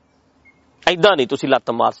 ਏਦਾਂ ਨਹੀਂ ਤੁਸੀਂ ਲੱਤ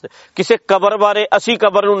ਮਾਰ ਸਕਦੇ। ਕਿਸੇ ਕਬਰ ਬਾਰੇ ਅਸੀਂ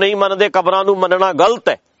ਕਬਰ ਨੂੰ ਨਹੀਂ ਮੰਨਦੇ, ਕਬਰਾਂ ਨੂੰ ਮੰਨਣਾ ਗਲਤ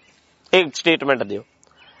ਹੈ, ਇਹ ਸਟੇਟਮੈਂਟ ਦਿਓ।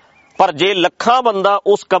 ਪਰ ਜੇ ਲੱਖਾਂ ਬੰਦਾ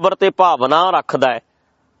ਉਸ ਕਬਰ ਤੇ ਭਾਵਨਾ ਰੱਖਦਾ ਹੈ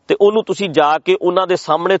ਤੇ ਉਹਨੂੰ ਤੁਸੀਂ ਜਾ ਕੇ ਉਹਨਾਂ ਦੇ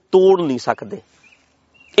ਸਾਹਮਣੇ ਤੋੜ ਨਹੀਂ ਸਕਦੇ।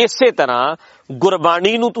 ਇਸੇ ਤਰ੍ਹਾਂ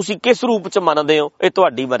ਗੁਰਬਾਣੀ ਨੂੰ ਤੁਸੀਂ ਕਿਸ ਰੂਪ ਚ ਮੰਨਦੇ ਹੋ ਇਹ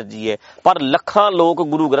ਤੁਹਾਡੀ ਮਰਜ਼ੀ ਹੈ, ਪਰ ਲੱਖਾਂ ਲੋਕ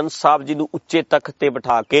ਗੁਰੂ ਗ੍ਰੰਥ ਸਾਹਿਬ ਜੀ ਨੂੰ ਉੱਚੇ ਤਖਤ ਤੇ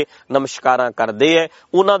ਬਿਠਾ ਕੇ ਨਮਸਕਾਰਾਂ ਕਰਦੇ ਹੈ।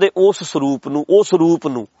 ਉਹਨਾਂ ਦੇ ਉਸ ਰੂਪ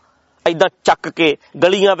ਨੂੰ ਏਦਾਂ ਚੱਕ ਕੇ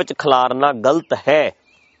ਗਲੀਆਂ ਵਿੱਚ ਖਿਲਾਰਨਾ ਗਲਤ ਹੈ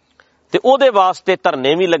ਤੇ ਉਹਦੇ ਵਾਸਤੇ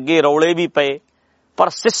ਧਰਨੇ ਵੀ ਲੱਗੇ, ਰੌਲੇ ਵੀ ਪਏ। ਪਰ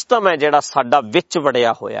ਸਿਸਟਮ ਹੈ ਜਿਹੜਾ ਸਾਡਾ ਵਿੱਚ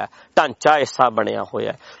ਵੜਿਆ ਹੋਇਆ, ਢਾਂਚਾ ਐਸਾ ਬਣਿਆ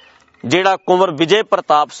ਹੋਇਆ। ਜਿਹੜਾ ਕੁੰਵਰ ਵਿਜੇ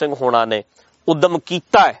ਪ੍ਰਤਾਪ ਸਿੰਘ ਹੋਣਾ ਨੇ ਉਦਮ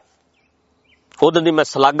ਕੀਤਾ ਹੈ, ਉਹਦੇ ਦੀ ਮੈਂ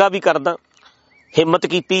ਸ਼ਲਾਘਾ ਵੀ ਕਰਦਾ, ਹਿੰਮਤ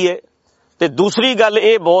ਕੀਤੀ ਹੈ। ਤੇ ਦੂਸਰੀ ਗੱਲ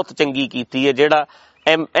ਇਹ ਬਹੁਤ ਚੰਗੀ ਕੀਤੀ ਹੈ ਜਿਹੜਾ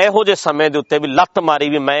ਇਹੋ ਜਿਹੇ ਸਮੇਂ ਦੇ ਉੱਤੇ ਵੀ ਲੱਤ ਮਾਰੀ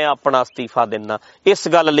ਵੀ ਮੈਂ ਆਪਣਾ ਅਸਤੀਫਾ ਦਿੰਦਾ। ਇਸ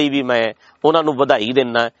ਗੱਲ ਲਈ ਵੀ ਮੈਂ ਉਹਨਾਂ ਨੂੰ ਵਧਾਈ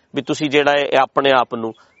ਦਿੰਦਾ ਵੀ ਤੁਸੀਂ ਜਿਹੜਾ ਇਹ ਆਪਣੇ ਆਪ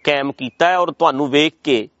ਨੂੰ ਕਾਇਮ ਕੀਤਾ ਹੈ, ਔਰ ਤੁਹਾਨੂੰ ਵੇਖ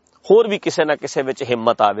ਕੇ ਹੋਰ ਵੀ ਕਿਸੇ ਨਾ ਕਿਸੇ ਵਿੱਚ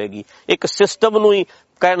ਹਿੰਮਤ ਆਵੇਗੀ। ਇੱਕ ਸਿਸਟਮ ਨੂੰ ਹੀ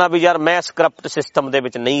ਕਹਿਣਾ ਵੀ ਯਾਰ ਮੈਂ ਇਸ ਕਰਪਟ ਸਿਸਟਮ ਦੇ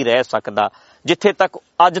ਵਿੱਚ ਨਹੀਂ ਰਹਿ ਸਕਦਾ, ਜਿੱਥੇ ਤੱਕ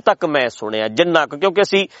ਅੱਜ ਤੱਕ ਮੈਂ ਸੁਣਿਆ ਜਿੰਨਾ ਕੁ,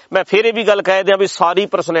 ਕਿਉਂਕਿ ਮੈਂ ਫਿਰ ਇਹ ਵੀ ਗੱਲ ਕਹਿ ਦਿਆਂ ਵੀ ਸਾਰੀ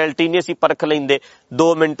ਪਰਸਨੈਲਿਟੀ ਨਹੀਂ ਅਸੀਂ ਪਰਖ ਲੈਂਦੇ,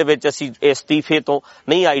 2 ਮਿੰਟ ਵਿੱਚ ਅਸੀਂ ਅਸਤੀਫੇ ਤੋਂ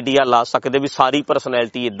ਨਹੀਂ ਆਈਡੀਆ ਲਾ ਸਕਦੇ ਵੀ ਸਾਰੀ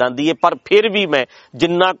ਪਰਸਨੈਲਿਟੀ ਇਦਾਂ ਦੀ ਹੈ। ਪਰ ਫਿਰ ਵੀ ਮੈਂ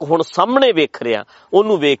ਜਿੰਨਾ ਕੁ ਹੁਣ ਸਾਹਮਣੇ ਵੇਖ ਰਿਹਾ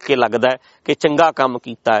ਉਹਨੂੰ ਵੇਖ ਕੇ ਲੱਗਦਾ ਕਿ ਚੰਗਾ ਕੰਮ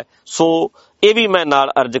ਕੀਤਾ ਹੈ। ਸੋ ਇਹ ਵੀ ਮੈਂ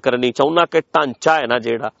ਨਾਲ ਅਰਜ਼ ਕਰਨੀ ਚਾਹੁੰਦਾ ਕਿ ਢਾਂਚਾ ਹੈ ਨਾ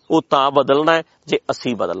ਜਿਹੜਾ, ਉਹ ਤਾਂ ਬਦਲਣਾ ਹੈ ਜੇ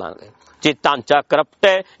ਅਸੀਂ ਬਦਲਾਂਗੇ। ਜੇ ਢਾਂਚਾ ਕਰਪਟ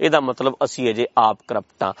ਹੈ ਇਹਦਾ ਮਤਲਬ ਅਸੀਂ ਅਜੇ ਆਪ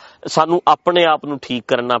ਕਰਪਟ ਹਾਂ। ਸਾਨੂੰ ਆਪਣੇ ਆਪ ਨੂੰ ਠੀਕ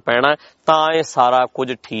ਕਰਨਾ ਪੈਣਾ ਤਾਂ ਇਹ ਸਾਰਾ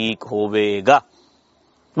ਕੁਝ ਠੀਕ ਹੋਵੇਗਾ।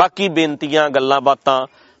 ਬਾਕੀ ਬੇਨਤੀਆਂ, ਗੱਲਾਂ ਬਾਤਾਂ,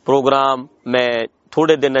 ਪ੍ਰੋਗਰਾਮ ਮੈਂ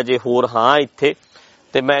ਥੋੜੇ ਦਿਨ ਅਜੇ ਹੋਰ ਹਾਂ ਇੱਥੇ,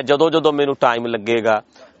 ਤੇ ਮੈਂ ਜਦੋਂ ਮੈਨੂੰ ਟਾਈਮ ਲੱਗੇਗਾ,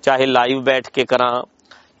 ਚਾਹੇ ਲਾਈਵ ਬੈਠ ਕੇ ਕਰਾਂ,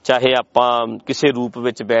 ਚਾਹੇ ਆਪਾਂ ਕਿਸੇ ਰੂਪ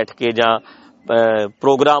ਵਿੱਚ ਬੈਠ ਕੇ ਜਾਂ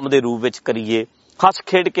ਪ੍ਰੋਗਰਾਮ ਦੇ ਰੂਪ ਵਿੱਚ ਕਰੀਏ, ਹੱਸ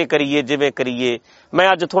ਖੇਡ ਕੇ ਕਰੀਏ, ਜਿਵੇਂ ਕਰੀਏ। ਮੈਂ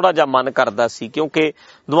ਅੱਜ ਥੋੜਾ ਜਿਹਾ ਮਨ ਕਰਦਾ ਸੀ ਕਿਉਂਕਿ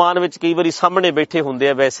ਦੀਵਾਨ ਵਿੱਚ ਕਈ ਵਾਰੀ ਸਾਹਮਣੇ ਬੈਠੇ ਹੁੰਦੇ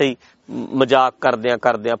ਆ, ਵੈਸੇ ਹੀ ਮਜ਼ਾਕ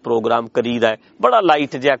ਕਰਦਿਆਂ ਪ੍ਰੋਗਰਾਮ ਕਰੀਦਾ ਹੈ, ਬੜਾ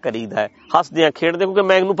ਲਾਈਟ ਜਿਹਾ ਕਰੀਦਾ ਹੈ, ਹੱਸਦਿਆਂ ਖੇਡਦੇ, ਕਿਉਂਕਿ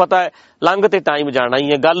ਮੈਨੂੰ ਪਤਾ ਹੈ ਲੰਘ ਤੇ ਟਾਈਮ ਜਾਣਾ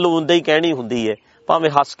ਹੀ ਹੈ, ਗੱਲ ਉਦਾਂ ਹੀ ਕਹਿਣੀ ਹੁੰਦੀ ਹੈ, ਭਾਵੇਂ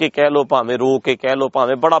ਹੱਸ ਕੇ ਕਹਿ ਲਓ, ਭਾਵੇਂ ਰੋ ਕੇ ਕਹਿ ਲਓ,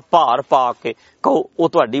 ਭਾਵੇਂ ਬੜਾ ਭਾਰ ਪਾ ਕੇ ਕਹੋ, ਉਹ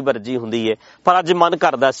ਤੁਹਾਡੀ ਮਰਜ਼ੀ ਹੁੰਦੀ ਹੈ। ਪਰ ਅੱਜ ਮਨ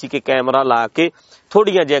ਕਰਦਾ ਸੀ ਕਿ ਕੈਮਰਾ ਲਾ ਕੇ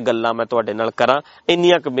ਥੋੜੀਆਂ ਜਿਹੀਆਂ ਗੱਲਾਂ ਮੈਂ ਤੁਹਾਡੇ ਨਾਲ ਕਰਾਂ।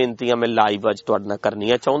 ਇੰਨੀਆਂ ਕੁ ਬੇਨਤੀਆਂ ਮੈਂ ਲਾਈਵ ਅੱਜ ਤੁਹਾਡੇ ਨਾਲ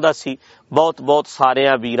ਕਰਨੀਆਂ ਚਾਹੁੰਦਾ ਸੀ। ਬਹੁਤ ਬਹੁਤ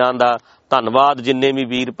ਸਾਰਿਆਂ ਵੀਰਾਂ ਦਾ ਧੰਨਵਾਦ, ਜਿੰਨੇ ਵੀ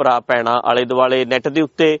ਵੀਰ ਭਰਾ ਭੈਣਾਂ ਆਲੇ ਦੁਆਲੇ ਨੈਟ ਦੇ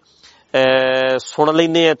ਉੱਤੇ ਸੁਣ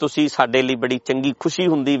ਲੈਂਦੇ ਆ ਤੁਸੀਂ, ਸਾਡੇ ਲਈ ਬੜੀ ਚੰਗੀ ਖੁਸ਼ੀ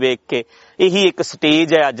ਹੁੰਦੀ ਵੇਖ ਕੇ। ਇਹੀ ਇੱਕ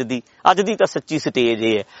ਸਟੇਜ ਹੈ ਅੱਜ ਦੀ ਤਾਂ ਸੱਚੀ ਸਟੇਜ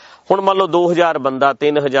ਇਹ ਹੈ। ਹੁਣ ਮੰਨ ਲਓ 2000 ਬੰਦਾ,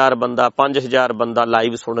 3000 ਬੰਦਾ, 5000 ਬੰਦਾ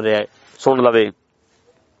ਲਾਈਵ ਸੁਣ ਲਵੇ,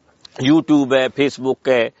 YouTube ਹੈ, Facebook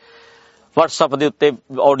ਹੈ, WhatsApp ਦੇ ਉੱਤੇ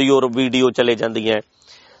ਆਡੀਓ ਵੀਡੀਓ ਚਲੇ ਜਾਂਦੀਆਂ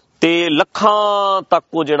ਤੇ ਲੱਖਾਂ ਤੱਕ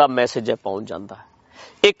ਉਹ ਜਿਹੜਾ ਮੈਸੇਜ ਹੈ ਪਹੁੰਚ ਜਾਂਦਾ ਹੈ।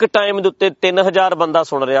 ਇੱਕ ਟਾਈਮ ਦੇ ਉੱਤੇ 3000 ਬੰਦਾ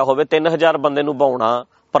ਸੁਣ ਰਿਹਾ ਹੋਵੇ, 3000 ਬੰਦੇ ਨੂੰ ਬਹਾਉਣਾ,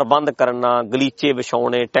 ਪ੍ਰਬੰਧ ਕਰਨਾ, ਗਲੀਚੇ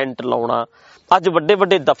ਵਿਛਾਉਣੇ, ਟੈਂਟ ਲਾਉਣਾ। ਅੱਜ ਵੱਡੇ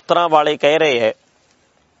ਵੱਡੇ ਦਫ਼ਤਰਾਂ ਵਾਲੇ ਕਹਿ ਰਹੇ ਹੈ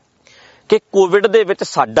ਕਿ ਕੋਵਿਡ ਦੇ ਵਿੱਚ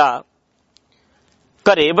ਸਾਡਾ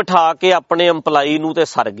ਘਰੇ ਬਿਠਾ ਕੇ ਆਪਣੇ EMPLOYE ਨੂੰ ਤੇ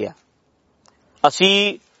ਸਰ ਗਿਆ।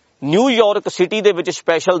 ਅਸੀਂ ਨਿਊਯਾਰਕ ਸਿਟੀ ਦੇ ਵਿੱਚ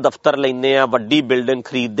ਸਪੈਸ਼ਲ ਦਫ਼ਤਰ ਲੈਂਦੇ ਆ, ਵੱਡੀ ਬਿਲਡਿੰਗ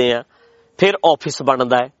ਖਰੀਦਦੇ ਆ, ਫਿਰ ਆਫਿਸ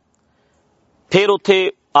ਬਣਦਾ ਹੈ, ਫਿਰ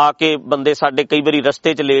ਉੱਥੇ ਆ ਕੇ ਬੰਦੇ ਸਾਡੇ ਕਈ ਵਾਰੀ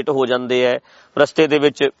ਰਸਤੇ 'ਚ ਲੇਟ ਹੋ ਜਾਂਦੇ ਹੈ, ਰਸਤੇ ਦੇ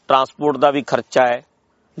ਵਿੱਚ ਟਰਾਂਸਪੋਰਟ ਦਾ ਵੀ ਖਰਚਾ ਹੈ,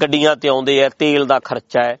 ਗੱਡੀਆਂ ਤੇ ਆਉਂਦੇ ਹੈ, ਤੇਲ ਦਾ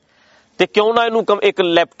ਖਰਚਾ ਹੈ, ਤੇ ਕਿਉਂ ਨਾ ਇਹਨੂੰ ਇੱਕ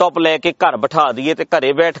ਲੈਪਟਾਪ ਲੈ ਕੇ ਘਰ ਬਿਠਾ ਦਈਏ ਤੇ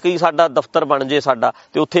ਘਰੇ ਬੈਠ ਕੇ ਹੀ ਸਾਡਾ ਦਫ਼ਤਰ ਬਣ ਜੇ ਸਾਡਾ,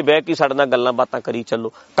 ਤੇ ਉੱਥੇ ਬਹਿ ਕੇ ਸਾਡੇ ਨਾਲ ਗੱਲਾਂ ਬਾਤਾਂ ਕਰੀ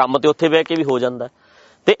ਚੱਲੋ। ਕੰਮ ਤੇ ਉੱਥੇ ਬਹਿ ਕੇ ਵੀ ਹੋ ਜਾਂਦਾ।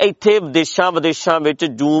 ਤੇ ਇੱਥੇ ਦੇਸ਼ਾਂ ਵਿਦੇਸ਼ਾਂ ਵਿੱਚ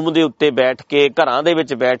ਜ਼ੂਮ ਦੇ ਉੱਤੇ ਬੈਠ ਕੇ, ਘਰਾਂ ਦੇ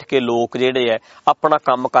ਵਿੱਚ ਬੈਠ ਕੇ ਲੋਕ ਜਿਹੜੇ ਹੈ ਆਪਣਾ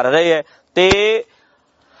ਕੰਮ ਕਰ ਰਹੇ ਹੈ, ਤੇ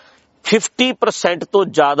 50% ਤੋਂ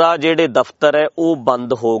ਜ਼ਿਆਦਾ ਜਿਹੜੇ ਦਫ਼ਤਰ ਹੈ ਉਹ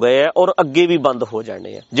ਬੰਦ ਹੋ ਗਏ ਹੈ, ਔਰ ਅੱਗੇ ਵੀ ਬੰਦ ਹੋ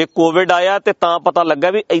ਜਾਣੇ ਆ। ਜੇ ਕੋਵਿਡ ਆਇਆ ਤੇ ਤਾਂ ਪਤਾ ਲੱਗਾ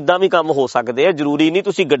ਵੀ ਏਦਾਂ ਵੀ ਕੰਮ ਹੋ ਸਕਦੇ ਆ। ਜ਼ਰੂਰੀ ਨਹੀਂ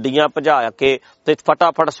ਤੁਸੀਂ ਗੱਡੀਆਂ ਭਜਾ ਕੇ ਤੇ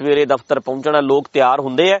ਫਟਾਫਟ ਸਵੇਰੇ ਦਫ਼ਤਰ ਪਹੁੰਚਣਾ। ਲੋਕ ਤਿਆਰ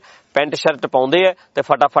ਹੁੰਦੇ ਆ, ਪੈਂਟ ਸ਼ਰਟ ਪਾਉਂਦੇ ਆ ਤੇ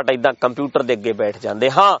ਫਟਾਫਟ ਏਦਾਂ ਕੰਪਿਊਟਰ ਦੇ ਅੱਗੇ ਬੈਠ ਜਾਂਦੇ।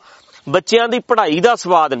 ਹਾਂ, ਬੱਚਿਆਂ ਦੀ ਪੜ੍ਹਾਈ ਦਾ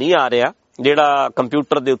ਸਵਾਦ ਨਹੀਂ ਆ ਰਿਹਾ, ਜਿਹੜਾ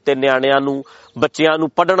ਕੰਪਿਊਟਰ ਦੇ ਉੱਤੇ ਨਿਆਣਿਆਂ ਨੂੰ, ਬੱਚਿਆਂ ਨੂੰ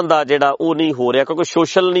ਪੜ੍ਹਨ ਦਾ ਜਿਹੜਾ ਉਹ ਨਹੀਂ ਹੋ ਰਿਹਾ, ਕਿਉਂਕਿ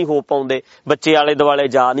ਸੋਸ਼ਲ ਨਹੀਂ ਹੋ ਪਾਉਂਦੇ, ਬੱਚੇ ਆਲੇ ਦੁਆਲੇ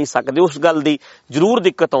ਜਾ ਨਹੀਂ ਸਕਦੇ। ਉਸ ਗੱਲ ਦੀ ਜ਼ਰੂਰ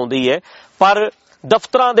ਦਿੱਕਤ ਆਉਂਦੀ ਹੈ। ਪਰ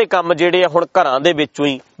ਦਫ਼ਤਰਾਂ ਦੇ ਕੰਮ ਜਿਹੜੇ ਆ ਹੁਣ ਘਰਾਂ ਦੇ ਵਿੱਚੋਂ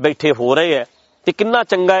ਹੀ ਬੈਠੇ ਹੋ ਰਹੇ ਹੈ, ਤੇ ਕਿੰਨਾ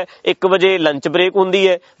ਚੰਗਾ ਹੈ। 1 ਵਜੇ ਲੰਚ ਬ੍ਰੇਕ ਹੁੰਦੀ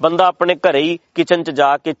ਹੈ, ਬੰਦਾ ਆਪਣੇ ਘਰੇ ਹੀ ਕਿਚਨ 'ਚ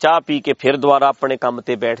ਜਾ ਕੇ ਚਾਹ ਪੀ ਕੇ ਫਿਰ ਦੁਬਾਰਾ ਆਪਣੇ ਕੰਮ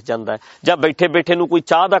ਤੇ ਬੈਠ ਜਾਂਦਾ ਹੈ, ਜਾਂ ਬੈਠੇ ਬੈਠੇ ਨੂੰ ਕੋਈ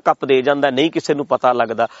ਚਾਹ ਦਾ ਕੱਪ ਦੇ ਜਾਂਦਾ, ਨਹੀਂ ਕਿਸੇ ਨੂੰ ਪਤਾ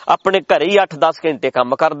ਲੱਗਦਾ, ਆਪਣੇ ਘਰੇ ਹੀ 8-10 ਘੰਟੇ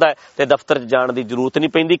ਕੰਮ ਕਰਦਾ ਹੈ ਤੇ ਦਫ਼ਤਰ 'ਚ ਜਾਣ ਦੀ ਜ਼ਰੂਰਤ ਨਹੀਂ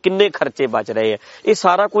ਪੈਂਦੀ। ਕਿੰਨੇ ਖਰਚੇ ਬਚ ਰਹੇ ਹੈ। ਇਹ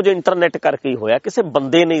ਸਾਰਾ ਕੁਝ ਇੰਟਰਨੈਟ ਕਰਕੇ ਹੀ ਹੋਇਆ, ਕਿਸੇ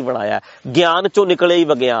ਬੰਦੇ ਨੇ ਹੀ ਬਣਾਇਆ। ਗਿਆਨ 'ਚੋਂ ਨਿਕਲੇ ਹੀ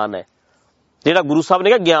ਵਿਗਿਆਨ ਹੈ। ਜਿਹੜਾ ਗੁਰੂ ਸਾਹਿਬ ਨੇ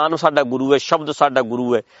ਕਿਹਾ ਗਿਆਨ ਸਾਡਾ ਗੁਰੂ ਹੈ, ਸ਼ਬਦ ਸਾਡਾ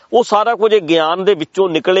ਗੁਰੂ ਹੈ, ਉਹ ਸਾਰਾ ਕੁਝ ਗਿਆਨ ਦੇ ਵਿੱਚੋਂ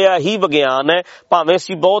ਨਿਕਲਿਆ ਹੀ ਵਿਗਿਆਨ ਹੈ। ਭਾਵੇਂ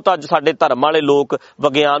ਅਸੀਂ ਬਹੁਤ ਅੱਜ ਸਾਡੇ ਧਰਮ ਵਾਲੇ ਲੋਕ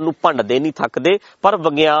ਵਿਗਿਆਨ ਨੂੰ ਭੰਡਦੇ ਨਹੀਂ ਥੱਕਦੇ, ਪਰ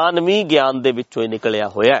ਵਿਗਿਆਨ ਵੀ ਗਿਆਨ ਦੇ ਵਿੱਚੋਂ ਹੀ ਨਿਕਲਿਆ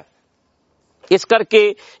ਹੋਇਆ ਹੈ। ਇਸ ਕਰਕੇ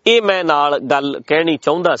ਇਹ ਮੈਂ ਨਾਲ ਗੱਲ ਕਹਿਣੀ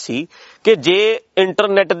ਚਾਹੁੰਦਾ ਸੀ ਕਿ ਜੇ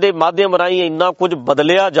ਇੰਟਰਨੈਟ ਦੇ ਮਾਧਿਅਮ ਰਾਹੀਂ ਇੰਨਾ ਕੁਝ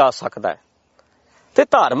ਬਦਲਿਆ ਜਾ ਸਕਦਾ ਹੈ, ਤੇ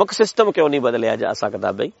ਧਾਰਮਿਕ ਸਿਸਟਮ ਕਿਉਂ ਨਹੀਂ ਬਦਲਿਆ ਜਾ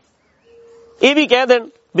ਸਕਦਾ ਬਈ? ਇਹ ਵੀ ਕਹਿ ਦੇਣ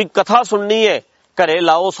ਵੀ ਕਥਾ ਸੁਣਨੀ ਹੈ, ਘਰੇ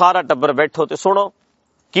ਲਾਓ ਸਾਰਾ ਟੱਬਰ ਬੈਠੋ ਤੇ ਸੁਣੋ,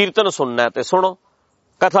 ਕੀਰਤਨ ਸੁਣਨਾ ਤੇ ਸੁਣੋ,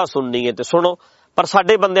 ਕਥਾ ਸੁਣਨੀ ਹੈ ਤੇ ਸੁਣੋ। ਪਰ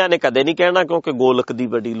ਸਾਡੇ ਬੰਦਿਆਂ ਨੇ ਕਦੇ ਨਹੀਂ ਕਹਿਣਾ, ਕਿਉਂਕਿ ਗੋਲਕ ਦੀ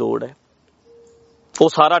ਬੜੀ ਲੋੜ ਹੈ, ਉਹ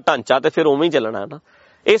ਸਾਰਾ ਢਾਂਚਾ ਤੇ ਫਿਰ ਉਵੇਂ ਹੀ ਚੱਲਣਾ ਨਾ।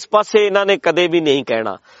 ਇਸ ਪਾਸੇ ਇਹਨਾਂ ਨੇ ਕਦੇ ਵੀ ਨਹੀਂ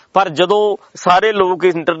ਕਹਿਣਾ। ਪਰ ਜਦੋਂ ਸਾਰੇ ਲੋਕ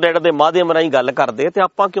ਇੰਟਰਨੈਟ ਦੇ ਮਾਧਿਅਮ ਰਾਹੀਂ ਗੱਲ ਕਰਦੇ ਤੇ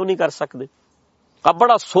ਆਪਾਂ ਕਿਉਂ ਨਹੀਂ ਕਰ ਸਕਦੇ? ਆ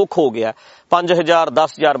ਬੜਾ ਸੁੱਖ ਹੋ ਗਿਆ। 5000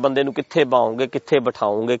 10,000 ਬੰਦੇ ਨੂੰ ਕਿੱਥੇ ਬਾਓਗੇ, ਕਿੱਥੇ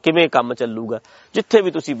ਬਿਠਾਓਗੇ, ਕਿਵੇਂ ਕੰਮ ਚੱਲੂਗਾ? ਜਿੱਥੇ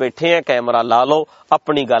ਵੀ ਤੁਸੀਂ ਬੈਠੇ ਆ ਕੈਮਰਾ ਲਾ ਲਓ,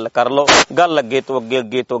 ਆਪਣੀ ਗੱਲ ਕਰ ਲਓ, ਗੱਲ ਅੱਗੇ ਤੋਂ ਅੱਗੇ,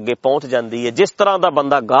 ਅੱਗੇ ਤੋਂ ਅੱਗੇ ਪਹੁੰਚ ਜਾਂਦੀ ਹੈ। ਜਿਸ ਤਰ੍ਹਾਂ ਦਾ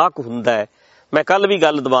ਬੰਦਾ ਗਾਹਕ ਹੁੰਦਾ ਹੈ, ਮੈਂ ਕੱਲ ਵੀ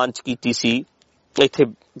ਗੱਲ ਦੀਵਾਨ 'ਚ ਕੀਤੀ ਸੀ, ਇੱਥੇ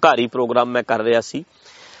ਘਰ ਹੀ ਪ੍ਰੋਗਰਾਮ ਮੈਂ ਕਰ ਰਿਹਾ ਸੀ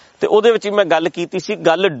ਤੇ ਉਹਦੇ ਵਿੱਚ ਮੈਂ ਗੱਲ ਕੀਤੀ ਸੀ,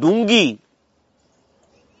 ਗੱਲ ਡੂੰਗੀ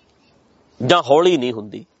ਜਾਂ ਹੌਲੀ ਨਹੀਂ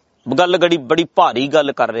ਹੁੰਦੀ। ਗੱਲ ਬੜੀ ਭਾਰੀ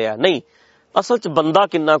ਗੱਲ ਕਰ ਰਿਹਾ ਨਹੀਂ, ਅਸਲ 'ਚ ਬੰਦਾ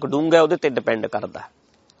ਕਿੰਨਾ ਕੁ ਡੂੰਘਾ ਉਹਦੇ ਤੇ ਡਿਪੈਂਡ ਕਰਦਾ।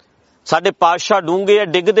 ਸਾਡੇ ਪਾਤਸ਼ਾਹ ਡੂੰਘੇ ਆ,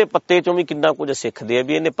 ਡਿੱਗਦੇ ਪੱਤੇ ਚੋਂ ਵੀ ਕਿੰਨਾ ਕੁਝ ਸਿੱਖਦੇ ਆ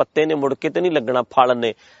ਵੀ ਇਹਨੇ ਪੱਤੇ ਨੇ ਮੁੜ ਕੇ ਤੇ ਨਹੀਂ ਲੱਗਣਾ, ਫਲ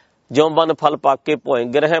ਨੇ ਜਿਉਂ ਬਨ ਫਲ ਪਾ ਕੇ ਭੋਏ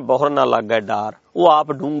ਗਿਰਹਿ ਬੋਹਰ ਨਾ ਲੱਗੇ ਡਾਰ। ਉਹ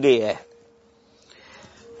ਆਪ ਡੂੰਘੇ ਹੈ,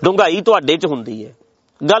 ਡੂੰਘਾਈ ਤੁਹਾਡੇ 'ਚ ਹੁੰਦੀ ਹੈ।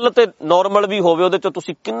 ਗੱਲ ਤੇ ਨੋਰਮਲ ਵੀ ਹੋਵੇ, ਉਹਦੇ 'ਚ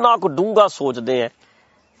ਤੁਸੀਂ ਕਿੰਨਾ ਕੁ ਡੂੰਘਾ ਸੋਚਦੇ ਆ,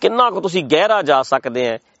 ਕਿੰਨਾ ਕੁ ਤੁਸੀਂ ਗਹਿਰਾ ਜਾ ਸਕਦੇ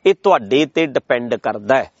ਆ, ਇਹ ਤੁਹਾਡੇ ਤੇ ਡਿਪੈਂਡ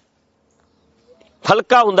ਕਰਦਾ ਹੈ।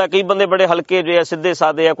 ਹਲਕਾ ਹੁੰਦਾ, ਕਈ ਬੰਦੇ ਬੜੇ ਹਲਕੇ ਜਿਹੇ ਆ, ਸਿੱਧੇ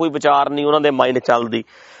ਸਾਦੇ ਆ, ਕੋਈ ਵਿਚਾਰ ਨਹੀਂ ਉਹਨਾਂ ਦੇ ਮਾਈਂਡ ਚੱਲਦੀ,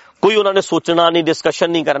 ਕੋਈ ਉਹਨਾਂ ਨੇ ਸੋਚਣਾ ਨਹੀਂ,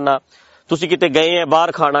 ਡਿਸਕਸ਼ਨ ਨਹੀਂ ਕਰਨਾ। ਤੁਸੀਂ ਕਿਤੇ ਗਏ ਆ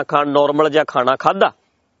ਬਾਹਰ ਖਾਣਾ ਖਾਣ, ਨੋਰਮਲ ਜਿਹਾ ਖਾਣਾ ਖਾਦਾ,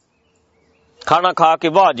 ਖਾਣਾ ਖਾ ਕੇ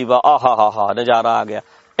ਵਾਹ ਜੀ ਵਾਹ, ਆਹਾ ਹਾ ਨਜ਼ਾਰਾ ਆ ਗਿਆ,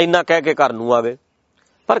 ਇੰਨਾ ਕਹਿ ਕੇ ਘਰ ਨੂੰ ਆ ਗਏ।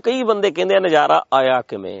 ਪਰ ਕਈ ਬੰਦੇ ਕਹਿੰਦੇ ਆ ਨਜ਼ਾਰਾ ਆਇਆ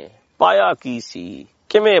ਕਿਵੇਂ, ਪਾਇਆ ਕੀ ਸੀ,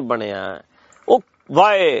 ਕਿਵੇਂ ਬਣਿਆ, ਉਹ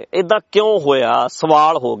ਵਾਏ ਏਦਾਂ ਕਿਉਂ ਹੋਇਆ,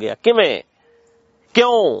 ਸਵਾਲ ਹੋ ਗਿਆ, ਕਿਵੇਂ,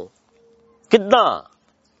 ਕਿਉਂ, ਕਿੱਦਾਂ,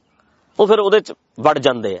 ਉਹ ਫਿਰ ਉਹਦੇ 'ਚ ਵੜ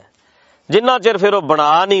ਜਾਂਦੇ ਆ। ਜਿੰਨਾ ਚਿਰ ਫਿਰ ਉਹ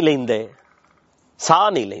ਬਣਾ ਨਹੀਂ ਲੈਂਦੇ, ਸਾਹ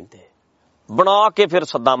ਨਹੀਂ ਲੈਂਦੇ, ਬਣਾ ਕੇ ਫਿਰ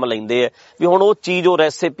ਸੱਦਮ ਲੈਂਦੇ ਆ ਵੀ ਹੁਣ ਉਹ ਚੀਜ਼, ਉਹ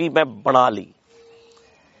ਰੈਸਿਪੀ ਮੈਂ ਬਣਾ ਲਈ।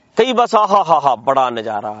 ਕਈ ਬਸ ਆਹਾ ਬੜਾ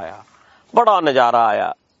ਨਜ਼ਾਰਾ ਆਇਆ, ਬੜਾ ਨਜ਼ਾਰਾ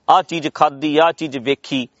ਆਇਆ, ਆਹ ਚੀਜ਼ ਖਾਧੀ, ਆਹ ਚੀਜ਼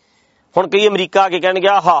ਵੇਖੀ। ਹੁਣ ਕਈ ਅਮਰੀਕਾ ਆ ਕੇ ਕਹਿਣਗੇ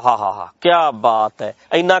ਆਹਾ ਕਿਆ ਬਾਤ ਹੈ,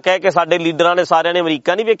 ਇੰਨਾ ਕਹਿ ਕੇ ਸਾਡੇ ਲੀਡਰਾਂ ਨੇ ਸਾਰਿਆਂ ਨੇ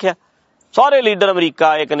ਅਮਰੀਕਾ ਨਹੀਂ ਵੇਖਿਆ? ਸਾਰੇ ਲੀਡਰ ਅਮਰੀਕਾ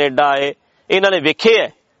ਆਏ, ਕੈਨੇਡਾ ਆਏ, ਇਹਨਾਂ ਨੇ ਵੇਖੇ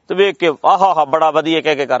ਹੈ ਤੇ ਵੇਖ ਕੇ ਆਹਾ ਬੜਾ ਵਧੀਆ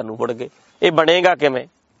ਕਹਿ ਕੇ ਘਰ ਨੂੰ ਮੁੜ ਗਏ। ਇਹ ਬਣੇਗਾ ਕਿਵੇਂ?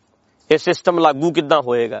 ਇਹ ਸਿਸਟਮ ਲਾਗੂ ਕਿੱਦਾਂ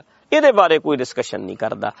ਹੋਏਗਾ? ਇਹਦੇ ਬਾਰੇ ਕੋਈ ਡਿਸਕਸ਼ਨ ਨਹੀਂ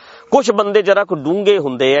ਕਰਦਾ। ਕੁਝ ਬੰਦੇ ਜਰਾ ਕੁ ਡੂੰਘੇ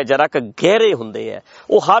ਹੁੰਦੇ ਆ, ਜਰਾ ਕੁ ਗਹਿਰੇ ਹੁੰਦੇ ਆ,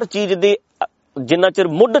 ਉਹ ਹਰ ਚੀਜ਼ ਦੇ ਜਿੰਨਾ ਚਿਰ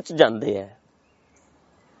ਮੁੱਢ 'ਚ ਜਾਂਦੇ ਆ,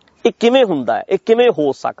 ਇਹ ਕਿਵੇਂ ਹੁੰਦਾ ਹੈ, ਇਹ ਕਿਵੇਂ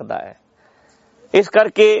ਹੋ ਸਕਦਾ ਹੈ। ਇਸ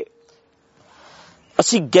ਕਰਕੇ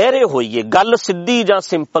ਅਸੀਂ ਗਹਿਰੇ ਹੋਈਏ। ਗੱਲ ਸਿੱਧੀ ਜਾਂ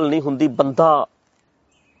ਸਿੰਪਲ ਨਹੀਂ ਹੁੰਦੀ, ਬੰਦਾ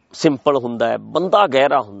ਸਿੰਪਲ ਹੁੰਦਾ ਹੈ, ਬੰਦਾ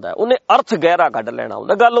ਗਹਿਰਾ ਹੁੰਦਾ ਹੈ, ਉਹਨੇ ਅਰਥ ਗਹਿਰਾ ਕੱਢ ਲੈਣਾ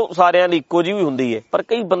ਹੁੰਦਾ। ਗੱਲ ਸਾਰਿਆਂ ਦੀ ਇੱਕੋ ਜਿਹੀ ਹੁੰਦੀ ਹੈ, ਪਰ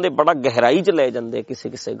ਕਈ ਬੰਦੇ ਬੜਾ ਗਹਿਰਾਈ 'ਚ ਲੈ ਜਾਂਦੇ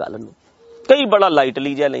ਕਿਸੇ ਗੱਲ ਨੂੰ, ਕਈ ਬੜਾ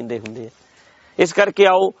ਲਾਈਟਲੀ ਜਿਹਾ ਲੈਂਦੇ ਹੁੰਦੇ ਆ। ਇਸ ਕਰਕੇ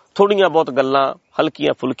ਆਓ ਥੋੜੀਆਂ ਬਹੁਤ ਗੱਲਾਂ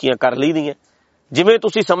ਹਲਕੀਆਂ ਫੁਲਕੀਆਂ ਕਰ ਲਈਦੀਆਂ, ਜਿਵੇਂ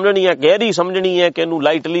ਤੁਸੀਂ ਸਮਝਣੀ ਹੈ, ਗਹਿਰੀ ਸਮਝਣੀ ਹੈ ਕਿ ਇਹਨੂੰ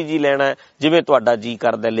ਲਾਈਟਲੀ ਜੀ ਲੈਣਾ ਹੈ, ਜਿਵੇਂ ਤੁਹਾਡਾ ਜੀ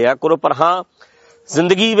ਕਰਦਾ ਲਿਆ ਕਰੋ। ਪਰ ਹਾਂ,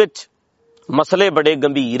 ਜ਼ਿੰਦਗੀ ਵਿੱਚ ਮਸਲੇ ਬੜੇ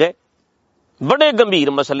ਗੰਭੀਰ ਹੈ, ਬੜੇ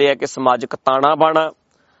ਗੰਭੀਰ ਮਸਲੇ ਹੈ ਕਿ ਸਮਾਜਿਕ ਤਾਣਾ ਬਾਣਾ,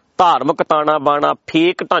 ਧਾਰਮਿਕ ਤਾਣਾ ਬਾਣਾ,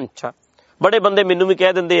 ਫੇਕ ਢਾਂਚਾ। ਬੜੇ ਬੰਦੇ ਮੈਨੂੰ ਵੀ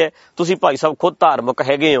ਕਹਿ ਦਿੰਦੇ ਆ, ਤੁਸੀਂ ਭਾਈ ਸਾਹਿਬ ਖੁਦ ਧਾਰਮਿਕ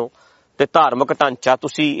ਹੈਗੇ ਹੋ ਤੇ ਧਾਰਮਿਕ ਢਾਂਚਾ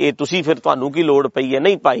ਤੁਸੀਂ ਫਿਰ ਤੁਹਾਨੂੰ ਕੀ ਲੋੜ ਪਈ ਹੈ?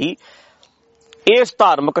 ਨਹੀਂ ਭਾਈ, ਇਸ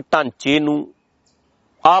ਧਾਰਮਿਕ ਢਾਂਚੇ ਨੂੰ,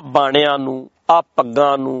 ਆ ਬਾਣਿਆਂ ਨੂੰ, ਆ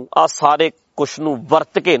ਪੱਗਾਂ ਨੂੰ, ਆ ਸਾਰੇ ਕੁਛ ਨੂੰ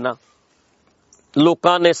ਵਰਤ ਕੇ ਨਾ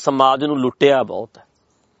ਲੋਕਾਂ ਨੇ ਸਮਾਜ ਨੂੰ ਲੁੱਟਿਆ ਬਹੁਤ ਹੈ,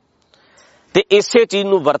 ਤੇ ਇਸੇ ਚੀਜ਼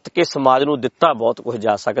ਨੂੰ ਵਰਤ ਕੇ ਸਮਾਜ ਨੂੰ ਦਿੱਤਾ ਬਹੁਤ ਕੁਝ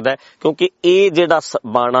ਜਾ ਸਕਦਾ ਹੈ। ਕਿਉਂਕਿ ਇਹ ਜਿਹੜਾ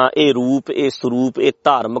ਬਾਣਾ, ਇਹ ਰੂਪ, ਇਹ ਸਰੂਪ, ਇਹ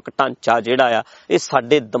ਧਾਰਮਿਕ ਢਾਂਚਾ ਜਿਹੜਾ ਆ, ਇਹ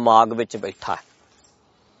ਸਾਡੇ ਦਿਮਾਗ ਵਿੱਚ ਬੈਠਾ ਹੈ।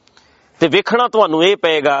 ਤੇ ਵੇਖਣਾ ਤੁਹਾਨੂੰ ਇਹ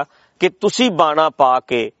ਪਏਗਾ ਕਿ ਤੁਸੀਂ ਬਾਣਾ ਪਾ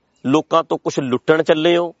ਕੇ ਲੋਕਾਂ ਤੋਂ ਕੁਝ ਲੁੱਟਣ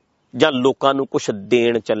ਚੱਲੇ ਹੋ ਜਾਂ ਲੋਕਾਂ ਨੂੰ ਕੁਝ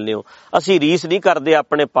ਦੇਣ ਚੱਲੇ ਹੋ। ਅਸੀਂ ਰੀਸ ਨਹੀਂ ਕਰਦੇ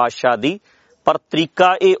ਆਪਣੇ ਪਾਤਸ਼ਾਹ ਦੀ, ਪਰ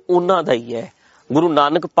ਤਰੀਕਾ ਇਹ ਉਹਨਾਂ ਦਾ ਹੀ ਹੈ। ਗੁਰੂ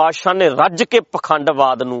ਨਾਨਕ ਪਾਤਸ਼ਾਹ ਨੇ ਰੱਜ ਕੇ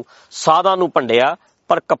ਪਖੰਡਵਾਦ ਨੂੰ, ਸਾਧਾਂ ਨੂੰ ਭੰਡਿਆ,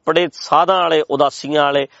 ਪਰ ਕੱਪੜੇ ਸਾਧਾਂ ਵਾਲੇ, ਉਦਾਸੀਆਂ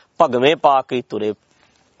ਵਾਲੇ ਭਗਵੇਂ ਪਾ ਕੇ ਤੁਰੇ।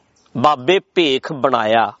 ਬਾਬੇ ਭੇਖ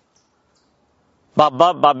ਬਣਾਇਆ,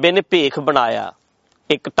 ਬਾਬੇ ਨੇ ਭੇਖ ਬਣਾਇਆ।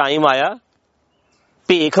 ਇੱਕ ਟਾਈਮ ਆਇਆ,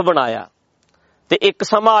 ਭੇਖ ਬਣਾਇਆ, ਤੇ ਇੱਕ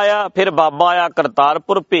ਸਮਾਂ ਆਇਆ, ਫਿਰ ਬਾਬਾ ਆਇਆ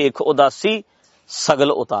ਕਰਤਾਰਪੁਰ, ਭੇਖ ਉਦਾਸੀ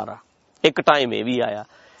ਸਗਲ ਉਤਾਰਾ। ਇੱਕ ਟਾਈਮ ਇਹ ਵੀ ਆਇਆ,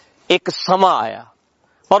 ਇੱਕ ਸਮਾਂ ਆਇਆ,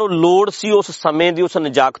 ਪਰ ਉਹ ਲੋੜ ਸੀ ਉਸ ਸਮੇਂ ਦੀ, ਉਸ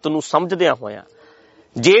ਨਜਾਕਤ ਨੂੰ ਸਮਝਦਿਆਂ ਹੋਇਆਂ।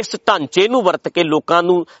 ਜੇ ਇਸ ਢਾਂਚੇ ਨੂੰ ਵਰਤ ਕੇ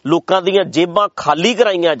ਲੋਕਾਂ ਦੀਆਂ ਜੇਬਾਂ ਖਾਲੀ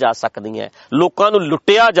ਕਰਾਈਆਂ ਜਾ ਸਕਦੀਆਂ, ਲੋਕਾਂ ਨੂੰ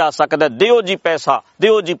ਲੁੱਟਿਆ ਜਾ ਸਕਦਾ, ਦਿਓ ਜੀ ਪੈਸਾ,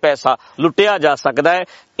 ਦਿਓ ਜੀ ਪੈਸਾ, ਲੁੱਟਿਆ ਜਾ ਸਕਦਾ ਹੈ।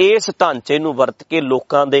 ਇਸ ਢਾਂਚੇ ਨੂੰ ਵਰਤ ਕੇ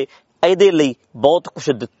ਲੋਕਾਂ ਦੇ ਇਹਦੇ ਲਈ ਬਹੁਤ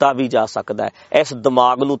ਕੁਝ ਦਿੱਤਾ ਵੀ ਜਾ ਸਕਦਾ ਹੈ। ਇਸ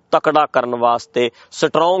ਦਿਮਾਗ ਨੂੰ ਤਕੜਾ ਕਰਨ ਵਾਸਤੇ,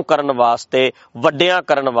 ਸਟਰੋਂਗ ਕਰਨ ਵਾਸਤੇ, ਵੱਡਿਆਂ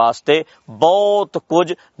ਕਰਨ ਵਾਸਤੇ ਬਹੁਤ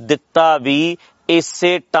ਕੁਝ ਦਿੱਤਾ ਵੀ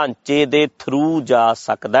ਇਸੇ ਢਾਂਚੇ ਦੇ ਥਰੂ ਜਾ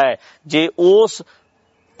ਸਕਦਾ ਹੈ। ਜੇ ਉਸ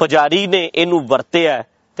ਪੁਜਾਰੀ ਨੇ ਇਹਨੂੰ ਵਰਤਿਆ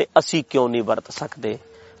ਤੇ ਅਸੀਂ ਕਿਉਂ ਨਹੀਂ ਵਰਤ ਸਕਦੇ।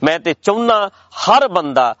 ਮੈਂ ਤੇ ਚਾਹੁੰਦਾ ਹਰ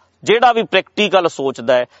ਬੰਦਾ ਜਿਹੜਾ ਵੀ ਪ੍ਰੈਕਟੀਕਲ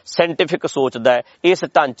ਸੋਚਦਾ ਹੈ, ਸਾਇੰਟੀਫਿਕ ਸੋਚਦਾ ਹੈ, ਇਸ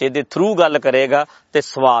ਢਾਂਚੇ ਦੇ ਥਰੂ ਗੱਲ ਕਰੇਗਾ ਤੇ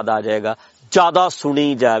ਸਵਾਦ ਆ ਜਾਏਗਾ, ਜ਼ਿਆਦਾ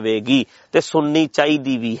ਸੁਣੀ ਜਾਵੇਗੀ ਤੇ ਸੁਣਨੀ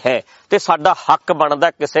ਚਾਹੀਦੀ ਵੀ ਹੈ। ਤੇ ਸਾਡਾ ਹੱਕ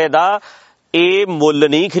ਬਣਦਾ ਕਿਸੇ ਦਾ ਇਹ ਮੁੱਲ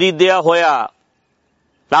ਨਹੀਂ ਖਰੀਦਿਆ ਹੋਇਆ,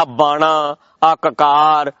 ਆ ਬਾਣਾ, ਆ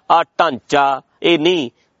ਕਕਾਰ, ਆ ਢਾਂਚਾ, ਇਹ ਨਹੀਂ।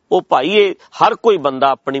 ਉਹ ਭਾਈ ਇਹ ਹਰ ਕੋਈ ਬੰਦਾ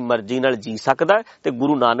ਆਪਣੀ ਮਰਜ਼ੀ ਨਾਲ ਜੀ ਸਕਦਾ ਹੈ ਤੇ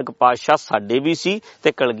ਗੁਰੂ ਨਾਨਕ ਪਾਤਸ਼ਾਹ ਸਾਡੇ ਵੀ ਸੀ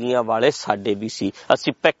ਤੇ ਕਲਗੀਆਂ ਵਾਲੇ ਸਾਡੇ ਵੀ ਸੀ।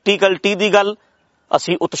 ਅਸੀਂ ਪ੍ਰੈਕਟੀਕਲਿਟੀ ਦੀ ਗੱਲ,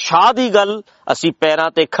 ਅਸੀਂ ਉਤਸ਼ਾਹ ਦੀ ਗੱਲ, ਅਸੀਂ ਪੈਰਾਂ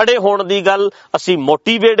ਤੇ ਖੜੇ ਹੋਣ ਦੀ ਗੱਲ, ਅਸੀਂ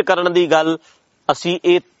ਮੋਟੀਵੇਟ ਕਰਨ ਦੀ ਗੱਲ, ਅਸੀਂ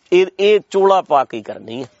ਇਹ ਚੋਲਾ ਪਾ ਕੇ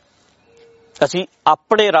ਕਰਨੀ ਹੈ। ਅਸੀਂ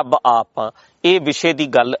ਆਪਣੇ ਰੱਬ ਆਪ ਆ, ਇਹ ਵਿਸ਼ੇ ਦੀ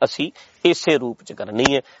ਗੱਲ ਅਸੀਂ ਇਸੇ ਰੂਪ ਚ ਕਰਨੀ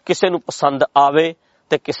ਹੈ। ਕਿਸੇ ਨੂੰ ਪਸੰਦ ਆਵੇ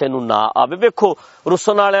ਤੇ ਕਿਸੇ ਨੂੰ ਨਾ ਆਵੇ। ਵੇਖੋ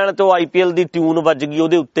ਰੁੱਸਣ ਵਾਲਿਆਂ ਨੇ ਤੇ IPL ਦੀ ਟਿਊਨ ਵੱਜ ਗਈ,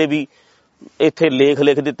 ਉਹਦੇ ਉੱਤੇ ਵੀ ਇੱਥੇ ਲੇਖ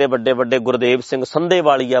ਲਿਖ ਦਿੱਤੇ ਵੱਡੇ ਵੱਡੇ ਗੁਰਦੇਵ ਸਿੰਘ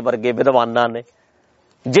ਸੰਧੇਵਾਲੀਆ ਵਰਗੇ ਵਿਦਵਾਨਾਂ ਨੇ,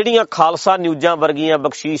 ਜਿਹੜੀਆਂ ਖਾਲਸਾ ਨਿਊਜ਼ਾਂ ਵਰਗੀਆਂ,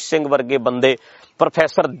 ਬਖਸ਼ੀਸ਼ ਸਿੰਘ ਵਰਗੇ ਬੰਦੇ,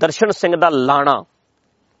 ਪ੍ਰੋਫੈਸਰ ਦਰਸ਼ਨ ਸਿੰਘ ਦਾ ਲਾਣਾ,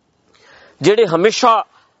 ਜਿਹੜੇ ਹਮੇਸ਼ਾ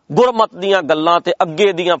ਗੁਰਮਤ ਦੀਆਂ ਗੱਲਾਂ ਤੇ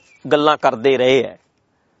ਅੱਗੇ ਦੀਆਂ ਗੱਲਾਂ ਕਰਦੇ ਰਹੇ ਹੈ।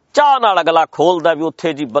 ਚਾਹ ਨਾਲ ਅਗਲਾ ਖੋਲਦਾ ਵੀ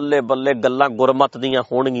ਉੱਥੇ ਜੀ ਬੱਲੇ ਬੱਲੇ ਗੱਲਾਂ ਗੁਰਮਤ ਦੀਆਂ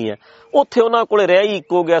ਹੋਣਗੀਆਂ। ਉੱਥੇ ਉਹਨਾਂ ਕੋਲੇ ਰਹਿ ਹੀ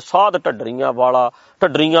ਇੱਕੋ ਗਿਆ, ਸਾਧ ਢੱਡਰੀਆਂ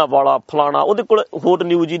ਵਾਲਾ ਫਲਾਣਾ, ਉਹਦੇ ਕੋਲ ਹੋਰ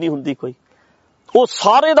ਨਿਊਜ਼ ਹੀ ਨਹੀਂ ਹੁੰਦੀ ਕੋਈ। ਉਹ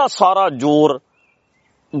ਸਾਰੇ ਦਾ ਸਾਰਾ ਜ਼ੋਰ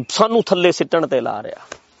ਸਾਨੂੰ ਥੱਲੇ ਸਿੱਟਣ ਤੇ ਲਾ ਰਿਹਾ।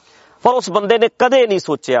 ਪਰ ਉਸ ਬੰਦੇ ਨੇ ਕਦੇ ਨਹੀਂ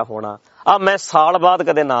ਸੋਚਿਆ ਹੋਣਾ, ਮੈਂ ਸਾਲ ਬਾਅਦ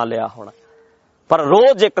ਕਦੇ ਨਾ ਲਿਆ ਹੋਣਾ, ਪਰ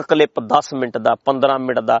ਰੋਜ਼ ਇੱਕ ਕਲਿੱਪ 10 ਮਿੰਟ ਦਾ 15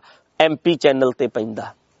 ਮਿੰਟ ਦਾ MP ਚੈਨਲ ਤੇ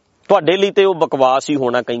ਪੈਂਦਾ। ਤੁਹਾਡੇ ਲਈ ਤੇ ਉਹ ਬਕਵਾਸ ਹੀ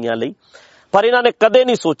ਹੋਣਾ ਕਈਆਂ ਲਈ, ਪਰ ਇਹਨਾਂ ਨੇ ਕਦੇ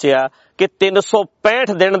ਨਹੀਂ ਸੋਚਿਆ ਕਿ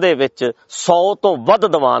 365 ਦਿਨ ਦੇ ਵਿੱਚ 100 ਤੋਂ ਵੱਧ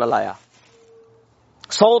ਦੀਵਾਨ ਲਾਇਆ,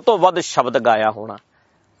 100 ਤੋਂ ਵੱਧ ਸ਼ਬਦ ਗਾਇਆ ਹੋਣਾ,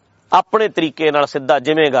 ਆਪਣੇ ਤਰੀਕੇ ਨਾਲ ਸਿੱਧਾ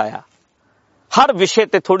ਜਿਵੇਂ ਗਾਇਆ, ਹਰ ਵਿਸ਼ੇ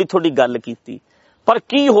ਤੇ ਥੋੜੀ ਥੋੜੀ ਗੱਲ ਕੀਤੀ। ਪਰ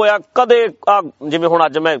ਕੀ ਹੋਇਆ, ਕਦੇ ਜਿਵੇਂ ਹੁਣ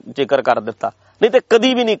ਅੱਜ ਮੈਂ ਜ਼ਿਕਰ ਕਰ ਦਿੱਤਾ, ਨਹੀਂ ਤੇ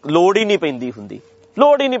ਕਦੀ ਵੀ ਨਹੀਂ, ਲੋੜ ਹੀ ਨਹੀਂ ਪੈਂਦੀ ਹੁੰਦੀ,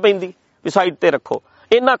 ਲੋੜ ਹੀ ਨਹੀਂ ਪੈਂਦੀ ਵੀ ਸਾਈਡ ਤੇ ਰੱਖੋ।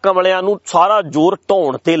 ਇਹਨਾਂ ਕਮਲਿਆਂ ਨੂੰ ਸਾਰਾ ਜ਼ੋਰ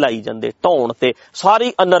ਢਾਉਣ ਤੇ ਲਾਈ ਜਾਂਦੇ, ਢਾਉਣ ਤੇ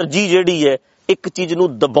ਸਾਰੀ એનર્ਜੀ ਜਿਹੜੀ ਹੈ ਇੱਕ ਚੀਜ਼ ਨੂੰ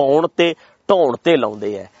ਦਬਾਉਣ ਤੇ ਢਾਉਣ ਤੇ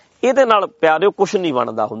ਲਾਉਂਦੇ ਹੈ। ਇਹਦੇ ਨਾਲ ਪਿਆਰਿਓ ਕੁਛ ਨਹੀਂ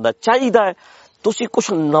ਬਣਦਾ ਹੁੰਦਾ। ਚਾਹੀਦਾ ਹੈ ਤੁਸੀਂ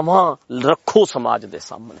ਕੁਛ ਨਵਾਂ ਰੱਖੋ ਸਮਾਜ ਦੇ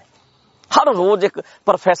ਸਾਹਮਣੇ। ਹਰ ਰੋਜ਼ ਇੱਕ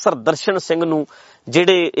ਪ੍ਰੋਫੈਸਰ ਦਰਸ਼ਨ ਸਿੰਘ ਨੂੰ,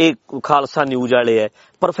 ਜਿਹੜੇ ਇਹ ਖਾਲਸਾ ਨਿਊਜ਼ ਵਾਲੇ ਹੈ,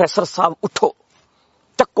 ਪ੍ਰੋਫੈਸਰ ਸਾਹਿਬ ਉੱਠੋ,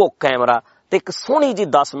 ਚੱਕੋ ਕੈਮਰਾ ਤੇ ਇੱਕ ਸੋਹਣੀ ਜੀ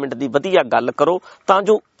 10 ਮਿੰਟ ਦੀ ਵਧੀਆ ਗੱਲ ਕਰੋ ਤਾਂ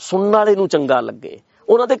ਜੋ ਸੁਣਨ ਵਾਲੇ ਨੂੰ ਚੰਗਾ ਲੱਗੇ।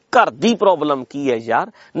 ਉਹਨਾਂ ਦੇ ਘਰ ਦੀ ਪ੍ਰੋਬਲਮ ਕੀ ਹੈ ਯਾਰ,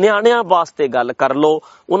 ਨਿਆਣਿਆਂ ਵਾਸਤੇ ਗੱਲ ਕਰ ਲਓ,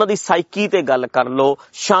 ਉਹਨਾਂ ਦੀ ਸਾਈਕੀ ਤੇ ਗੱਲ ਕਰ ਲਓ,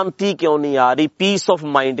 ਸ਼ਾਂਤੀ ਕਿਉਂ ਨਹੀਂ ਆ ਰਹੀ, ਪੀਸ ਆਫ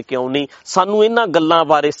ਮਾਈਂਡ ਕਿਉਂ ਨਹੀਂ, ਸਾਨੂੰ ਇਹਨਾਂ ਗੱਲਾਂ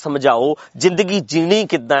ਬਾਰੇ ਸਮਝਾਓ। ਜ਼ਿੰਦਗੀ ਜੀਣੀ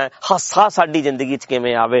ਕਿੱਦਾਂ ਹੈ, ਹਾਸਾ ਸਾਡੀ ਜ਼ਿੰਦਗੀ 'ਚ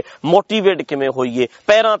ਕਿਵੇਂ ਆਵੇ, ਮੋਟੀਵੇਟ ਕਿਵੇਂ ਹੋਈਏ,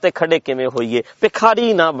 ਪੈਰਾਂ ਤੇ ਖੜੇ ਕਿਵੇਂ ਹੋਈਏ।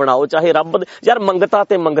 ਭਿਖਾਰੀ ਨਾ ਬਣਾਓ, ਚਾਹੇ ਰੱਬ ਦੇ, ਯਾਰ ਮੰਗਤਾ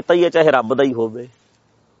ਤੇ ਮੰਗਤਾ ਹੀ ਹੈ, ਚਾਹੇ ਰੱਬ ਦਾ ਹੀ ਹੋਵੇ,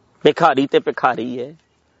 ਭਿਖਾਰੀ ਤੇ ਭਿਖਾਰੀ ਹੈ।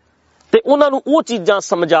 ਤੇ ਉਹਨਾਂ ਨੂੰ ਉਹ ਚੀਜ਼ਾਂ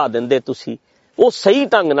ਸਮਝਾ ਦਿੰਦੇ ਤੁਸੀਂ, ਉਹ ਸਹੀ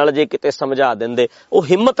ਢੰਗ ਨਾਲ ਜੇ ਕਿਤੇ ਸਮਝਾ ਦਿੰਦੇ, ਉਹ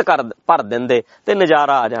ਹਿੰਮਤ ਭਰ ਦਿੰਦੇ ਤੇ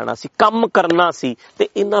ਨਜ਼ਾਰਾ ਆ ਜਾਣਾ ਸੀ। ਕੰਮ ਕਰਨਾ ਸੀ ਤੇ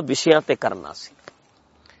ਇਹਨਾਂ ਵਿਸ਼ਿਆਂ ਤੇ ਕਰਨਾ ਸੀ,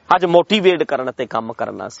 ਅੱਜ ਮੋਟੀਵੇਟ ਕਰਨ ਤੇ ਕੰਮ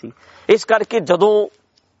ਕਰਨਾ ਸੀ। ਇਸ ਕਰਕੇ ਜਦੋਂ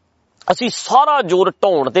ਅਸੀਂ ਸਾਰਾ ਜ਼ੋਰ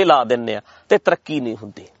ਢਾਉਣ ਤੇ ਲਾ ਦਿੰਦੇ ਆ ਤੇ ਤਰੱਕੀ ਨਹੀਂ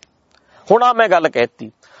ਹੁੰਦੀ। ਹੁਣ ਆ ਮੈਂ ਗੱਲ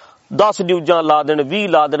ਕਹਿਤੀ, 10 ਨਿਊਜ਼ਾਂ ਲਾ ਦੇਣ, 20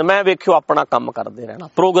 ਲਾ ਦੇਣ, ਮੈਂ ਵੇਖਿਓ ਆਪਣਾ ਕੰਮ ਕਰਦੇ ਰਹਿਣਾ।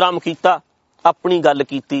 ਪ੍ਰੋਗਰਾਮ ਕੀਤਾ, ਆਪਣੀ ਗੱਲ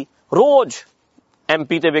ਕੀਤੀ, ਰੋਜ਼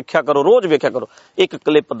MP ਤੇ ਵੇਖਿਆ ਕਰੋ, ਰੋਜ਼ ਵੇਖਿਆ ਕਰੋ, ਇੱਕ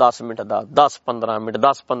ਕਲਿੱਪ 10 ਮਿੰਟ ਦਾ, 10-15 ਮਿੰਟ,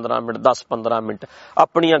 10-15 ਮਿੰਟ, 10-15 ਮਿੰਟ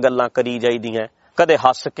ਆਪਣੀਆਂ ਗੱਲਾਂ ਕਰੀ ਜਾਈਦੀਆਂ, ਕਦੇ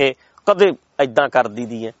ਹੱਸ ਕੇ, ਕਦੇ ਏਦਾਂ ਕਰ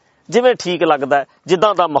ਦਈਦੀਆਂ, ਜਿਵੇਂ ਠੀਕ ਲੱਗਦਾ,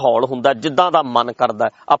 ਜਿੱਦਾਂ ਦਾ ਮਾਹੌਲ ਹੁੰਦਾ, ਜਿੱਦਾਂ ਦਾ ਮਨ ਕਰਦਾ,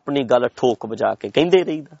 ਆਪਣੀ ਗੱਲ ਠੋਕ ਵਜਾ ਕੇ ਕਹਿੰਦੇ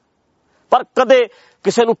ਰਹੀਦਾ। ਪਰ ਕਦੇ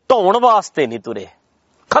ਕਿਸੇ ਨੂੰ ਢਾਉਣ ਵਾਸਤੇ ਨਹੀਂ ਤੁਰੇ,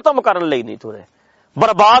 ਖਤਮ ਕਰਨ ਲਈ ਨਹੀਂ ਤੁਰੇ,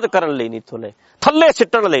 ਬਰਬਾਦ ਕਰਨ ਲਈ ਨਹੀਂ ਤੁਰੇ, ਥੱਲੇ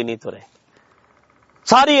ਸਿੱਟਣ ਲਈ ਨਹੀਂ ਤੁਰੇ।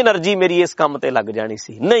 ਸਾਰੀ એનર્ਜੀ ਮੇਰੀ ਇਸ ਕੰਮ ਤੇ ਲੱਗ ਜਾਣੀ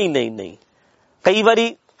ਸੀ। ਨਹੀਂ ਨਹੀਂ ਨਹੀਂ, ਕਈ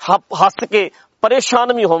ਵਾਰੀ ਹੱਸ ਕੇ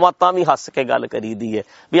ਪਰੇਸ਼ਾਨ ਵੀ ਹੋਵਾਂ ਤਾਂ ਵੀ ਹੱਸ ਕੇ ਗੱਲ ਕਰੀਦੀ ਹੈ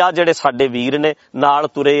ਵੀ ਆਹ ਜਿਹੜੇ ਸਾਡੇ ਵੀਰ ਨੇ ਨਾਲ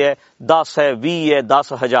ਤੁਰੇ ਹੈ, 10 ਹੈ, 20 ਹੈ,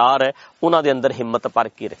 10,000 ਹੈ, ਉਹਨਾਂ ਦੇ ਅੰਦਰ ਹਿੰਮਤ ਭਰ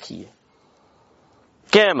ਕੇ ਰੱਖੀਏ,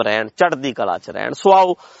 ਕਾਇਮ ਰਹਿਣ, ਚੜ੍ਹਦੀ ਕਲਾ 'ਚ ਰਹਿਣ। ਸੋ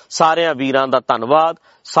ਆਓ, ਸਾਰਿਆਂ ਵੀਰਾਂ ਦਾ ਧੰਨਵਾਦ।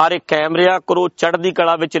 ਸਾਰੇ ਕਾਇਮ ਰਿਹਾ ਕਰੋ, ਚੜ੍ਹਦੀ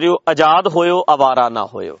ਕਲਾ ਵਿੱਚ ਰਿਓ, ਆਜ਼ਾਦ ਹੋਇਓ, ਅਵਾਰਾ ਨਾ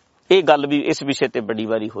ਹੋਇਓ। ਇਹ ਗੱਲ ਵੀ ਇਸ ਵਿਸ਼ੇ ਤੇ ਬੜੀ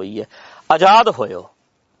ਵਾਰੀ ਹੋਈ ਹੈ, ਆਜ਼ਾਦ ਹੋਇਓ,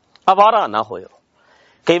 ਅਵਾਰਾ ਨਾ ਹੋਇਓ।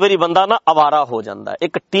 ਕਈ ਵਾਰੀ ਬੰਦਾ ਨਾ ਅਵਾਰਾ ਹੋ ਜਾਂਦਾ।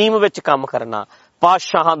 ਇੱਕ ਟੀਮ ਵਿੱਚ ਕੰਮ ਕਰਨਾ,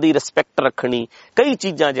 ਪਾਤਸ਼ਾਹਾਂ ਦੀ ਰਿਸਪੈਕਟ ਰੱਖਣੀ, ਕਈ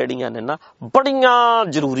ਚੀਜ਼ਾਂ ਜਿਹੜੀਆਂ ਨੇ ਨਾ ਬੜੀਆਂ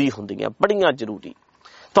ਜ਼ਰੂਰੀ ਹੁੰਦੀਆਂ, ਬੜੀਆਂ ਜ਼ਰੂਰੀ।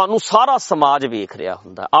 ਤੁਹਾਨੂੰ ਸਾਰਾ ਸਮਾਜ ਵੇਖ ਰਿਹਾ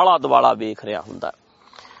ਹੁੰਦਾ, ਆਲਾ ਦੁਆਲਾ ਵੇਖ ਰਿਹਾ ਹੁੰਦਾ,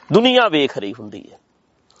 ਦੁਨੀਆ ਵੇਖ ਰਹੀ ਹੁੰਦੀ ਹੈ,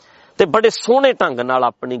 ਤੇ ਬੜੇ ਸੋਹਣੇ ਢੰਗ ਨਾਲ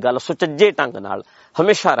ਆਪਣੀ ਗੱਲ ਸੁਚੱਜੇ ਢੰਗ ਨਾਲ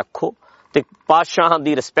ਹਮੇਸ਼ਾ ਰੱਖੋ ਤੇ ਪਾਤਸ਼ਾਹਾਂ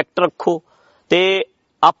ਦੀ ਰਿਸਪੈਕਟ ਰੱਖੋ ਤੇ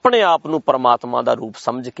ਆਪਣੇ ਆਪ ਨੂੰ ਪਰਮਾਤਮਾ ਦਾ ਰੂਪ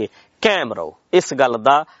ਸਮਝ ਕੇ ਕਾਇਮ ਰਹੋ। ਇਸ ਗੱਲ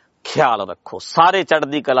ਦਾ ਖਿਆਲ ਰੱਖੋ। ਸਾਰੇ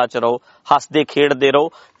ਚੜ੍ਹਦੀ ਕਲਾ 'ਚ ਰਹੋ, ਹੱਸਦੇ ਖੇਡਦੇ ਰਹੋ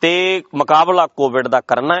ਤੇ ਮੁਕਾਬਲਾ ਕੋਵਿਡ ਦਾ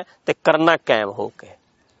ਕਰਨਾ ਹੈ ਤੇ ਕਰਨਾ ਕਾਇਮ ਹੋ ਕੇ।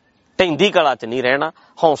 ਢਹਿੰਦੀ ਕਲਾ 'ਚ ਨਹੀਂ ਰਹਿਣਾ।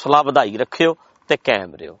 ਹੌਸਲਾ ਵਧਾਈ ਰੱਖਿਓ ਤੇ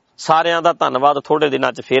ਕਾਇਮ ਰਿਓ। ਸਾਰਿਆਂ ਦਾ ਧੰਨਵਾਦ। ਥੋੜੇ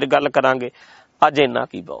ਦਿਨਾਂ 'ਚ ਫੇਰ ਗੱਲ ਕਰਾਂਗੇ। ਅੱਜ ਇੰਨਾ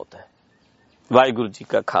ਕੀ ਬਹੁਤ ਹੈ। ਵਾਹਿਗੁਰੂ ਜੀ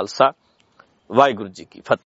ਕਾ ਖਾਲਸਾ, ਵਾਹਿਗੁਰੂ ਜੀ ਕੀ ਫਤਿਹ।